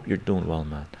 hope you're doing well,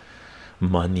 man.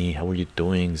 Money, how are you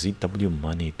doing? ZW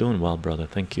Money, doing well, brother,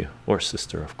 thank you. Or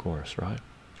sister, of course, right?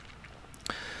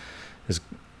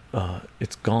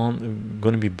 It's going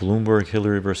to be Bloomberg,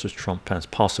 Hillary versus Trump, Pence,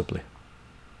 possibly.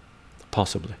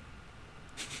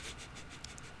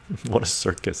 What a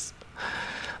circus.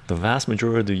 The vast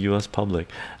majority of the US public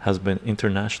has been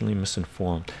internationally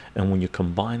misinformed, and when you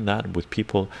combine that with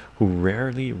people who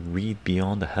rarely read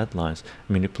beyond the headlines,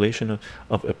 manipulation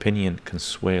of opinion can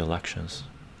sway elections.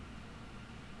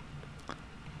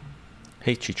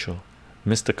 Hey Chycho,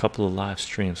 missed a couple of live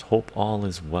streams. Hope all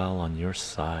is well on your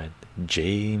side.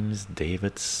 James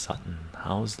David Sutton,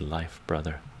 how's life,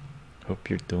 brother? Hope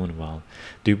you're doing well.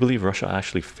 Do you believe Russia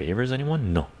actually favors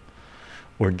anyone? No.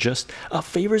 Or just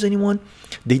favors anyone?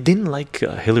 They didn't like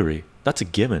Hillary. That's a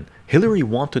given. Hillary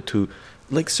wanted to,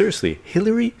 like, seriously,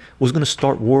 Hillary was going to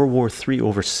start World War III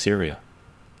over Syria.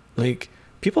 Like,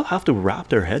 people have to wrap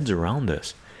their heads around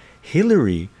this.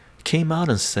 Hillary came out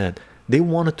and said they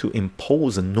wanted to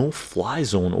impose a no-fly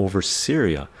zone over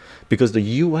Syria because the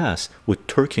US, with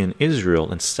Turkey and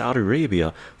Israel and Saudi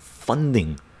Arabia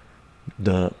funding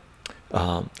the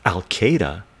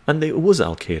Al-Qaeda, and it was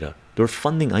Al-Qaeda, they were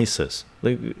funding ISIS.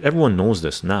 Like, everyone knows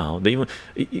this now. They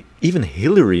even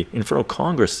Hillary in front of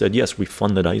Congress said, yes, we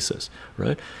funded ISIS,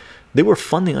 right? They were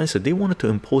funding ISIS. They wanted to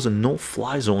impose a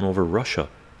no-fly zone over Russia,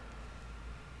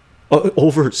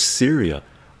 over Syria.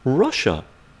 Russia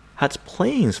had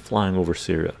planes flying over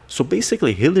Syria. So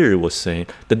basically Hillary was saying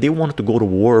that they wanted to go to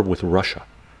war with Russia,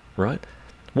 right?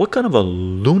 What kind of a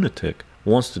lunatic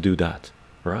wants to do that,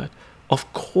 right?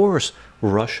 Of course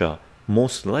Russia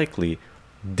most likely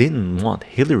didn't want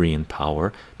Hillary in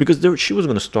power because she was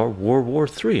going to start World War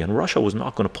III, and Russia was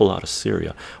not going to pull out of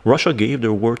Syria. Russia gave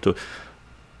their word to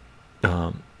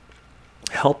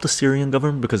help the Syrian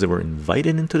government because they were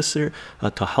invited into the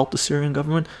to help the Syrian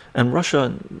government. And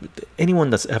Russia,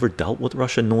 anyone that's ever dealt with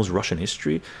Russia knows Russian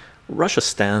history. Russia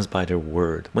stands by their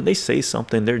word. When they say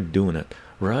something, they're doing it,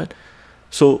 right?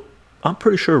 So I'm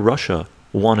pretty sure Russia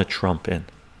wanted Trump in,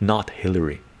 not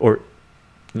Hillary. Or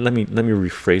let me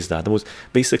rephrase that. It was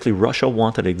basically Russia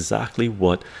wanted exactly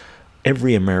what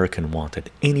every American wanted,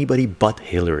 anybody but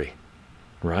Hillary,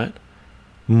 right?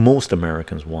 Most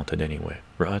Americans wanted anyway,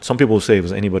 right? Some people say it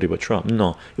was anybody but Trump.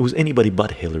 No, it was anybody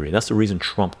but Hillary. That's the reason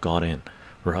Trump got in,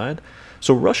 right?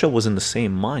 So Russia was in the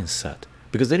same mindset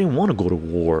because they didn't want to go to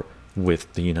war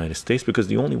with the United States, because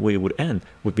the only way it would end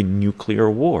would be nuclear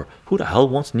war. Who the hell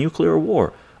wants nuclear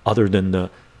war other than the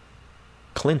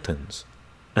Clintons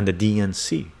and the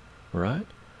DNC, right?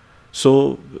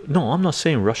 So no, I'm not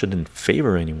saying Russia didn't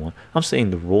favor anyone. I'm saying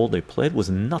the role they played was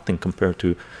nothing compared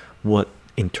to what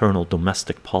internal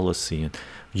domestic policy and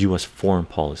US foreign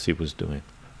policy was doing,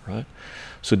 right?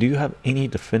 So do you have any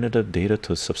definitive data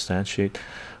to substantiate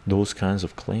those kinds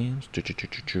of claims?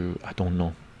 I don't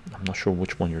know. I'm not sure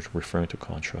which one you're referring to,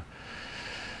 Contra.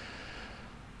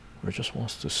 Or just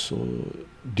wants to sow.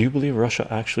 Do you believe Russia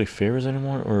actually favors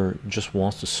anyone, or just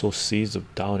wants to sow seeds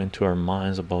of doubt into our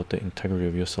minds about the integrity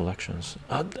of US elections?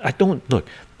 I don't look.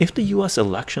 If the US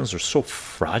elections are so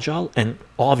fragile, and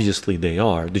obviously they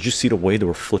are, did you see the way they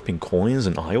were flipping coins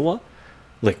in Iowa?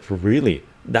 Like, really,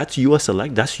 that's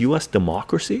that's US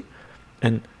democracy,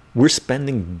 and we're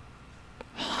spending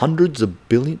hundreds of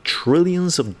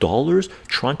trillions of dollars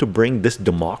trying to bring this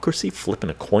democracy, flipping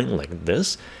a coin like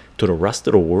this, to the rest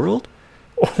of the world?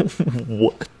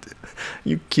 What?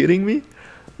 You kidding me?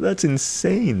 That's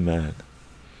insane, man.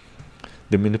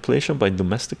 The manipulation by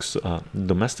domestic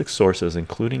sources,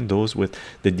 including those with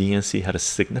the DNC, had a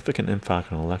significant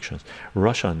impact on elections.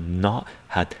 Russia not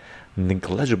had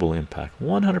negligible impact.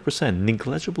 100%.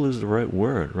 Negligible is the right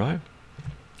word, right?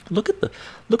 Look at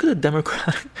the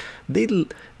Democratic.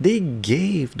 They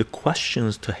gave the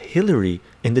questions to Hillary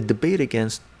in the debate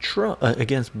against Trump,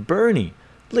 against Bernie.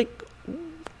 Like,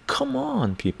 come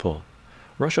on, people.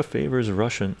 Russia favors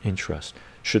Russian interests.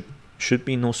 Should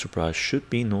be no surprise. Should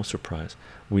be no surprise.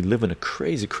 We live in a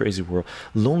crazy world.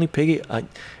 Lonely Piggy,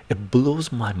 it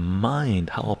blows my mind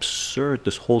how absurd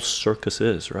this whole circus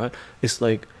is, right? It's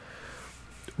like,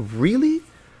 really?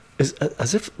 It's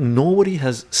as if nobody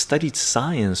has studied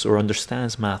science or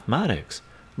understands mathematics.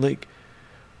 Like,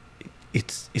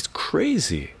 it's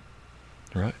crazy,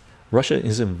 right? Russia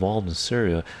is involved in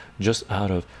Syria just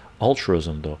out of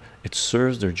altruism, though. It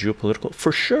serves their geopolitical,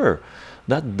 for sure.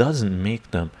 That doesn't make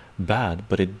them bad,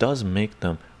 but it does make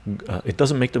them it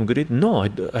doesn't make them good. No,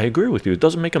 I agree with you. It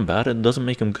doesn't make them bad, it doesn't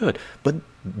make them good. But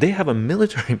they have a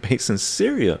military base in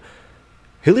Syria.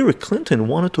 Hillary Clinton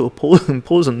wanted to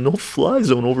impose a no-fly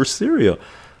zone over Syria.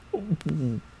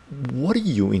 What are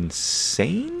you,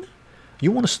 insane?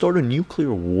 You want to start a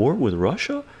nuclear war with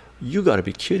Russia? You got to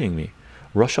be kidding me.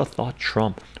 Russia thought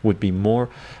Trump would be more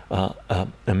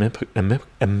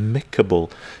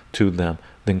amicable to them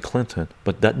than Clinton,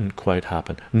 but that didn't quite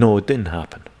happen. No, it didn't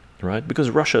happen, right?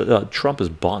 Because Trump is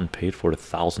bought and paid for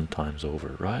 1,000 times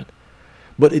over, right?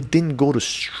 But it didn't go to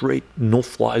straight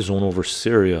no-fly zone over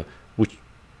Syria, which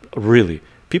really,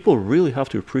 people really have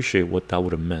to appreciate what that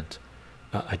would have meant.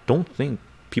 I don't think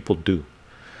people do.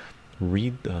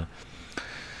 Read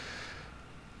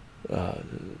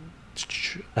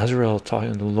Azrael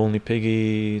talking to Lonely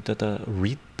Piggy.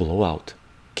 Read Blowout,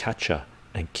 Catcha,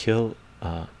 and Kill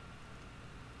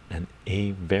and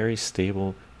a very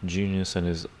stable genius, and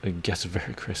it gets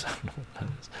very crazy. I don't know what that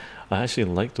is. I actually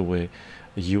like the way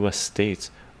US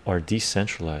states are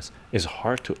decentralized. It's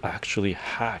hard to actually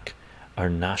hack our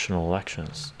national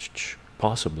elections,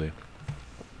 possibly.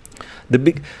 The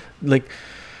big, like,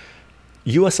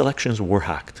 US elections were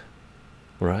hacked,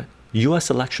 right? US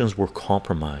elections were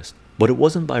compromised, but it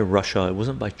wasn't by Russia, it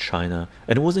wasn't by China,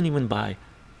 and it wasn't even by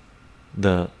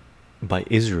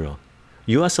Israel.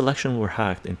 US elections were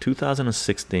hacked in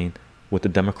 2016 with the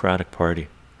Democratic Party,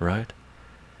 right?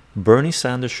 Bernie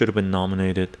Sanders should have been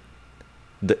nominated.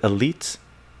 The elites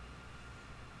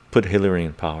put Hillary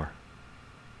in power.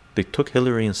 They took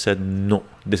Hillary and said, no,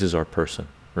 this is our person,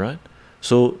 right?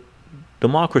 So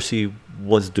democracy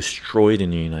was destroyed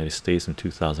in the United States in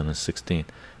 2016,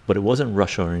 but it wasn't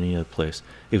Russia or any other place.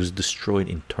 It was destroyed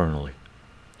internally.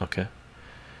 Okay,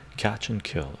 catch and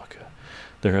kill. Okay,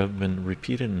 there have been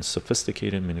repeated and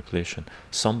sophisticated manipulation.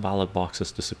 Some ballot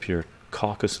boxes disappeared,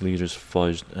 caucus leaders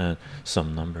fudged, and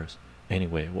some numbers.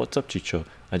 Anyway, what's up, Chycho?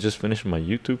 I just finished my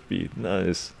YouTube feed.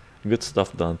 Nice. Good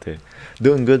stuff, Dante.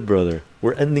 Doing good, brother.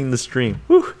 We're ending the stream.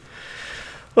 Whew.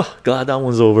 Oh, glad that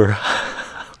one's over.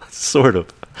 Sort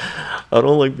of. I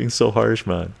don't like being so harsh,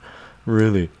 man.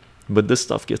 Really. But this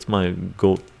stuff gets my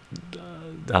goat,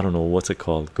 I don't know, what's it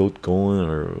called? Goat going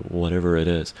or whatever it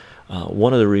is.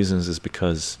 One of the reasons is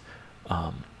because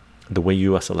the way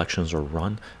US elections are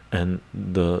run, and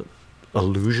the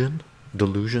delusion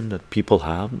that people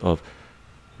have of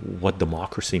what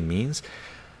democracy means.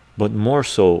 But more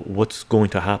so, what's going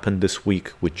to happen this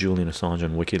week with Julian Assange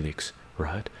and WikiLeaks,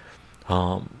 right?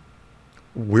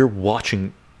 We're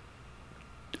watching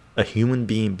a human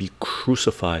being be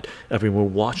crucified. I mean, we're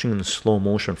watching in slow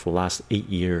motion for the last 8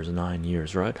 years, 9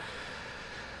 years, right?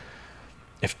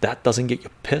 If that doesn't get you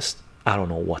pissed, I don't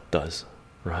know what does,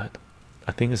 right?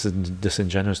 I think this is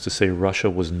disingenuous to say Russia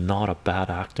was not a bad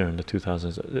actor in the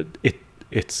 2000s.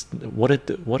 It's what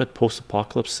did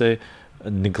post-apocalypse say?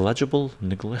 Negligible. I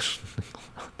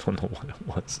don't know what it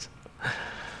was.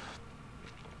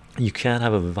 You can't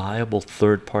have a viable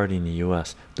third party in the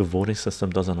US. The voting system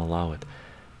doesn't allow it.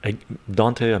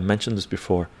 Dante, I mentioned this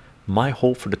before. My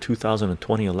hope for the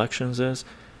 2020 elections is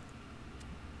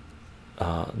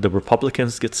the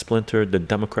Republicans get splintered, the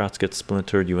Democrats get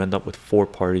splintered. You end up with 4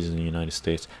 parties in the United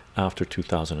States after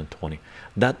 2020.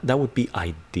 That would be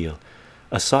ideal.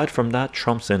 Aside from that,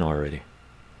 Trump's in already.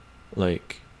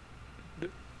 Like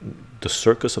the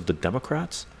circus of the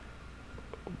Democrats,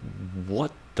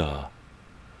 what the?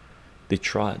 They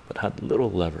tried but had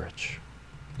little leverage,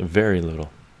 very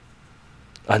little.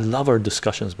 I love our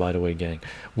discussions, by the way, gang.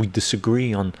 We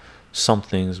disagree on some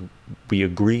things, we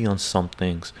agree on some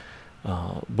things,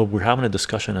 but we're having a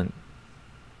discussion and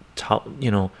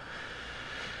you know,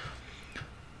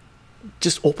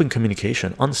 just open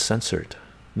communication, uncensored.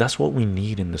 That's what we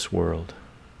need in this world.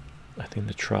 I think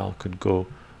the trial could go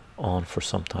on for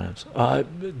some times.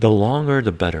 The longer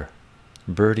the better.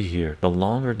 Birdie here, the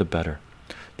longer the better.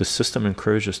 The system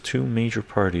encourages 2 major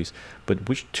parties, but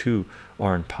which 2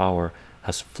 are in power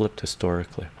has flipped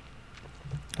historically.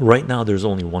 Right now there's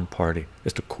only one party.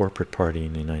 It's the corporate party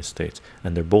in the United States,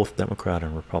 and they're both Democrat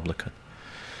and Republican.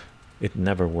 It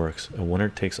never works. A winner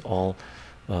takes all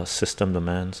system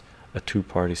demands a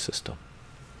 2-party system.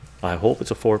 I hope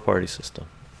it's a 4-party system.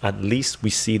 At least we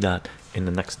see that in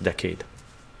the next decade.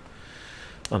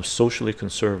 I'm socially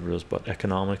conservative but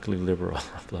economically liberal.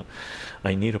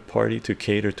 I need a party to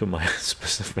cater to my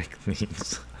specific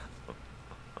needs.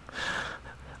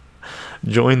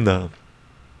 Join the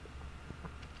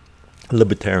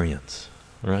libertarians,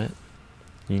 right?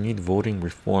 You need voting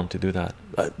reform to do that.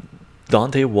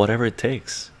 Dante, whatever it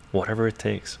takes,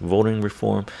 voting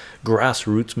reform,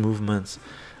 grassroots movements.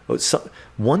 So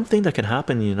one thing that can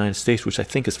happen in the United States, which I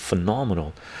think is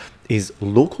phenomenal, is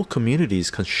local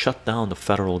communities can shut down the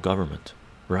federal government,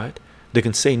 right? They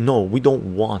can say, no, we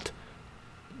don't want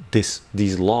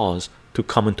these laws to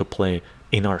come into play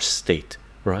in our state,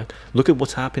 right? Look at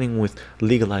what's happening with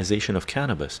legalization of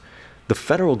cannabis. The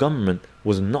federal government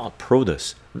was not pro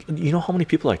this. You know how many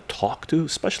people I talk to,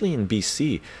 especially in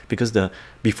BC, because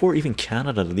before even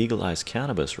Canada legalized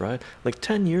cannabis, right? Like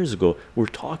 10 years ago, we were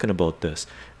talking about this,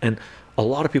 and a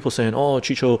lot of people saying, oh,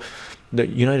 Chycho, the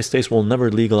United States will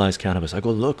never legalize cannabis. I go,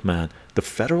 look, man, the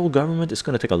federal government is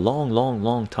going to take a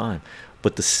long time,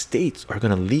 but the states are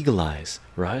going to legalize,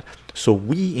 right? So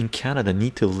we in Canada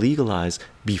need to legalize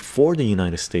before the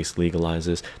United States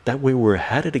legalizes. That way we're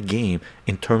ahead of the game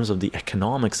in terms of the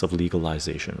economics of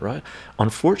legalization, right?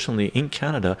 Unfortunately, in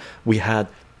Canada, we had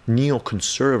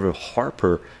neoconservative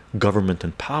Harper government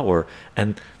in power,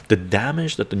 and the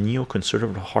damage that the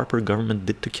neoconservative Harper government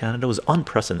did to Canada was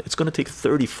unprecedented. It's going to take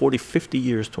 30, 40, 50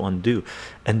 years to undo,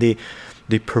 and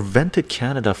they prevented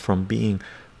Canada from being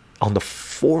on the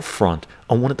forefront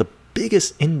on one of the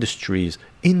biggest industries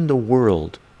in the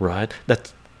world, right?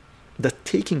 That's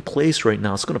taking place right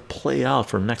now. It's going to play out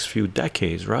for the next few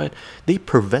decades, right? They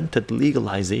prevented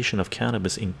legalization of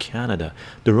cannabis in Canada.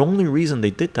 The only reason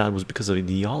they did that was because of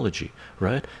ideology,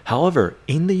 right? However,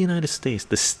 in the United States,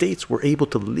 the states were able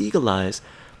to legalize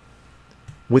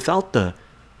without the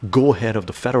go-ahead of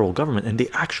the federal government, and they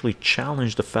actually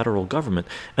challenged the federal government,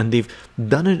 and they've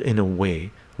done it in a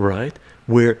way, right,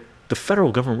 where the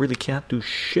federal government really can't do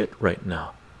shit right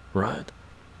now, right?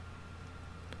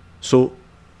 So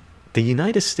the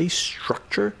United States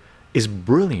structure is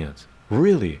brilliant,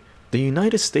 really. The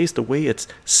United States, the way it's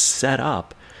set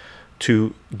up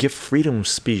to give freedom of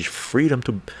speech, freedom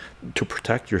to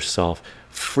protect yourself,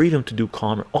 freedom to do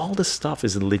commerce, all this stuff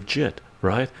is legit,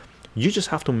 right? You just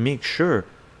have to make sure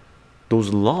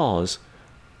those laws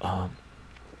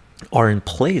are in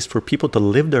place for people to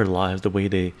live their lives the way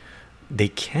they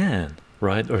can,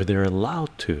 right? Or they're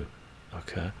allowed to.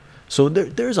 Okay, so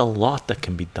there's a lot that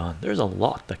can be done. There's a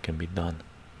lot that can be done.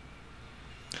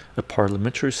 A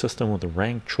parliamentary system with a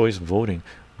ranked choice voting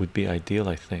would be ideal,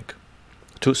 I think,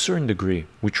 to a certain degree.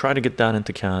 We tried to get that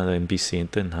into Canada and BC, and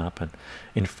it didn't happen.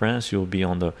 In France, you'll be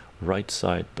on the right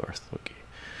side, Darth Wookie.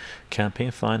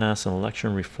 Campaign finance and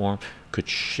election reform could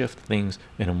shift things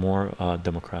in a more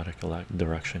democratic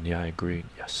direction. Yeah, I agreed.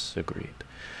 Yes, agreed.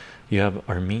 You have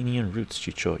Armenian roots,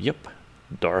 Chycho. Yep,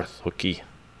 Darth Wookie.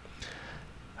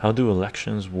 How do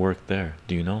elections work there?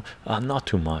 Do you know? Not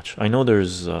too much. I know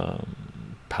there's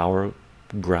power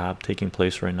grab taking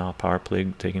place right now, power play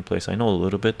taking place. I know a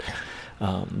little bit.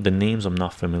 The names I'm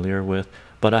not familiar with,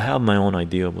 but I have my own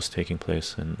idea of what's taking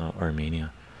place in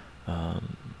Armenia.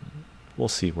 We'll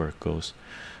see where it goes.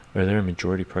 Are there a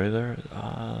majority party there?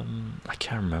 I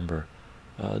can't remember.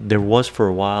 There was for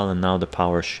a while, and now the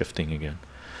power is shifting again.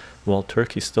 While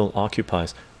Turkey still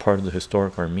occupies part of the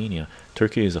historic Armenia,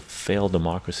 Turkey is a failed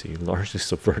democracy, largely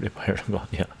subverted by Erdogan.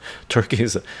 Yeah, Turkey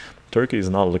is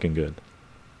not looking good.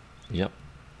 Yep,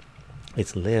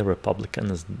 it's Les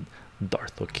Republicans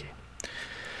Darth.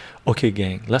 Okay,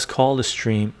 gang, let's call the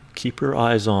stream. Keep your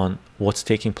eyes on what's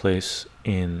taking place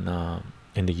in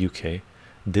the UK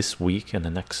this week and the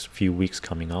next few weeks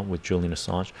coming up with Julian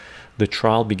Assange. The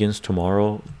trial begins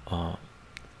tomorrow.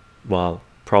 Well,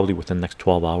 probably within the next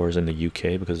 12 hours in the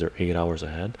UK, because they're 8 hours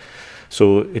ahead.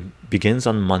 So it begins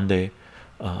on Monday.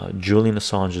 Julian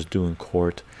Assange is due in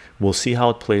court. We'll see how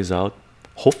it plays out.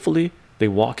 Hopefully they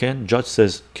walk in, judge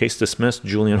says case dismissed,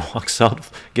 Julian walks out,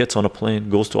 gets on a plane,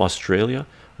 goes to Australia,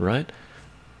 right,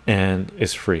 and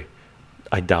is free.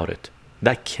 I doubt it.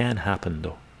 That can happen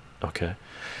though. Okay,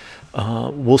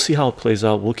 we'll see how it plays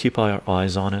out. We'll keep our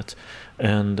eyes on it,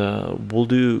 and we'll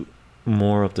do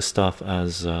more of the stuff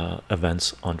as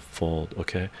events unfold.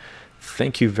 Okay,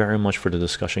 thank you very much for the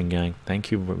discussion, gang.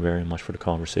 Thank you very much for the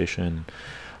conversation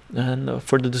and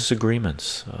for the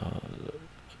disagreements.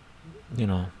 You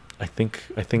know, I think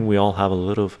we all have a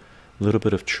little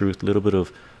bit of truth, a little bit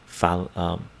of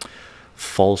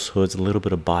falsehoods, a little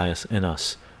bit of bias in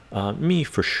us. Me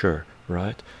for sure,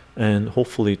 right? And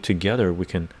hopefully together we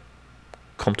can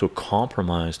come to a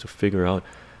compromise to figure out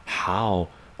how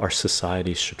our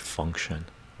society should function,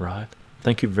 right?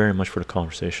 Thank you very much for the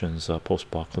conversations.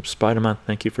 Post-apocalypse Spider-Man,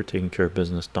 thank you for taking care of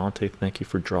business. Dante, thank you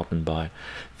for dropping by.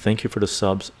 Thank you for the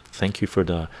subs. Thank you for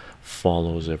the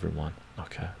follows, everyone.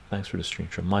 Okay, thanks for the stream.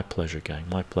 My pleasure, gang.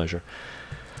 My pleasure.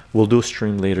 We'll do a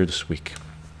stream later this week.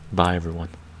 Bye, everyone.